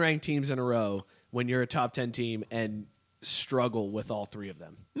 3 unranked teams in a row when you're a top 10 team and struggle with all 3 of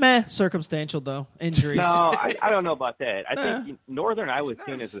them. Meh, circumstantial, though. Injuries. No, I don't know about that. I think Northern I was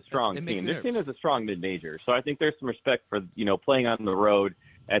seen as a strong team. They're seen as a strong mid-major. So I think there's some respect for, playing on the road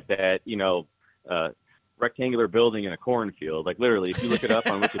at that, rectangular building in a cornfield. Like, literally, if you look it up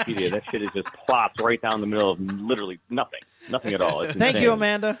on Wikipedia, that shit is just plopped right down the middle of literally nothing at all. It's Thank insane. you,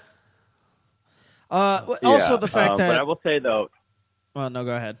 Amanda. Also, the fact that... But I will say, though... Well, no,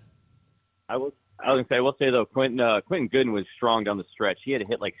 go ahead. I will say, though, Quentin Gooden was strong down the stretch. He had to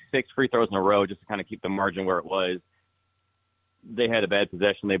hit like 6 free throws in a row just to kind of keep the margin where it was. They had a bad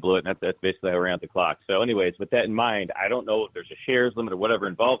possession. They blew it, and that's basically how we ran out the clock. So anyways, with that in mind, I don't know if there's a shares limit or whatever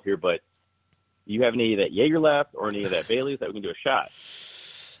involved here, but do you have any of that Jaeger left or any of that Bailey's that we can do a shot?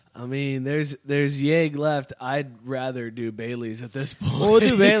 I mean, there's Jaeg left. I'd rather do Bailey's at this point. We'll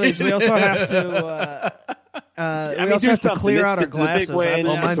do Bailey's. We also have to... we also have to clear out our glasses.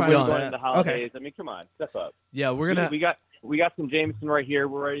 Mine's gone. The holidays. Okay. I mean, come on, step up. Yeah, we're gonna. We got some Jameson right here.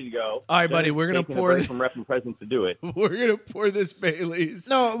 We're ready to go. All right, buddy. We're gonna pour from rep and presents to do it. We're gonna pour this Bailey's.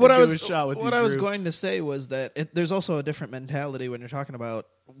 No, what I was going to say was that there's also a different mentality when you're talking about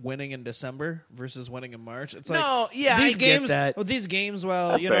winning in December versus winning in March. It's like these games. These games.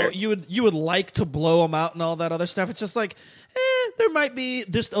 Well, That's fair. you would like to blow them out and all that other stuff. It's just like. There might be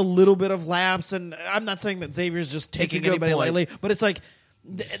just a little bit of lapse, and I'm not saying that Xavier's just taking anybody lightly, but it's like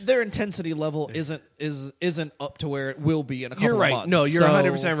their intensity level isn't up to where it will be in a couple You're right. of months. No, you're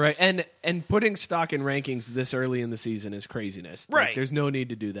 100% right. And putting stock in rankings this early in the season is craziness. Right. Like, there's no need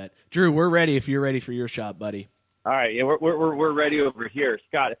to do that. Drew, we're ready if you're ready for your shot, buddy. All right, yeah, we're ready over here.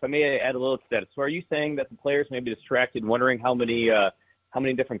 Scott, if I may add a little to that, so are you saying that the players may be distracted, wondering how many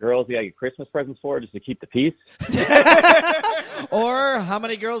different girls they got to get Christmas presents for just to keep the peace? Or how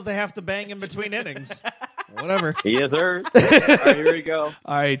many girls they have to bang in between innings. Whatever. Yes, sir. All right, here we go.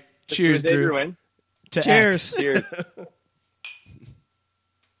 All right, cheers, Drew. Cheers. Cheers.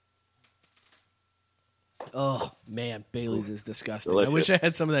 Oh, man, Bailey's is disgusting. Delicious. I wish I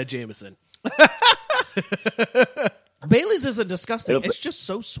had some of that Jameson. Bailey's isn't disgusting. It's just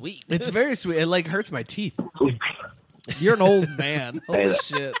so sweet. It's very sweet. It, like, hurts my teeth. You're an old man. Holy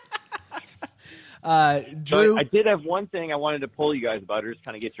shit. Drew, so I did have one thing I wanted to pull you guys about, or just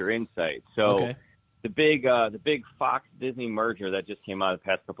kind of get your insight. So the big Fox Disney merger that just came out the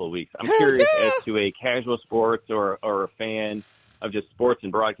past couple of weeks. I'm curious as to a casual sports or a fan of just sports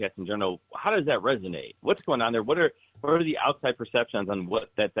and broadcast in general. How does that resonate? What's going on there? What are the outside perceptions on what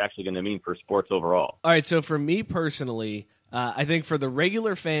that's actually going to mean for sports overall? All right, so for me personally, I think for the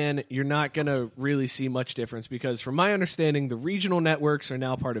regular fan, you're not going to really see much difference because from my understanding, the regional networks are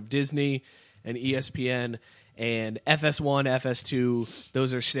now part of Disney and ESPN, and FS1, FS2,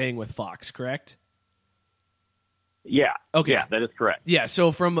 those are staying with Fox, correct? Yeah. Okay. Yeah, that is correct. Yeah,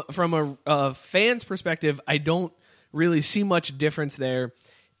 so from a fan's perspective, I don't really see much difference there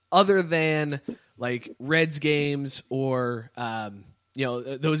other than like Reds games or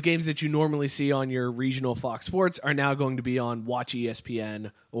those games that you normally see on your regional Fox Sports are now going to be on Watch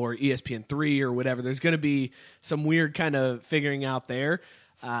ESPN or ESPN3 or whatever. There's going to be some weird kind of figuring out there.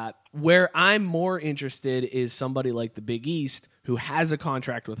 Where I'm more interested is somebody like the Big East who has a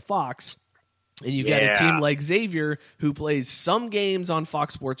contract with Fox, and you got a team like Xavier who plays some games on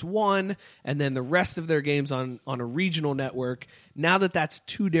Fox Sports 1 and then the rest of their games on a regional network. Now that that's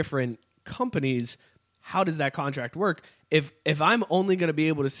two different companies, how does that contract work? If I'm only going to be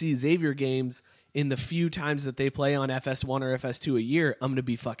able to see Xavier games in the few times that they play on FS1 or FS2 a year, I'm going to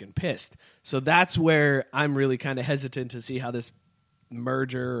be fucking pissed. So that's where I'm really kind of hesitant to see how this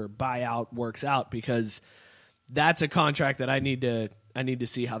merger or buyout works out, because that's a contract that I need to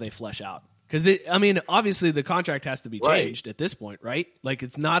see how they flesh out. Because obviously the contract has to be changed at this point, right? Like,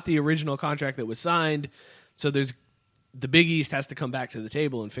 it's not the original contract that was signed, so the Big East has to come back to the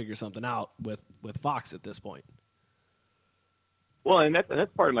table and figure something out with Fox at this point. Well, and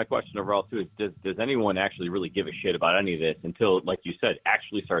that's part of my question overall too. Is does anyone actually really give a shit about any of this until, like you said,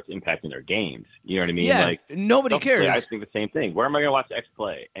 actually starts impacting their games? You know what I mean? Yeah, like, nobody cares. I think the same thing. Where am I going to watch X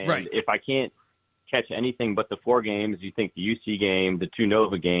play? And if I can't catch anything but the 4 games, you think the UC game, the 2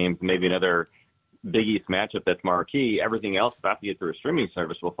 Nova games, maybe another Big East matchup that's marquee, everything else about to get through a streaming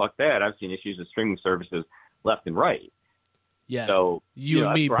service. Well, fuck that. I've seen issues with streaming services left and right. Yeah. So you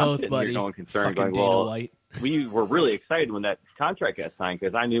and me both, buddy. Going concerned, fucking going, Dana well, White. We were really excited when that contract got signed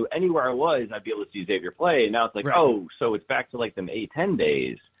because I knew anywhere I was, I'd be able to see Xavier play. And now it's like, so it's back to like them 8-10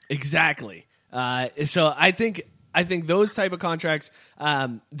 days. Exactly. So I think those type of contracts.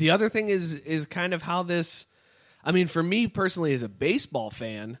 The other thing is kind of how this. I mean, for me personally, as a baseball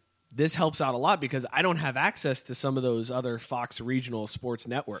fan, this helps out a lot because I don't have access to some of those other Fox regional sports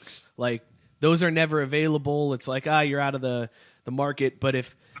networks. Like, those are never available. It's like, you're out of the market. But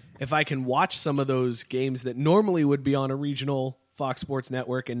if I can watch some of those games that normally would be on a regional Fox Sports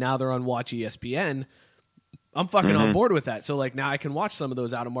network and now they're on Watch ESPN, I'm fucking on board with that. So like now I can watch some of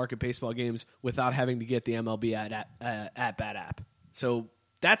those out of market baseball games without having to get the MLB at bat app. So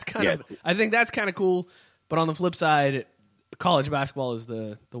that's kind of, I think that's kind of cool. But on the flip side, college basketball is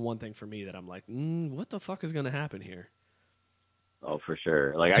the one thing for me that I'm like, what the fuck is going to happen here? Oh, for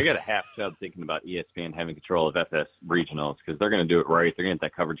sure. Like, I got a half chub thinking about ESPN having control of FS regionals because they're going to do it right. They're going to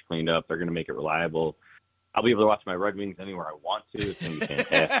get that coverage cleaned up. They're going to make it reliable. I'll be able to watch my Red Wings anywhere I want to. It's going to be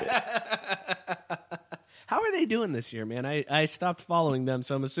fantastic. How are they doing this year, man? I stopped following them,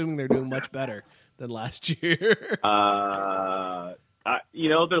 so I'm assuming they're doing much better than last year. You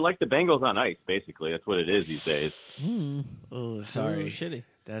know, they're like the Bengals on ice, basically. That's what it is these days. Oh, sorry. Shitty.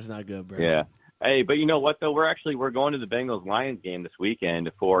 That's not good, bro. Yeah. Hey, but you know what, though? We're going to the Bengals-Lions game this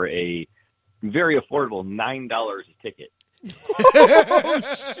weekend for a very affordable $9 a ticket. Oh,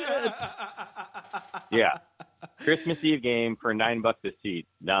 shit. Yeah. Christmas Eve game for $9 a seat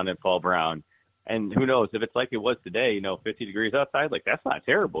down at Paul Brown. And who knows, if it's like it was today, 50 degrees outside, like, that's not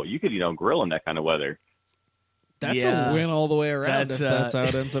terrible. You could, grill in that kind of weather. That's a win all the way around if that's how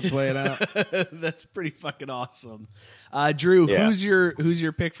it ends up playing out. That's pretty fucking awesome. Drew, Yeah. who's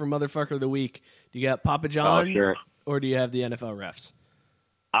your pick for Motherfucker of the Week? Do you got Papa John sure. or do you have the NFL refs?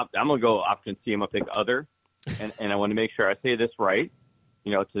 I'm going to go option C. I'm going to pick other. And I want to make sure I say this right,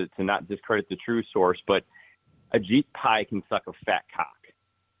 to not discredit the true source, but Ajit Pai can suck a fat cock.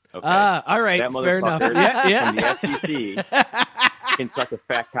 Okay? All right, that fair enough. Yeah. From the SEC can suck a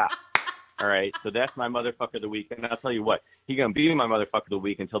fat cock. All right, so that's my Motherfucker of the Week. And I'll tell you what, he's going to be my Motherfucker of the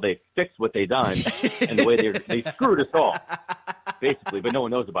Week until they fix what they done and the way they screwed us all, basically. But no one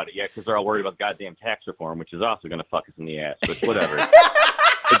knows about it yet because they're all worried about goddamn tax reform, which is also going to fuck us in the ass. But whatever.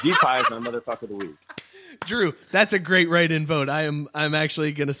 Ajit Pai is my Motherfucker of the Week. Drew, that's a great write-in vote. I'm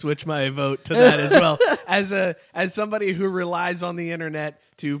actually going to switch my vote to that as well. As somebody who relies on the internet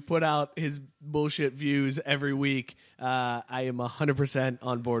to put out his bullshit views every week, I am 100%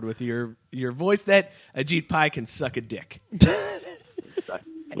 on board with your voice that Ajit Pai can suck a dick.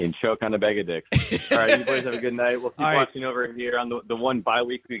 And choke on a bag of dicks. All right, you boys have a good night. We'll keep watching over here on the one bye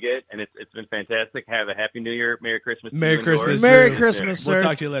week we get, and it's been fantastic. Have a Happy New Year. Merry Christmas. Merry Christmas, Merry Christmas, sir. We'll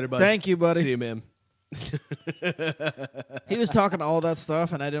talk to you later, buddy. Thank you, buddy. See you, man. He was talking all that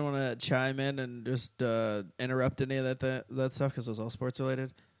stuff, and I didn't want to chime in and just interrupt any of that stuff because it was all sports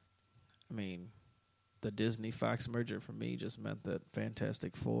related. I mean, the Disney-Fox merger for me just meant that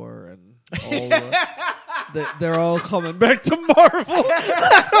Fantastic Four and all they're all coming back to Marvel.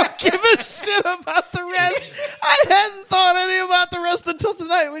 I don't give a shit about the rest. I hadn't thought any about the rest until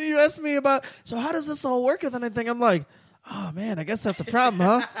tonight when you asked me about, so how does this all work? And then I think I'm like, oh, man, I guess that's a problem,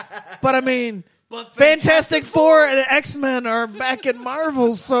 huh? But, I mean... Fantastic Four and X-Men are back in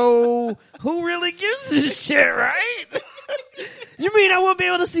Marvel, so who really gives a shit, right? You mean I won't be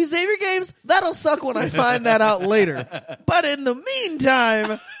able to see Xavier games? That'll suck when I find that out later. But in the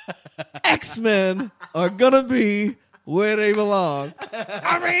meantime, X-Men are going to be where they belong.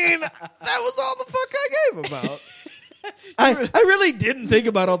 I mean, that was all the fuck I gave about. I really didn't think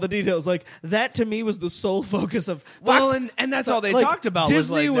about all the details. Like, that to me was the sole focus of Fox. Well, and that's all they talked about.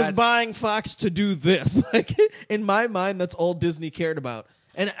 Disney was like, buying Fox to do this. Like, in my mind, that's all Disney cared about.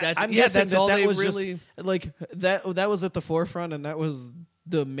 And I'm guessing that was really... just like that was at the forefront, and that was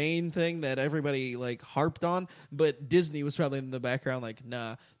the main thing that everybody like harped on. But Disney was probably in the background, like,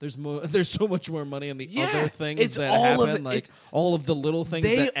 nah, there's so much more money in the other things that happen, like all of the little things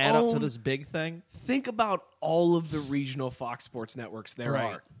that add up to this big thing. Think about all of the regional Fox Sports networks there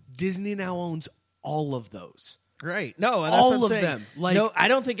are. Disney now owns all of those. Right. No, and that's all what I'm of saying. them. Like, no, I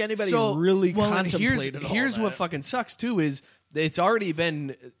don't think anybody really contemplated here's all what that. fucking sucks too is it's already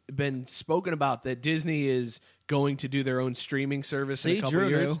been spoken about that Disney is going to do their own streaming service in a couple Drew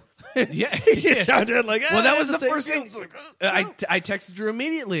years. Yeah, he just sounded like. Well, that was the first thing. I texted Drew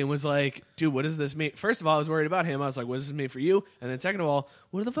immediately and was like, "Dude, what does this mean?" First of all, I was worried about him. I was like, "What does this mean for you?" And then second of all,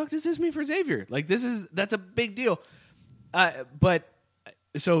 what the fuck does this mean for Xavier? Like, that's a big deal. But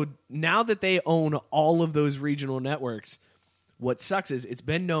so now that they own all of those regional networks, what sucks is it's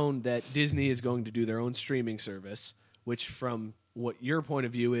been known that Disney is going to do their own streaming service, which from what your point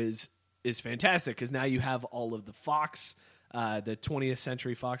of view is fantastic because now you have all of the Fox, the 20th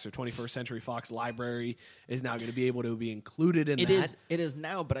Century Fox or 21st Century Fox library is now going to be able to be included in that. It is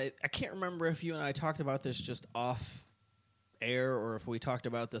now, but I can't remember if you and I talked about this just off air or if we talked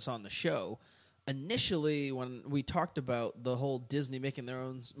about this on the show. Initially, when we talked about the whole Disney making their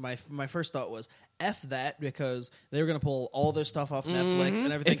own, my first thought was F that because they were going to pull all their stuff off Netflix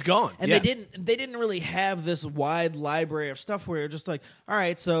and everything. It's gone, and they didn't really have this wide library of stuff where you're just like, all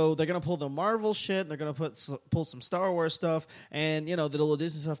right, so they're going to pull the Marvel shit, and they're going to pull some Star Wars stuff, and the little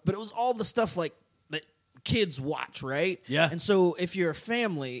Disney stuff. But it was all the stuff like that kids watch, right? Yeah. And so if you're a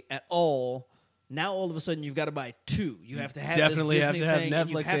family at all, now all of a sudden you've got to buy two. You have to have definitely this have Disney to have thing, Netflix and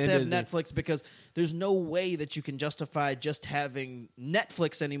you have and to have Disney. Netflix because there's no way that you can justify just having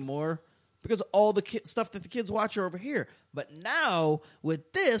Netflix anymore because all the stuff that the kids watch are over here. But now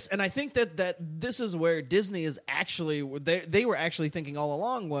with this, and I think that this is where Disney is actually they were actually thinking all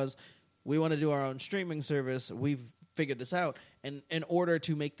along was we want to do our own streaming service. We've figured this out, and in order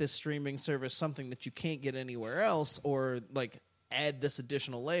to make this streaming service something that you can't get anywhere else, or like add this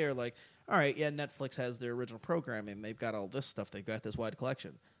additional layer, like all right, yeah, Netflix has their original programming. They've got all this stuff. They've got this wide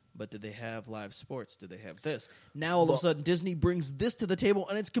collection. But did they have live sports? Did they have this? Now all of a sudden Disney brings this to the table,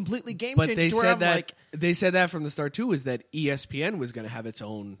 and it's completely game changing. But they to where said I'm that like, they said that from the start too, is that ESPN was going to have its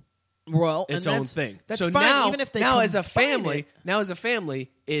own and own thing. That's so fine, now, even if they now as a combine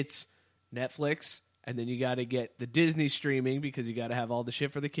family, it's Netflix, and then you got to get the Disney streaming because you got to have all the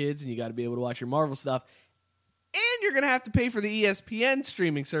shit for the kids, and you got to be able to watch your Marvel stuff, and you're going to have to pay for the ESPN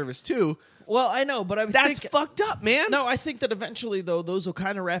streaming service too. Well, I know, but that's fucked up, man. No, I think that eventually, though, those will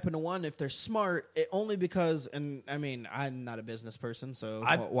kind of wrap into one if they're smart. Only because, and I mean, I'm not a business person, so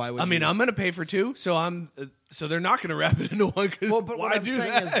why would? I mean, I'm going to pay for two, so they're not going to wrap it into one. Well, but why what I'm do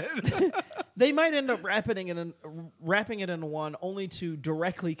saying that? is, they might end up wrapping it into one, only to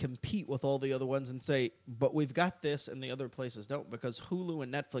directly compete with all the other ones and say, but we've got this, and the other places don't, because Hulu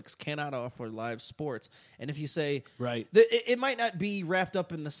and Netflix cannot offer live sports. And if you say, right, it might not be wrapped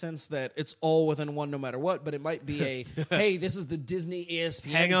up in the sense that it's all within one no matter what, but it might be a, hey, this is the Disney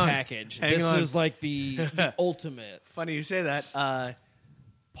ESPN package. This is like the ultimate. Funny you say that.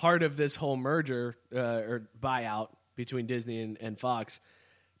 Part of this whole merger or buyout between Disney and Fox,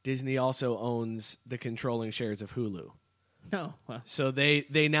 Disney also owns the controlling shares of Hulu. No. Well, so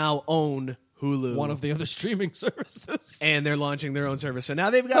they now own Hulu. One of the other streaming services. And they're launching their own service. So now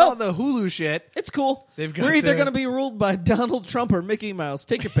they've got all the Hulu shit. It's cool. They've got We're either going to be ruled by Donald Trump or Mickey Mouse.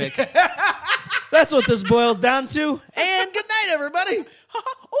 Take your pick. That's what this boils down to. And good night, everybody.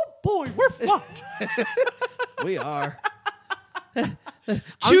 Oh, boy, we're fucked. We are.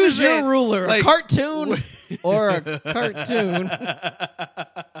 Choose your ruler, a cartoon or a cartoon.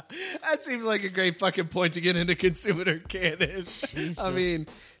 That seems like a great fucking point to get into consumer canon. Jesus. I mean,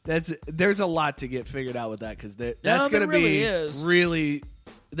 there's a lot to get figured out with that because that's going to really be really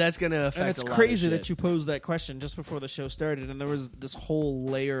that's going to affect. And it's a lot crazy of shit. that you posed that question just before the show started, and there was this whole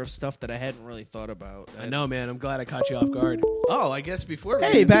layer of stuff that I hadn't really thought about. I know, man. I'm glad I caught you off guard. Oh, I guess before.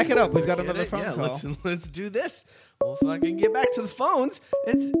 Hey, back it up. We've got another phone yeah, call. Let's do this. We'll fucking get back to the phones.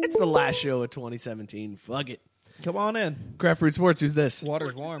 It's the last show of 2017. Fuck it. Come on in. Craft Root Sports. Who's this?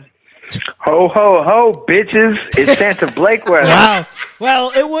 Water's warm. Ho, ho, ho, bitches. It's Santa Blake weather. Wow.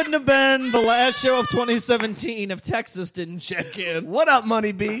 Well, it wouldn't have been the last show of 2017 if Texas didn't check in. What up,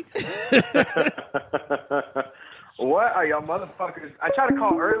 Money B? What are y'all motherfuckers? I tried to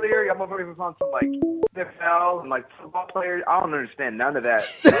call earlier. Y'all motherfuckers was on some, like, NFL and, like, football players. I don't understand none of that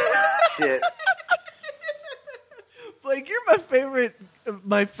shit. Blake, you're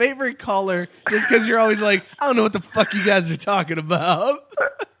my favorite caller just because you're always like, I don't know what the fuck you guys are talking about.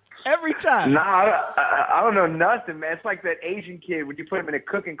 Every time. Nah, I don't know nothing, man. It's like that Asian kid when you put him in a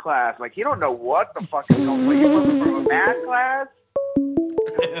cooking class. Like, he don't know what the fuck is going on. You put him from a math class?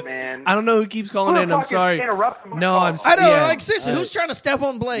 Man. I don't know who keeps calling in. I'm sorry. No, I'm sorry. I don't know. Like, seriously, who's trying to step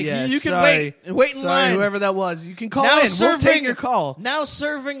on Blake? Yeah, you can sorry. wait in line. Whoever that was. You can call Now in. We'll take your call. Now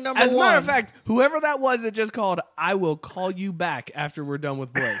serving number As a one. matter of fact, whoever that was that just called, I will call you back after we're done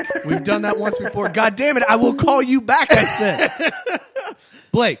with Blake. We've done that once before. God damn it, I will call you back, I said.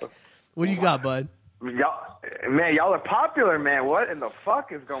 Blake, what do you got, bud? Y'all are popular, man. What in the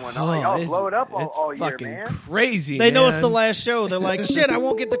fuck is going on? Y'all blow it up all year, man. Crazy. They know it's the last show. They're like, shit, I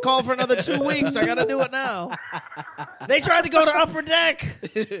won't get to call for another 2 weeks. I got to do it now. They tried to go to Upper Deck.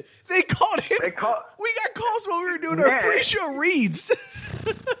 They called in. We got calls while we were doing our pre-show reads.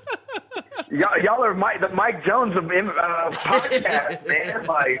 Y'all are the Mike Jones of podcast, man.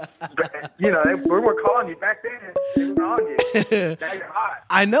 Like, you know, we were calling you back then. They were on you. Now you're hot.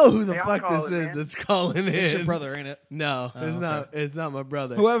 I know who the Hey, fuck this is that's calling in. It's your brother, ain't it? No, Oh, it's okay. not. It's not my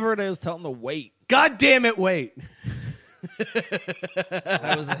brother. Whoever it is, tell them to wait. God damn it, wait.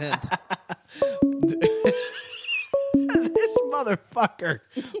 That was a hint. This motherfucker,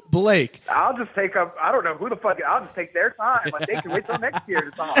 Blake. I'll just take up. I don't know who the fuck. I'll just take their time. Like, they can wait till next year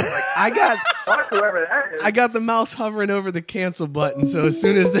to talk. Like, fuck whoever that is. I got the mouse hovering over the cancel button, so as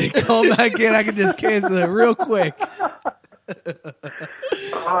soon as they call back in, I can just cancel it real quick.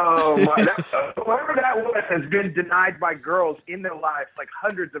 Oh my! Whoever that was has been denied by girls in their lives like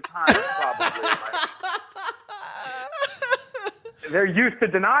hundreds of times, probably. they're used to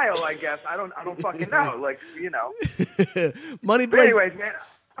denial, I guess. I don't fucking know. Like, Money But Blake. anyways, man,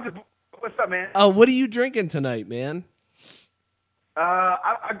 what's up, man? What are you drinking tonight, man? Well,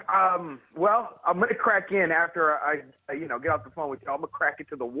 I'm gonna crack in after I get off the phone with you. I'm gonna crack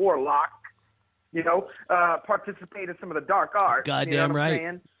into the Warlock. Participate in some of the dark arts. Goddamn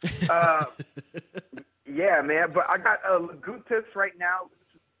right. Yeah, man. But I got Lagutas right now.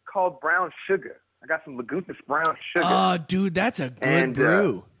 It's called Brown Sugar. I got some Lagutas Brown Sugar. Oh, dude, that's a good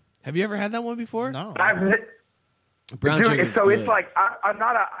brew. Have you ever had that one before? No. Brown sugar. So it's like I'm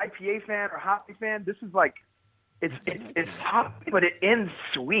not an IPA fan or hoppy fan. This is like it's hoppy, but it ends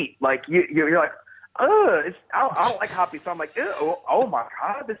sweet. Like you're like, I don't like hoppy, so I'm like, oh my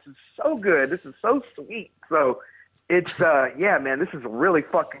god, this is so good. This is so sweet. So it's yeah, man, this is a really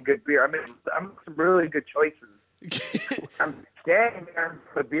fucking good beer. I'm some really good choices. I'm standing there in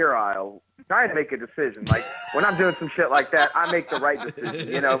the beer aisle trying to make a decision. Like when I'm doing some shit like that, I make the right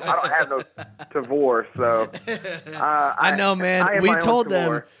decision. I don't have no Tavour, so I know, man. I am We my own told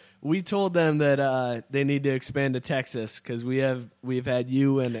Tavour. them that they need to expand to Texas because we've had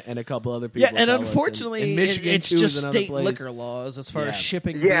you and a couple other people. Yeah, and tell us. unfortunately, And Michigan it's too is just another state place. liquor laws as far as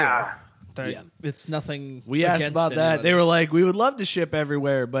shipping Yeah. beer. It's nothing. We asked against about that. anybody. They were like, we would love to ship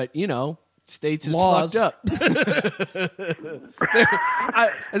everywhere, but states is Laws. fucked up.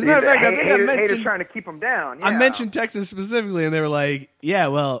 As a matter of fact, I think I haters mentioned trying to keep them down. I Yeah. mentioned Texas specifically, and they were like, "Yeah,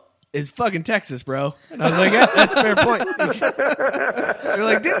 well, it's fucking Texas, bro." And I was like, "Yeah, that's a fair point." They're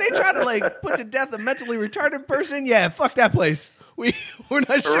like, "Didn't they try to put to death a mentally retarded person?" Yeah, fuck that place. We're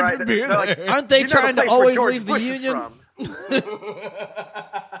not shipping Right. beer They're like, there. Aren't they You know the trying to place where always George leave the Bush is union?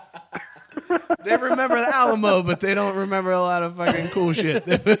 They remember the Alamo, but they don't remember a lot of fucking cool shit.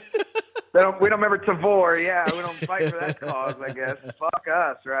 We don't remember Tavour. Yeah, we don't fight for that cause, I guess. Fuck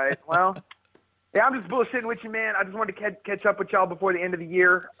us, right? Well, yeah, I'm just bullshitting with you, man. I just wanted to catch up with y'all before the end of the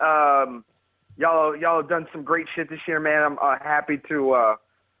year. Y'all have done some great shit this year, man. I'm happy to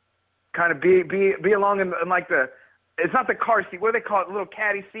kind of be along in like it's not the car seat. What do they call it? The little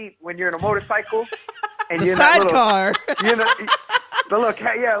caddy seat when you're in a motorcycle. And The you're in that sidecar. The little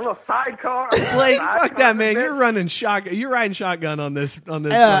a little sidecar. Blake, fuck that, man. You're riding shotgun on this.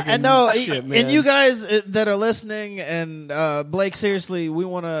 Yeah, fucking and no, shit, man. and you guys that are listening, and Blake, seriously, we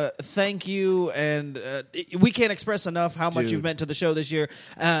want to thank you, and we can't express enough how much Dude. you've meant to the show this year.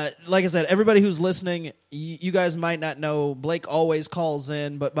 Like I said, everybody who's listening, you guys might not know, Blake always calls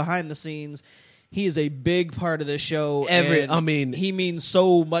in, but behind the scenes, he is a big part of this show. He means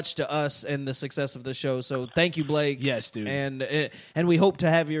so much to us and the success of the show. So thank you, Blake. Yes, dude. And we hope to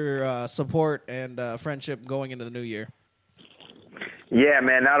have your support and friendship going into the new year. Yeah,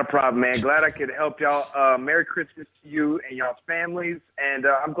 man, not a problem, man. Glad I could help y'all. Merry Christmas to you and y'all's families, and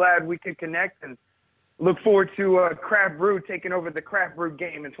I'm glad we could connect and look forward to Craft Brew taking over the Craft Brew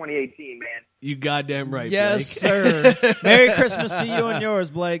game in 2018, man. You goddamn right, Yes, Blake. sir. Merry Christmas to you and yours,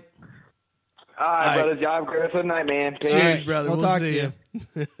 Blake. All right, brothers. Y'all have a great rest of the night, man. Peace. Cheers, brother. We'll talk to you.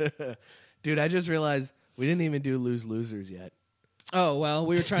 Dude, I just realized we didn't even do Lose Losers yet. Oh, well,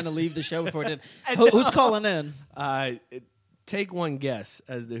 we were trying to leave the show before it did. Who's calling in? Take one guess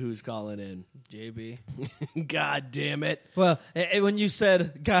as to who's calling in. JB. God damn it. Well, when you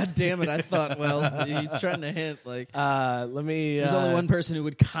said, God damn it, I thought, well, he's trying to hint. Let me. There's only one person who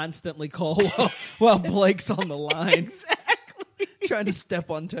would constantly call while Blake's on the line. Trying to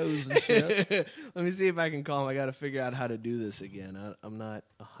step on toes and shit. Let me see if I can call him. I got to figure out how to do this again. I'm not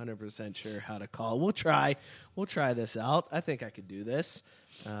 100% sure how to call. We'll try this out. I think I could do this.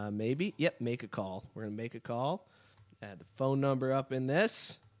 Maybe. Yep, make a call. We're going to make a call. Add the phone number up in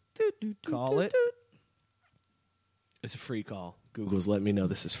this. Call it. It's a free call. Google's letting me know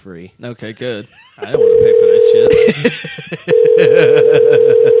this is free. Okay, good. I don't want to pay for that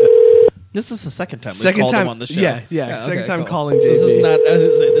shit. This is the second time we've called him on the show. Yeah. Second time calling So JB. this is not.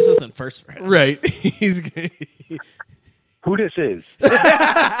 This isn't first for him. Right. He's Who this is?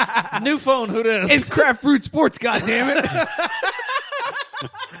 New phone. Who this? It's Craft Brewed Sports. God damn it!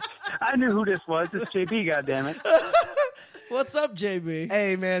 I knew who this was. It's JB. Goddammit. What's up, JB?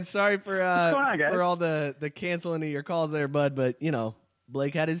 Hey man, sorry for What's going on, guys? for all the canceling of your calls there, bud. But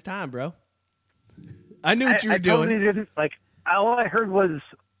Blake had his time, bro. I knew what you were doing. Totally didn't, all I heard was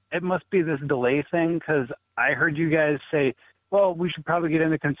it must be this delay thing because I heard you guys say, well, we should probably get in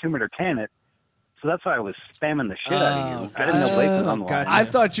the consumer to can it. So that's why I was spamming the shit out of you. I didn't know Blake was on the line. I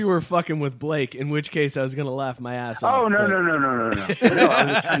thought you were fucking with Blake, in which case I was going to laugh my ass off. Oh, no. No, I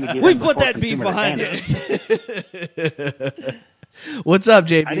was trying to get We in put before that beef consumer behind to can us. What's up,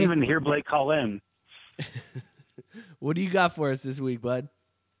 JB? I didn't even hear Blake call in. What do you got for us this week, bud?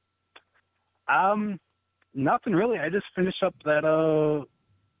 Nothing really. I just finished up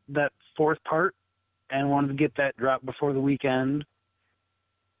that fourth part and wanted to get that drop before the weekend.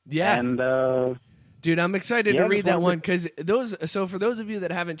 Yeah. And dude, I'm excited to read that one because for those of you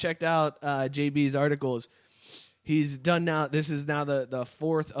that haven't checked out JB's articles, he's done now. This is now the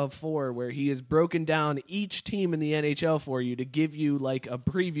fourth of 4 where he has broken down each team in the NHL for you to give you like a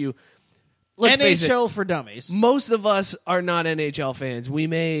preview. Let's face NHL it, for dummies. Most of us are not NHL fans. We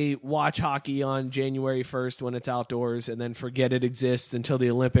may watch hockey on January 1st when it's outdoors and then forget it exists until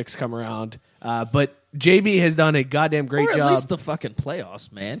the Olympics come around. But JB has done a goddamn great job. Or at least the fucking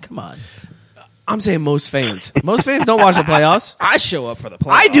playoffs, man. Come on. I'm saying most fans. Most fans don't watch the playoffs. I show up for the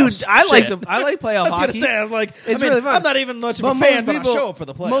playoffs. I do. I like playoff hockey. I was going to say, I'm like, it's really fun. I'm not even much of a fan, but I show up for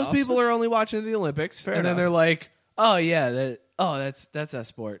the playoffs. Most people are only watching the Olympics, Fair and enough. then they're like, oh yeah, that's that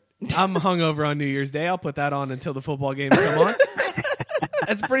sport. I'm hungover on New Year's Day. I'll put that on until the football games come on.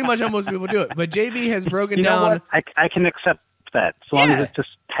 That's pretty much how most people do it. But JB has broken down. What? I can accept that. As long as it's just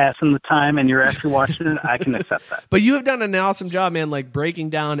passing the time and you're actually watching it, I can accept that. But you have done an awesome job, man, like breaking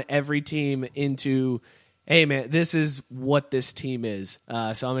down every team into, hey, man, this is what this team is.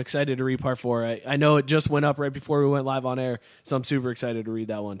 So I'm excited to read part 4. I know it just went up right before we went live on air, so I'm super excited to read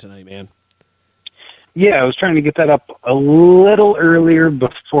that one tonight, man. Yeah, I was trying to get that up a little earlier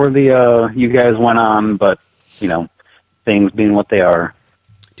before the you guys went on, but, things being what they are.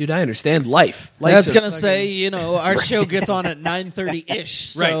 Dude, I understand life. I was going to say, our show gets on at 9:30-ish,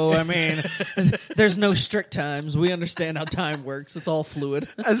 so, Right. I mean, there's no strict times. We understand how time works. It's all fluid.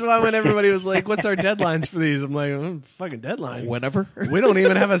 That's why when everybody was like, what's our deadlines for these? I'm like, fucking deadline. Whenever. We don't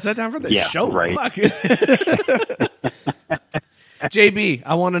even have a set time for this show. Right. Fuck. JB,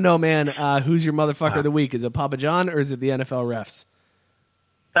 I want to know, man, who's your motherfucker of the week? Is it Papa John or is it the NFL refs?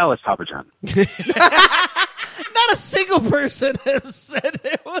 That was Papa John. Not a single person has said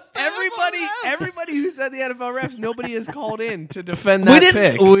it was everybody who said the NFL refs, nobody has called in to defend that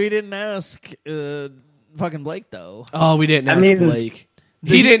pick. We didn't ask fucking Blake, though. Oh, we didn't ask Blake.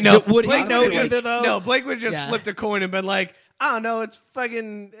 He didn't know. Would Blake he know just, either, though? No, Blake would have just flipped a coin and been like, I don't know, it's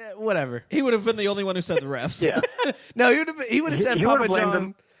fucking whatever. He would have been the only one who said the refs. Yeah. No, he would have said Papa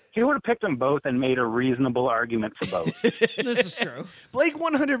John. He would have picked them both and made a reasonable argument for both. This is true. Blake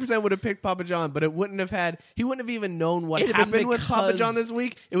 100% would have picked Papa John, but he wouldn't have even known what It'd have happened been with Papa because- John this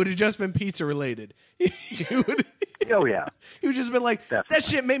week. It would have just been pizza related. Oh, yeah. He would just been like, that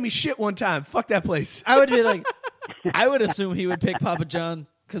shit made me shit one time. Fuck that place. I would be like, I would assume he would pick Papa John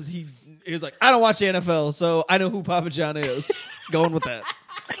because he was like, I don't watch the NFL, so I know who Papa John is. Going with that.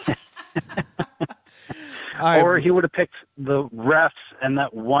 Or he would have picked the refs, and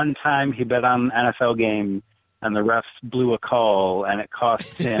that one time he bet on an NFL game, and the refs blew a call, and it cost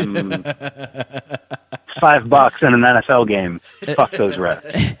him $5 in an NFL game. Fuck those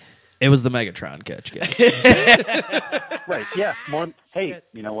refs. It was the Megatron catch, guys. Right, yeah. Hey,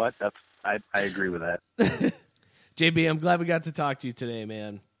 you know what? I agree with that. JB, I'm glad we got to talk to you today,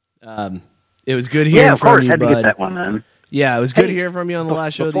 man. It was good hearing from you, had bud. to get that one, man. Yeah, it was good hearing from you on the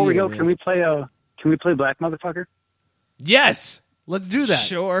last show of the Before we year, go, man. can we play Black Motherfucker? Yes, let's do that.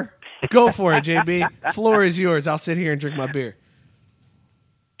 Sure. Go for it, JB. Floor is yours. I'll sit here and drink my beer.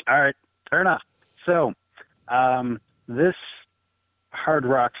 All right, fair enough. So, this hard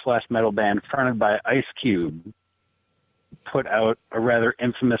rock / metal band fronted by Ice Cube put out a rather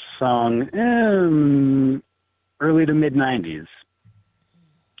infamous song early to mid 90s.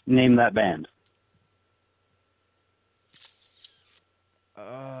 Name that band.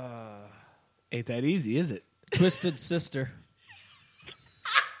 Ain't that easy, is it? Twisted Sister.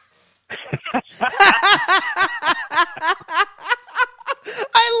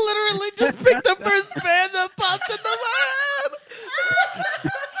 I literally just picked the first band that popped into my head.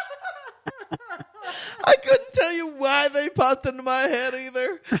 I couldn't tell you why they popped into my head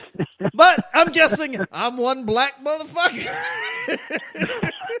either. But I'm guessing I'm one black motherfucker.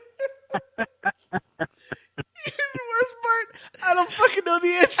 Here's the worst part. I don't fucking know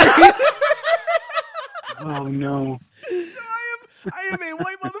the answer either. Oh, no. So I am a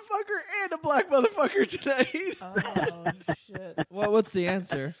white motherfucker and a black motherfucker tonight. Oh, shit. Well, what's the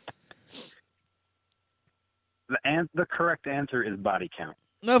answer? The correct answer is Body Count.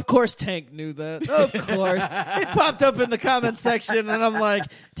 Of course Tank knew that. Of course. It popped up in the comment section, and I'm like,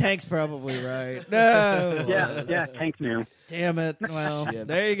 Tank's probably right. No. Yeah, Tank knew. Damn it. Well,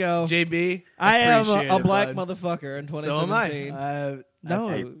 there you go. JB, I am appreciate a it, black bud. motherfucker in 2017. So am I. No.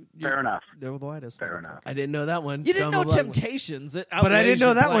 Hey, fair enough. They're the whitest. Fair enough. I didn't know that one. You so didn't I'm a know black Temptations. But I didn't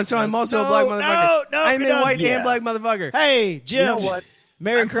know that one, so I'm also a black motherfucker. No, I'm you're a white done. and black motherfucker. Hey, Jim. You know what?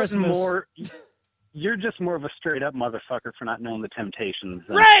 Merry I'm putting Christmas. You're just more of a straight up motherfucker for not knowing the Temptations.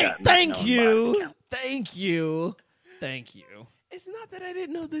 Than Right. Scott not Thank knowing you. body count. Thank you. Thank you. It's not that I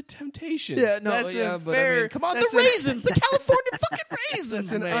didn't know the Temptations. Yeah, no, that's yeah, a but fair, I mean, come on, that's the raisins, the California fucking raisins.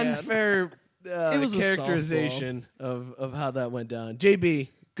 That's an man. unfair It was a characterization of how that went down. JB,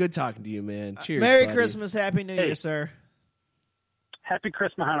 good talking to you, man. Cheers. Merry buddy. Christmas, Happy New Year, sir. Happy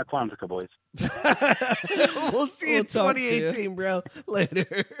Christmas, Hana Kwanzaa, boys. We'll see you in talk to you. 2018, bro. Later.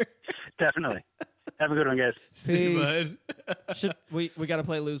 Definitely. Have a good one, guys. See you, Peace. bud. We got to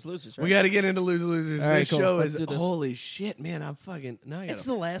play Lose Losers, right? We got to get into Losers. All right, This cool. show Let's is do this. holy shit, man. I'm fucking now. It's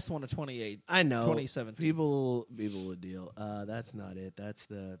the last one of 28. I know 2017. People would deal. That's not it.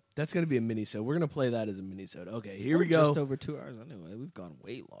 That's gonna be a mini-sode. We're gonna play that as a mini-sode. Okay, here we We're go. Just over 2 hours anyway. We've gone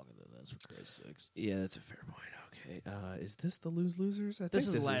way longer than this, for Christ's sakes. Yeah, that's a fair point. Okay, is this the Losers? I think This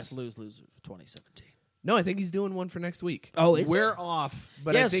is the last Lose Loser of 2017. No, I think he's doing one for next week. Oh, is we're it? off,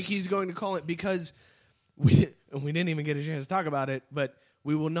 but Yes. I think he's going to call it because we didn't even get a chance to talk about it. But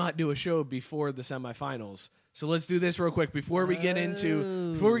we will not do a show before the semifinals. So let's do this real quick before we get into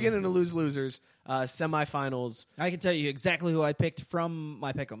Lose Losers semifinals. I can tell you exactly who I picked from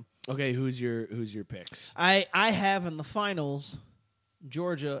my pick'em. Okay, who's your picks? I have in the finals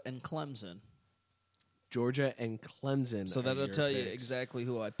Georgia and Clemson. Georgia and Clemson. So are that'll your tell you picks. exactly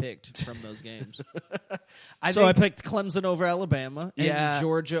who I picked from those games. I I picked Clemson over Alabama and Yeah.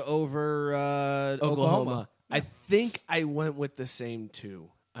 Georgia over Oklahoma. I think I went with the same two.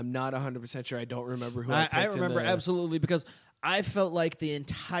 I'm not 100% sure. I don't remember who I picked. I remember in the, absolutely because I felt like the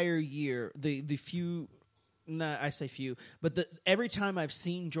entire year, the few, I say few, but every time I've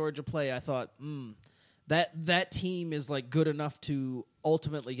seen Georgia play, I thought, that team is like good enough to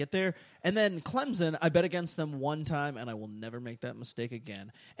ultimately get there. And then Clemson, I bet against them one time, and I will never make that mistake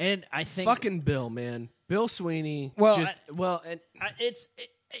again. And I think fucking Bill, man, Bill Sweeney. Well,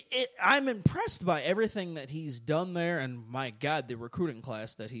 I'm impressed by everything that he's done there, and my God, the recruiting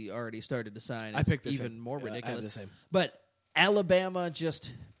class that he already started to sign I is picked the even same. more Yeah, I have ridiculous. the same. But Alabama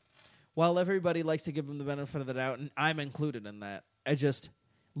just, while everybody likes to give them the benefit of the doubt, and I'm included in that, I just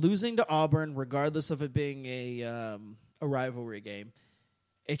losing to Auburn, regardless of it being a rivalry game,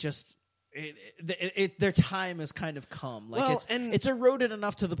 it just. Their time has kind of come. Like it's eroded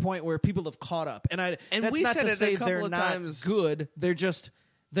enough to the point where people have caught up, and that's we not said to it say a couple they're of not times. good. They're just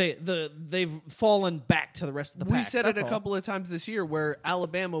they've fallen back to the rest of the pack. We said That's it a all. couple of times this year where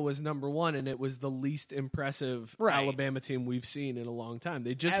Alabama was number one, and it was the least impressive Alabama team we've seen in a long time.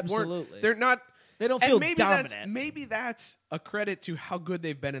 They just weren't. Absolutely. They're not. They don't and feel maybe dominant. Maybe that's a credit to how good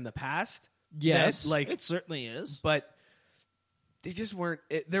they've been in the past. Yes, That, it certainly is. But they just weren't.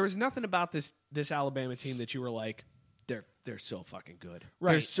 There was nothing about this Alabama team that you were like, they're so fucking good.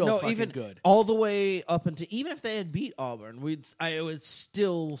 Right. They're so fucking even good. all the way up until even if they had beat Auburn, I would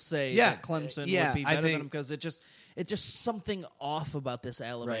still say that Clemson would be better than them because it's just something off about this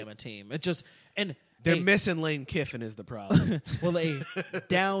Alabama team. It just They're missing Lane Kiffin is the problem. Well, a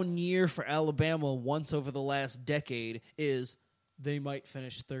down year for Alabama once over the last decade is they might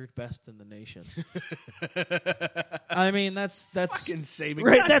finish third best in the nation. I mean, that's fucking saving.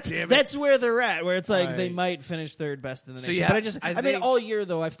 right. God damn it. That's where they're at. Where it's like All they right. might finish third best in the So, nation. yeah, But I mean, think- all year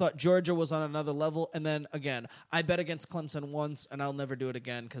though, I've thought Georgia was on another level, and then again, I bet against Clemson once, and I'll never do it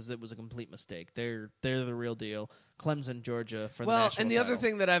again because it was a complete mistake. They're the real deal. Clemson, Georgia for the national and the other title.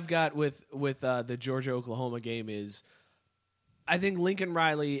 thing that I've got with the Georgia Oklahoma game is, I think Lincoln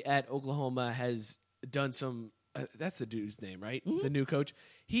Riley at Oklahoma has done some. That's the dude's name, right? Mm-hmm. The new coach.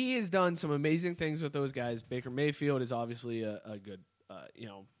 He has done some amazing things with those guys. Baker Mayfield is obviously a good,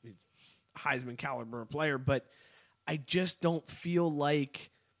 he's Heisman caliber player, but I just don't feel like.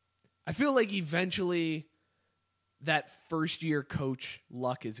 I feel like eventually that first year coach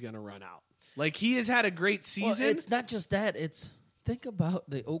luck is going to run out. Like he has had a great season. Well, it's not just that. It's think about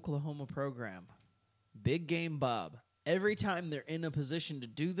the Oklahoma program. Big game Bob. Every time they're in a position to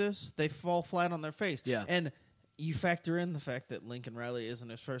do this, they fall flat on their face. Yeah. And you factor in the fact that Lincoln Riley isn't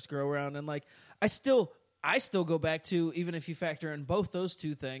his first go around, and like I still go back to, even if you factor in both those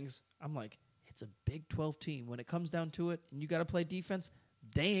two things, I'm like, it's a Big 12 team. When it comes down to it, and you got to play defense,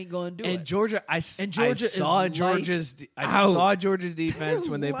 they ain't going to do it. And Georgia, I Georgia saw is Georgia's out. defense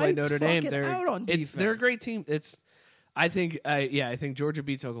They're when they played lights Notre Dame. fucking out on They're a defense. great team. I think Georgia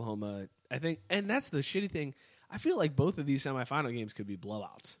beats Oklahoma. And that's the shitty thing. I feel like both of these semifinal games could be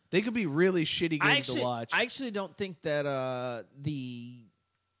blowouts. They could be really shitty games to watch. I actually don't think that the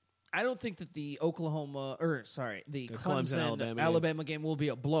Oklahoma the Clemson Alabama game will be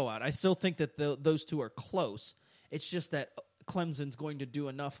a blowout. I still think that those two are close. It's just that Clemson's going to do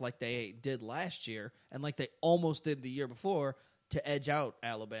enough like they did last year and like they almost did the year before to edge out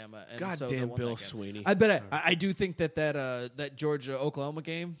Alabama. And God so they damn won Bill that game. Sweeney. I bet I do think that Georgia-Oklahoma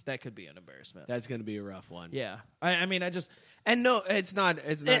game, that could be an embarrassment. That's going to be a rough one. Yeah. I mean, I just... And no, it's not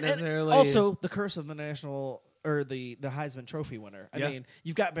necessarily... Also, the curse of the national... Or the Heisman Trophy winner. I Yeah. mean,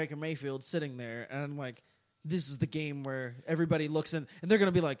 you've got Baker Mayfield sitting there, and I'm like... This is the game where everybody looks in, and they're going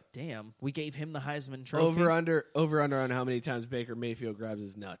to be like, damn, we gave him the Heisman Trophy. Over under on how many times Baker Mayfield grabs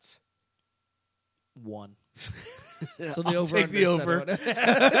his nuts. 1. So the over. Take the over. Fair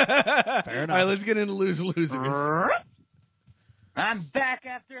enough. All right, let's get into losers. I'm back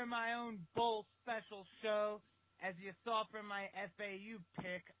after my own bowl special show. As you saw from my FAU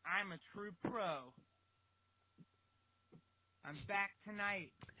pick, I'm a true pro. I'm back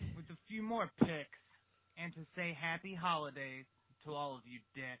tonight with a few more picks and to say happy holidays to all of you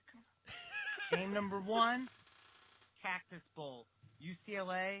dicks. Game number 1, Cactus Bowl,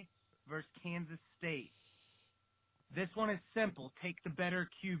 UCLA versus Kansas State. This one is simple. Take the better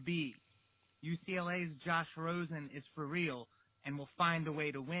QB. UCLA's Josh Rosen is for real and will find a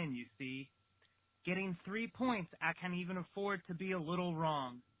way to win, you see. Getting 3 points, I can even afford to be a little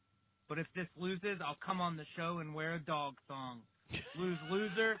wrong. But if this loses, I'll come on the show and wear a dog thong. Lose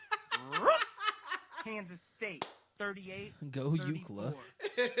loser. Kansas State, 38. Go Euclid.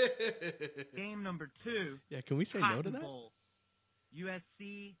 Game number 2. Yeah, can we say Cotton no to that? Bowl,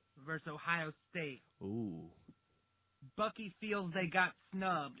 USC versus Ohio State. Ooh. Bucky feels they got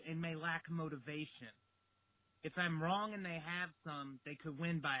snubbed and may lack motivation. If I'm wrong and they have some, they could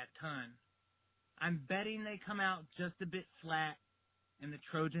win by a ton. I'm betting they come out just a bit flat and the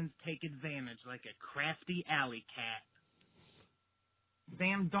Trojans take advantage like a crafty alley cat.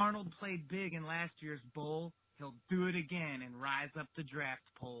 Sam Darnold played big in last year's bowl. He'll do it again and rise up the draft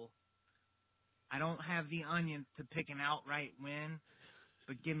poll. I don't have the onions to pick an outright win,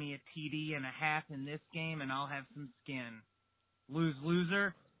 but give me a TD and a half in this game and I'll have some skin. Lose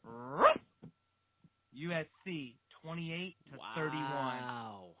loser. USC 28-31.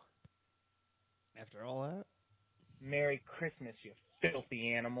 Wow. After all that? Merry Christmas, you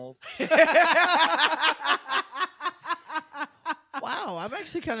filthy animals. Wow, I'm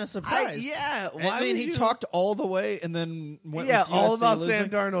actually kind of surprised. Why I mean, would he you- talked all the way and then went with all USC about losing. Sam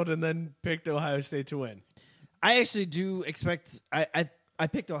Darnold and then picked Ohio State to win. I actually do expect. I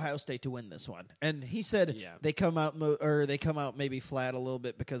picked Ohio State to win this one, and he said they come out they come out maybe flat a little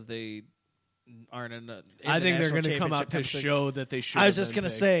bit because they aren't in. I think they're going to come out to show that they should. I was just going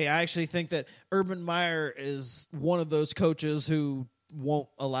to say, I actually think that Urban Meyer is one of those coaches who won't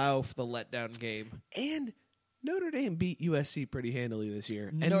allow for the letdown game. And Notre Dame beat USC pretty handily this year,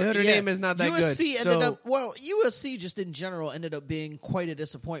 and Notre Dame is not that USC good. ended up USC just in general ended up being quite a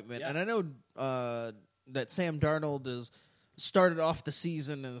disappointment. And I know that Sam Darnold is started off the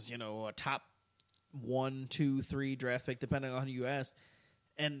season as a top 1, 2, 3 draft pick depending on who you ask,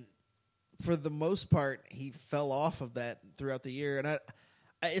 and for the most part he fell off of that throughout the year. And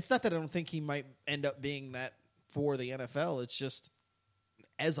it's not that I don't think he might end up being that for the NFL. It's just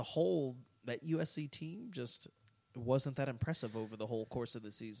as a whole, that USC team just wasn't that impressive over the whole course of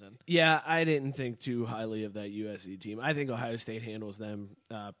the season. Yeah, I didn't think too highly of that USC team. I think Ohio State handles them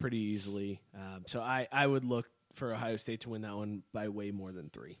pretty easily. So I would look for Ohio State to win that one by way more than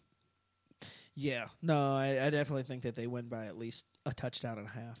 3. Yeah. No, I definitely think that they win by at least a touchdown and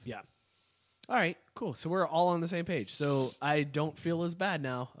a half. Yeah. All right, cool. So we're all on the same page. So I don't feel as bad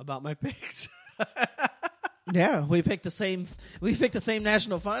now about my picks. Yeah, we picked the same. We picked the same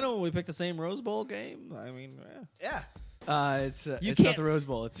national final. We picked the same Rose Bowl game. I mean, yeah. It's not the Rose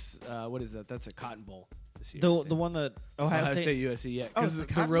Bowl. It's what is that? That's a Cotton Bowl this year. The one that Ohio State USC. Yeah, because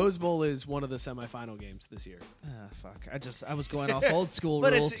the Rose Bowl is one of the semifinal games this year. Fuck! I was going off old school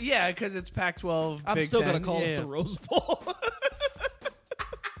but rules. It's, yeah, because it's Pac-12. I'm Big still 10. gonna call it the Rose Bowl.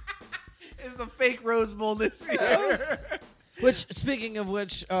 It's the fake Rose Bowl this year. Which, speaking of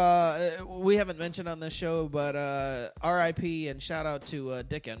which, we haven't mentioned on this show, but R.I.P. and shout out to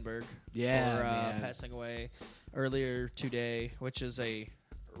Dick Enberg for passing away earlier today, which is a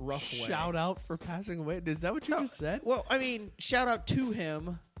rough way. Shout out for passing away. Is that what you just said? Well, I mean, shout out to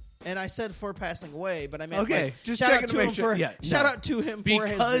him. And I said for passing away, but I meant okay. Just shout checking out to him make sure. Shout out to him for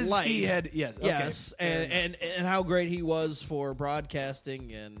his life. He had yes, and how great he was for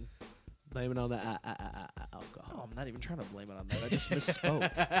broadcasting and. Blame it on the alcohol. Oh, I'm not even trying to blame it on that. I just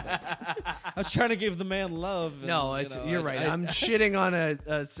misspoke. I was trying to give the man love. And, no, you're right. I'm shitting on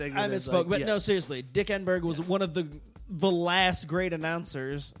a segment. I misspoke, but no, seriously. Dick Enberg was one of the last great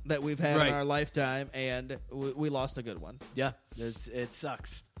announcers that we've had in our lifetime, and we lost a good one. Yeah, it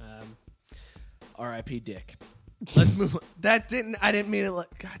sucks. R.I.P. Dick. Let's move on. I didn't mean it. God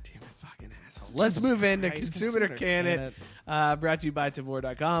damn it, fucking Let's Jesus move into Christ, Consumer Can It, brought to you by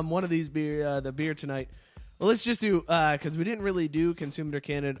Tavor.com. One of these the beer tonight. Well, let's just do, because we didn't really do Consumer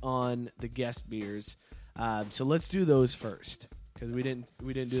Can It on the guest beers. So let's do those first, because we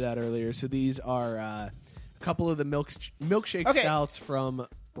didn't do that earlier. So these are a couple of the milkshake stouts from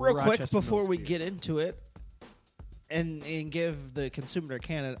real Rochester quick before Mills we Beer. get into it and give the Consumer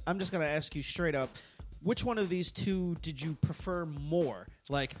Can It, I'm just going to ask you straight up, which one of these two did you prefer more?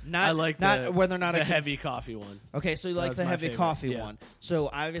 Like not I like not whether or not the I can, heavy coffee one. Okay, so you That like was the my heavy favorite. coffee Yeah. one. So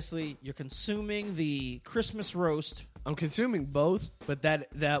obviously you're consuming the Christmas roast. I'm consuming both, but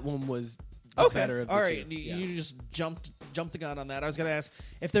that one was the Okay, better of the all right. two. Yeah. You just jumped the gun on that. I was going to ask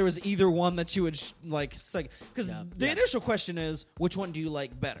if there was either one that you would because the initial question is which one do you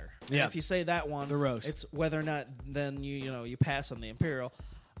like better? And Yeah. if you say that one, The roast. it's whether or not then you pass on the Imperial.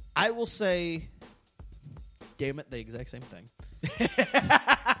 I will say, damn it, the exact same thing.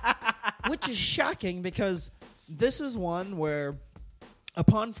 Which is shocking because this is one where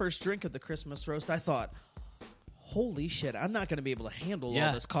upon first drink of the Christmas roast, I thought, holy shit, I'm not going to be able to handle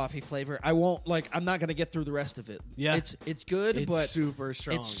all this coffee flavor. I'm not going to get through the rest of it. Yeah. It's good, It's but super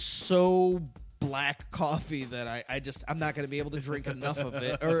strong. It's so black coffee that I'm not going to be able to drink enough of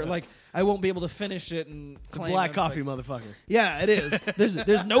it, or I won't be able to finish it and It's a claim black it's coffee, like- motherfucker. Yeah, it is.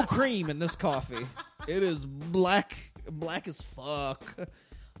 There's no cream in this coffee. It is black as fuck.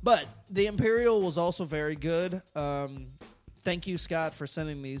 But the Imperial was also very good. Thank you, Scott, for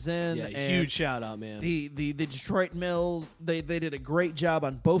sending these in. Yeah, And huge shout out, man. The Detroit Mill, they did a great job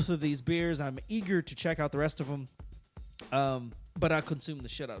on both of these beers. I'm eager to check out the rest of them. But I consumed the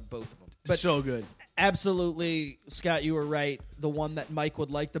shit out of both of them. But so good. Absolutely, Scott, you were right. The one that Mike would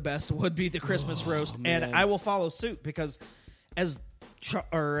like the best would be the Christmas roast, man. and I will follow suit because as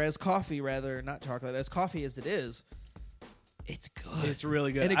coffee, rather not chocolate, as coffee as it is, it's good. It's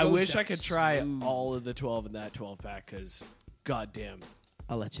really good. And it I goes wish down I could try smooth. all of the 12 in that 12 pack because, goddamn.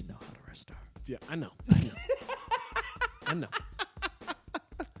 I'll let you know how to restart. Yeah, I know. I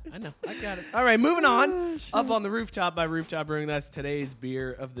know. I got it. All right, moving on. Up on the Rooftop by Rooftop Brewing. That's today's beer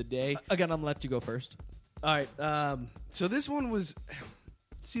of the day. Again, I'm going to let you go first. All right. So this one was.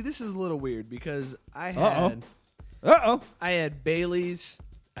 See, this is a little weird because I Uh-oh. had. I had Bailey's.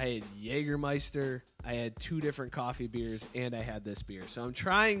 I had Jägermeister. I had 2 different coffee beers, and I had this beer. So I'm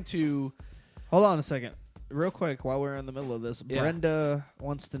trying to. Hold on a second. Real quick, while we're in the middle of this, Yeah. Brenda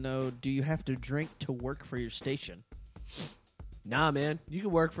wants to know, do you have to drink to work for your station? Nah, man. You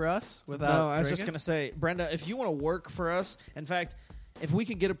can work for us without. No, I was just drinking. going to say, Brenda, if you want to work for us, in fact, if we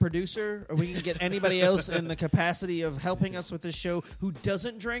can get a producer or we can get anybody else in the capacity of helping us with this show who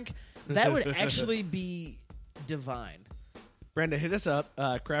doesn't drink, that would actually be divine. Brenda, hit us up,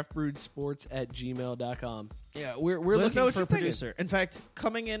 craftbrewedsports@gmail.com. Yeah, we're Let us know looking what for a you're thinking. producer. In fact,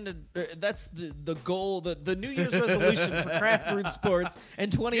 coming into that's the goal, the New Year's resolution for Craft Brewed Sports in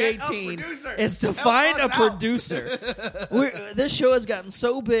 2018 producer. is to Help find us a out. producer. This show has gotten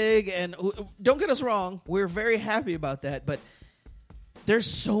so big, and don't get us wrong, we're very happy about that, but there's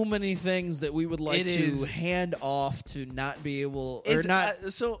so many things that we would like It to is- hand off to not be able or It's,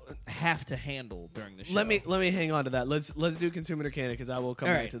 not so have to handle during the show. let me hang on to that. Let's do consumer Canada because I will come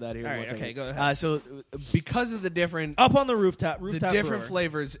All back right. to that here. All in right, one second. okay, go ahead. So because of the different up on the rooftop the different brewer.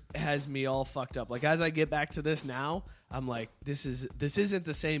 flavors has me all fucked up. Like as I get back to this now, I'm like, this isn't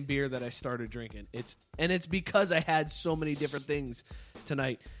the same beer that I started drinking. It's because I had so many different things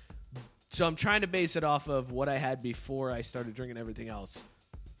tonight. So I'm trying to base it off of what I had before I started drinking everything else,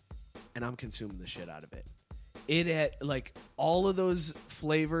 and I'm consuming the shit out of it. It had like all of those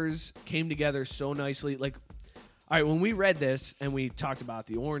flavors came together so nicely. Like, all right, when we read this and we talked about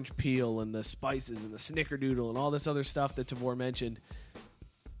the orange peel and the spices and the snickerdoodle and all this other stuff that Tavor mentioned,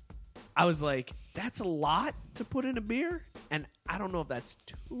 I was like, that's a lot to put in a beer, and I don't know if that's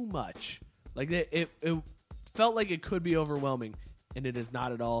too much. Like it felt like it could be overwhelming, and it is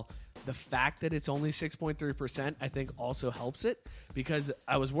not at all. The fact that it's only 6.3%, I think, also helps it because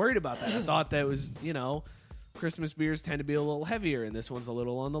I was worried about that. I thought that was, Christmas beers tend to be a little heavier, and this one's a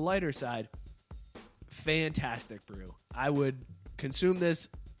little on the lighter side. Fantastic brew. I would consume this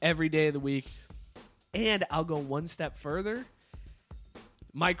every day of the week, and I'll go one step further.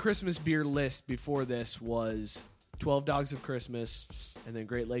 My Christmas beer list before this was 12 Dogs of Christmas, and then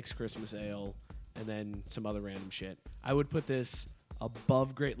Great Lakes Christmas Ale, and then some other random shit. I would put this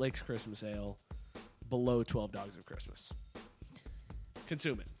above Great Lakes Christmas Ale, below 12 Dogs of Christmas.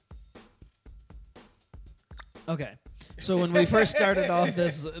 Consume it. Okay, so when we first started off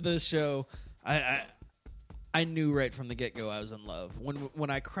this show, I knew right from the get go I was in love. When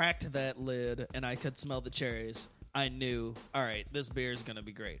I cracked that lid and I could smell the cherries, I knew, all right, this beer is going to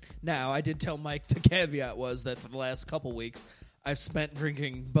be great. Now, I did tell Mike the caveat was that for the last couple weeks, I've spent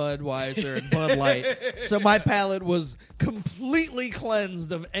drinking Budweiser and Bud Light, so my palate was completely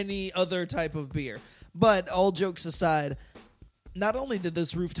cleansed of any other type of beer. But all jokes aside, not only did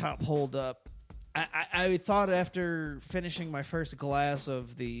this Rooftop hold up, I thought after finishing my first glass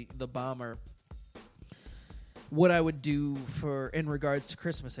of the Bomber, what I would do in regards to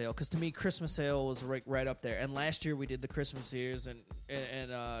Christmas Ale, because to me Christmas Ale was right up there. And last year we did the Christmas beers,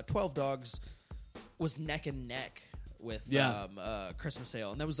 and 12 Dogs was neck and neck with Christmas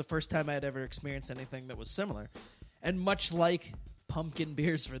Ale, and that was the first time I had ever experienced anything that was similar. And much like pumpkin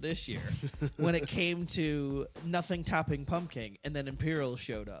beers for this year, when it came to nothing topping pumpkin, and then Imperial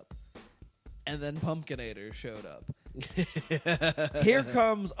showed up, and then Pumpkinator showed up. Here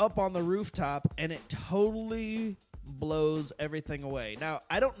comes Up on the Rooftop, and it totally blows everything away. Now,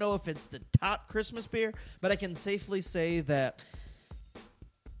 I don't know if it's the top Christmas beer, but I can safely say that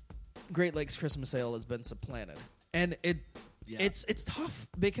Great Lakes Christmas Ale has been supplanted. And it's tough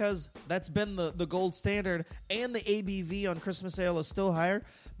because that's been the gold standard, and the ABV on Christmas Ale is still higher.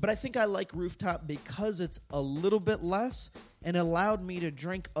 But I think I like Rooftop because it's a little bit less and allowed me to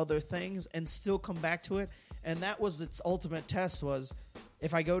drink other things and still come back to it. And that was its ultimate test, was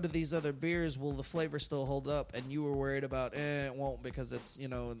if I go to these other beers, will the flavor still hold up? And you were worried about, it won't because it's,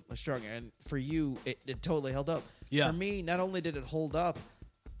 stronger. And for you, it totally held up. Yeah. For me, not only did it hold up,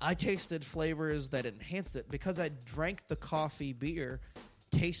 I tasted flavors that enhanced it because I drank the coffee beer,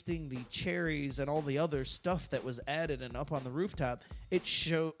 tasting the cherries and all the other stuff that was added and Up on the Rooftop. It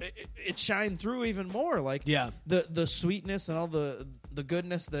shined through even more. Like the sweetness and all the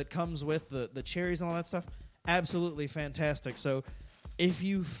goodness that comes with the cherries and all that stuff. Absolutely fantastic. So if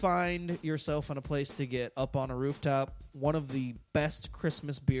you find yourself in a place to get Up on a Rooftop, one of the best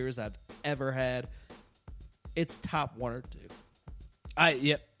Christmas beers I've ever had, it's top 1 or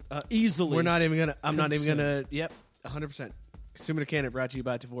 2. Easily. We're not even gonna. I'm not even gonna. Yep, 100%. Consuming a Can brought to you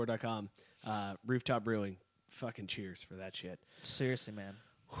by Tavour.com. Rooftop Brewing. Fucking cheers for that shit. Seriously, man.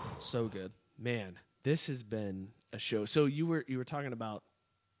 So good, man. This has been a show. So you were talking about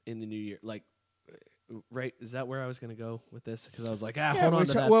in the new year, like, right? Is that where I was gonna go with this? Because I was like, hold on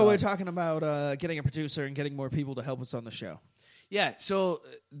to that. Well, we're talking about getting a producer and getting more people to help us on the show. Yeah. So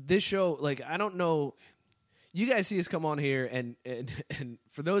this show, like, I don't know. You guys see us come on here, and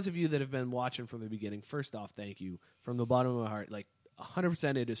for those of you that have been watching from the beginning, first off, thank you from the bottom of my heart. Like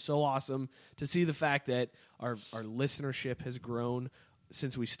 100%, it is so awesome to see the fact that our listenership has grown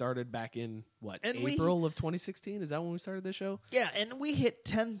since we started back in April of 2016. Is that when we started this show? Yeah, and we hit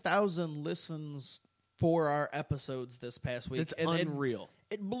 10,000 listens for our episodes this past week. That's unreal.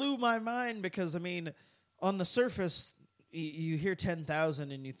 It blew my mind because, I mean, on the surface, you hear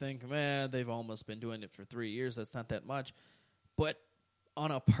 10,000 and you think, man, they've almost been doing it for 3 years. That's not that much. But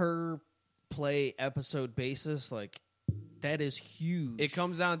on a per play episode basis, like, that is huge. It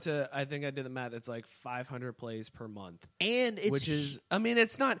comes down to, I think I did the math, it's like 500 plays per month. And it's... Which is, I mean,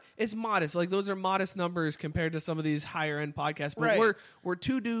 it's modest. Like, those are modest numbers compared to some of these higher-end podcasts. But we're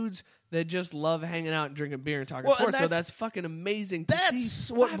two dudes that just love hanging out and drinking beer and talking sports. So that's fucking amazing to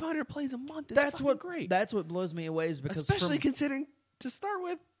see. 500 plays a month is fucking great. That's what blows me away, is because... Especially considering, to start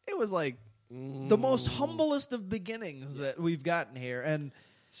with, it was like... the most humblest of beginnings that we've gotten here. And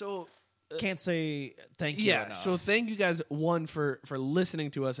so... can't say thank you enough. So thank you guys, one, for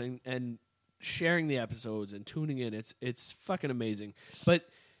listening to us and sharing the episodes and tuning in. It's fucking amazing. But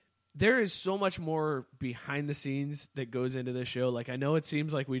there is so much more behind the scenes that goes into this show. Like, I know it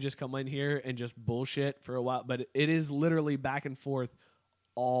seems like we just come in here and just bullshit for a while, but it is literally back and forth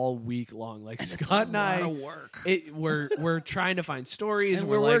all week long. Like, and Scott and I, a lot of work. We're trying to find stories, and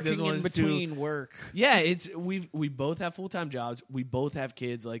we're working like, this in between work. Yeah, we both have full-time jobs. We both have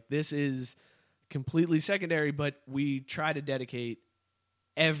kids. Like, this is completely secondary, but we try to dedicate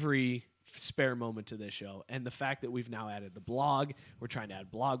every spare moment to this show. And the fact that we've now added the blog, we're trying to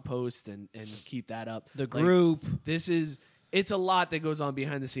add blog posts and keep that up. The group. It's a lot that goes on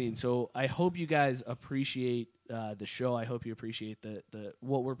behind the scenes. So I hope you guys appreciate the show. I hope you appreciate the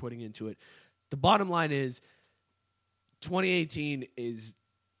what we're putting into it. The bottom line is 2018 is,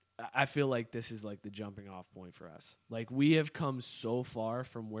 I feel like this is like the jumping off point for us. Like, we have come so far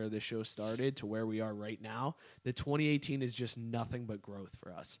from where the show started to where we are right now that 2018 is just nothing but growth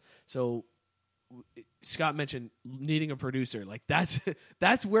for us. So Scott mentioned needing a producer. Like,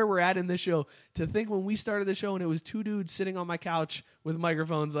 that's where we're at in this show. To think when we started the show and it was two dudes sitting on my couch with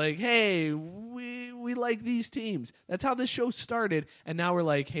microphones like, hey, we like these teams. That's how this show started. And now we're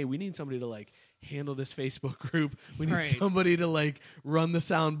like, hey, we need somebody to, like, handle this Facebook group. We need Right. somebody to like run the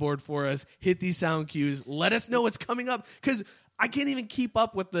soundboard for us, hit these sound cues, let us know what's coming up, because I can't even keep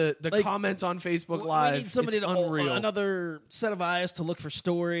up with the Like, comments on Facebook Live. We need somebody It's to unreal. another set of eyes to look for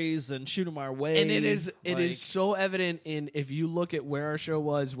stories and shoot them our way. And it is Like, so evident in, if you look at where our show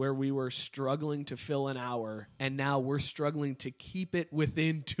was, where we were struggling to fill an hour, and now we're struggling to keep it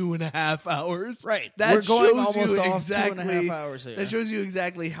within 2.5 hours. Right. That We're going shows almost you off exactly 2.5 hours here. That shows you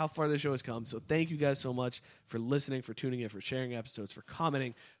exactly how far the show has come. So thank you guys so much for listening, for tuning in, for sharing episodes, for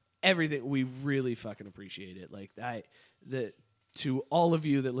commenting, everything. We really fucking appreciate it. Like to all of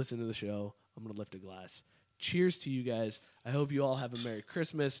you that listen to the show, I'm going to lift a glass. Cheers to you guys. I hope you all have a Merry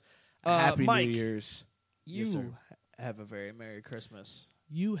Christmas, a Happy Mike, New Year's. You Yes, sir. have a very Merry Christmas.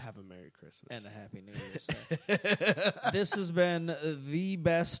 You have a Merry Christmas. And a Happy New Year's. Sir. This has been the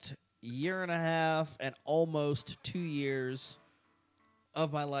best year and a half and almost 2 years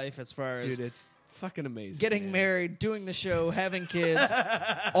of my life as far as Dude, it's fucking amazing. getting man. married, doing the show, having kids,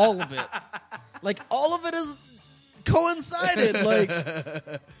 all of it. Like, all of it is coincided. Like,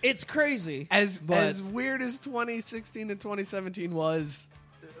 it's crazy. As But- weird as 2016 and 2017 was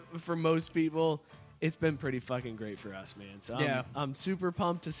for most people, it's been pretty fucking great for us, man. So Yeah. I'm super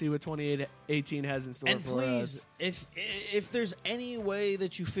pumped to see what 2018 has in store And for please, us. if there's any way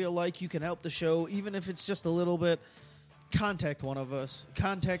that you feel like you can help the show, even if it's just a little bit, contact one of us.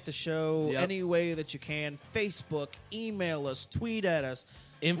 Contact the show Yep. any way that you can. Facebook, email us, tweet at us.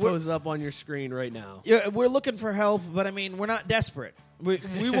 Info's up on your screen right now. Yeah, we're looking for help, but I mean, we're not desperate. We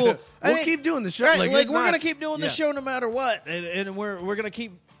will. We'll keep doing the show. Right, Like, like it's we're not- gonna keep doing the Yeah. show no matter what, and we're gonna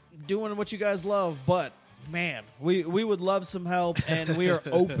keep doing what you guys love. But man, we would love some help, and we are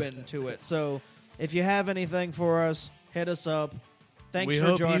open to it. So if you have anything for us, hit us up. Thanks we for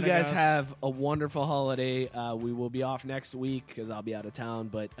hope joining you guys us. have a wonderful holiday. We will be off next week because I'll be out of town,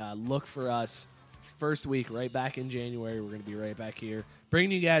 but look for us first week right back in January. We're going to be right back here,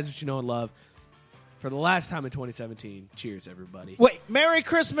 bringing you guys what you know and love for the last time in 2017. Cheers, everybody. Wait, Merry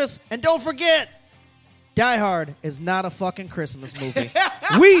Christmas, and don't forget, Die Hard is not a fucking Christmas movie.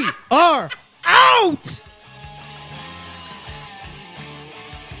 We are out!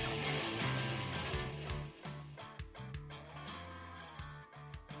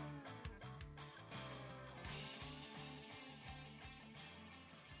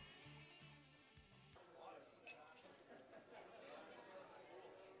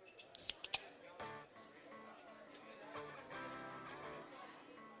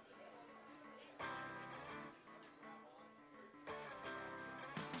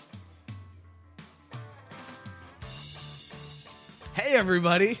 Hey,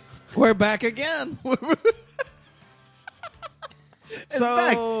 everybody. We're back again. It's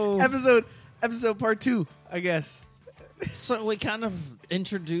back. Episode part 2, I guess. So we kind of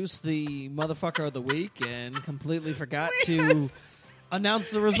introduced the motherfucker of the week and completely forgot to announce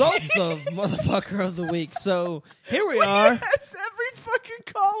the results of motherfucker of the week. So here we are, asked every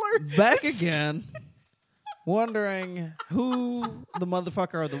fucking caller. back again, wondering who the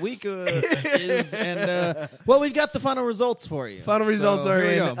motherfucker of the week is. And, well, we've got the final results for you. Final results So are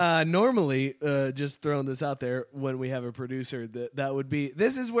here we in. go. Normally, just throwing this out there, when we have a producer, that would be.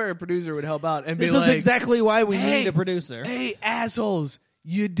 This is where a producer would help out and This be is like, exactly why we "Hey, need a producer. Hey, assholes!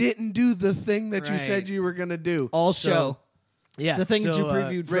 You didn't do the thing that you Right. said you were gonna do. All So- show. Yeah, The thing that you so,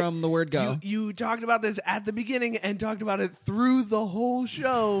 previewed Rick, from the word go. You talked about this at the beginning and talked about it through the whole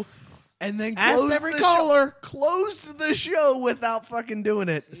show, and then Asked closed every the caller. closed the show without fucking doing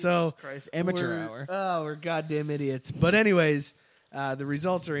it. So Christ, amateur we're- hour. Oh, we're goddamn idiots. But anyways, the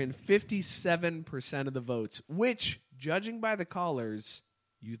results are in 57% of the votes, which, judging by the callers,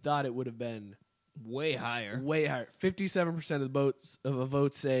 you thought it would have been way higher. Way higher. 57% of the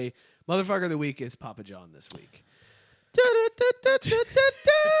votes say motherfucker of the week is Papa John this week.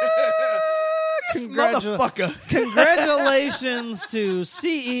 This motherfucker. Congratulations to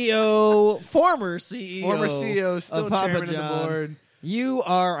former CEO still of Papa chairman of the John. board. You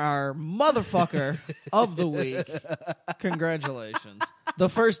are our motherfucker of the week. Congratulations. The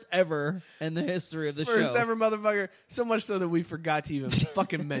first ever in the history of the show. First ever motherfucker. So much so that we forgot to even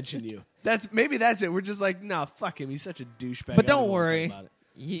fucking mention you. That's it. We're just like, nah, fuck him. He's such a douchebag. But I don't wanna talk worry. about it.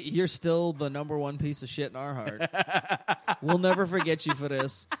 You're still the number one piece of shit in our heart. We'll never forget you for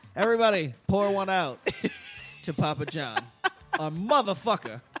this. Everybody, pour one out to Papa John, our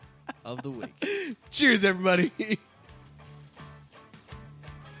motherfucker of the week. Cheers, everybody.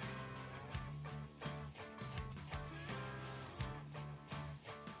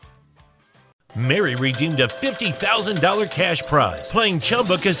 Mary redeemed a $50,000 cash prize playing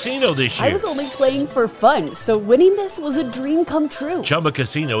Chumba Casino this year. I was only playing for fun, so winning this was a dream come true. Chumba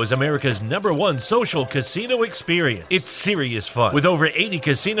Casino is America's #1 social casino experience. It's serious fun. With over 80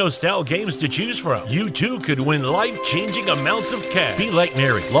 casino-style games to choose from, you too could win life-changing amounts of cash. Be like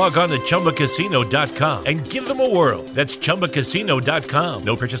Mary. Log on to ChumbaCasino.com and give them a whirl. That's ChumbaCasino.com.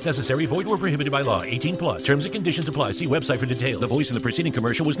 No purchase necessary. Void where prohibited by law. 18 plus. Terms and conditions apply. See website for details. The voice in the preceding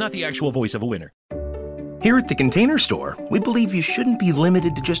commercial was not the actual voice of a winner. Here at the Container Store, we believe you shouldn't be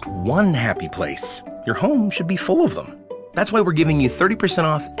limited to just one happy place. Your home should be full of them. That's why we're giving you 30%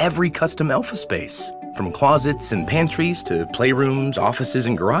 off every custom Elfa space. From closets and pantries to playrooms, offices,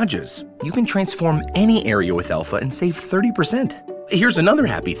 and garages, you can transform any area with Elfa and save 30%. Here's another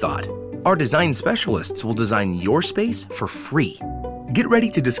happy thought. Our design specialists will design your space for free. Get ready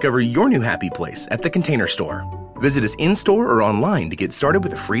to discover your new happy place at the Container Store. Visit us in-store or online to get started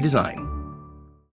with a free design.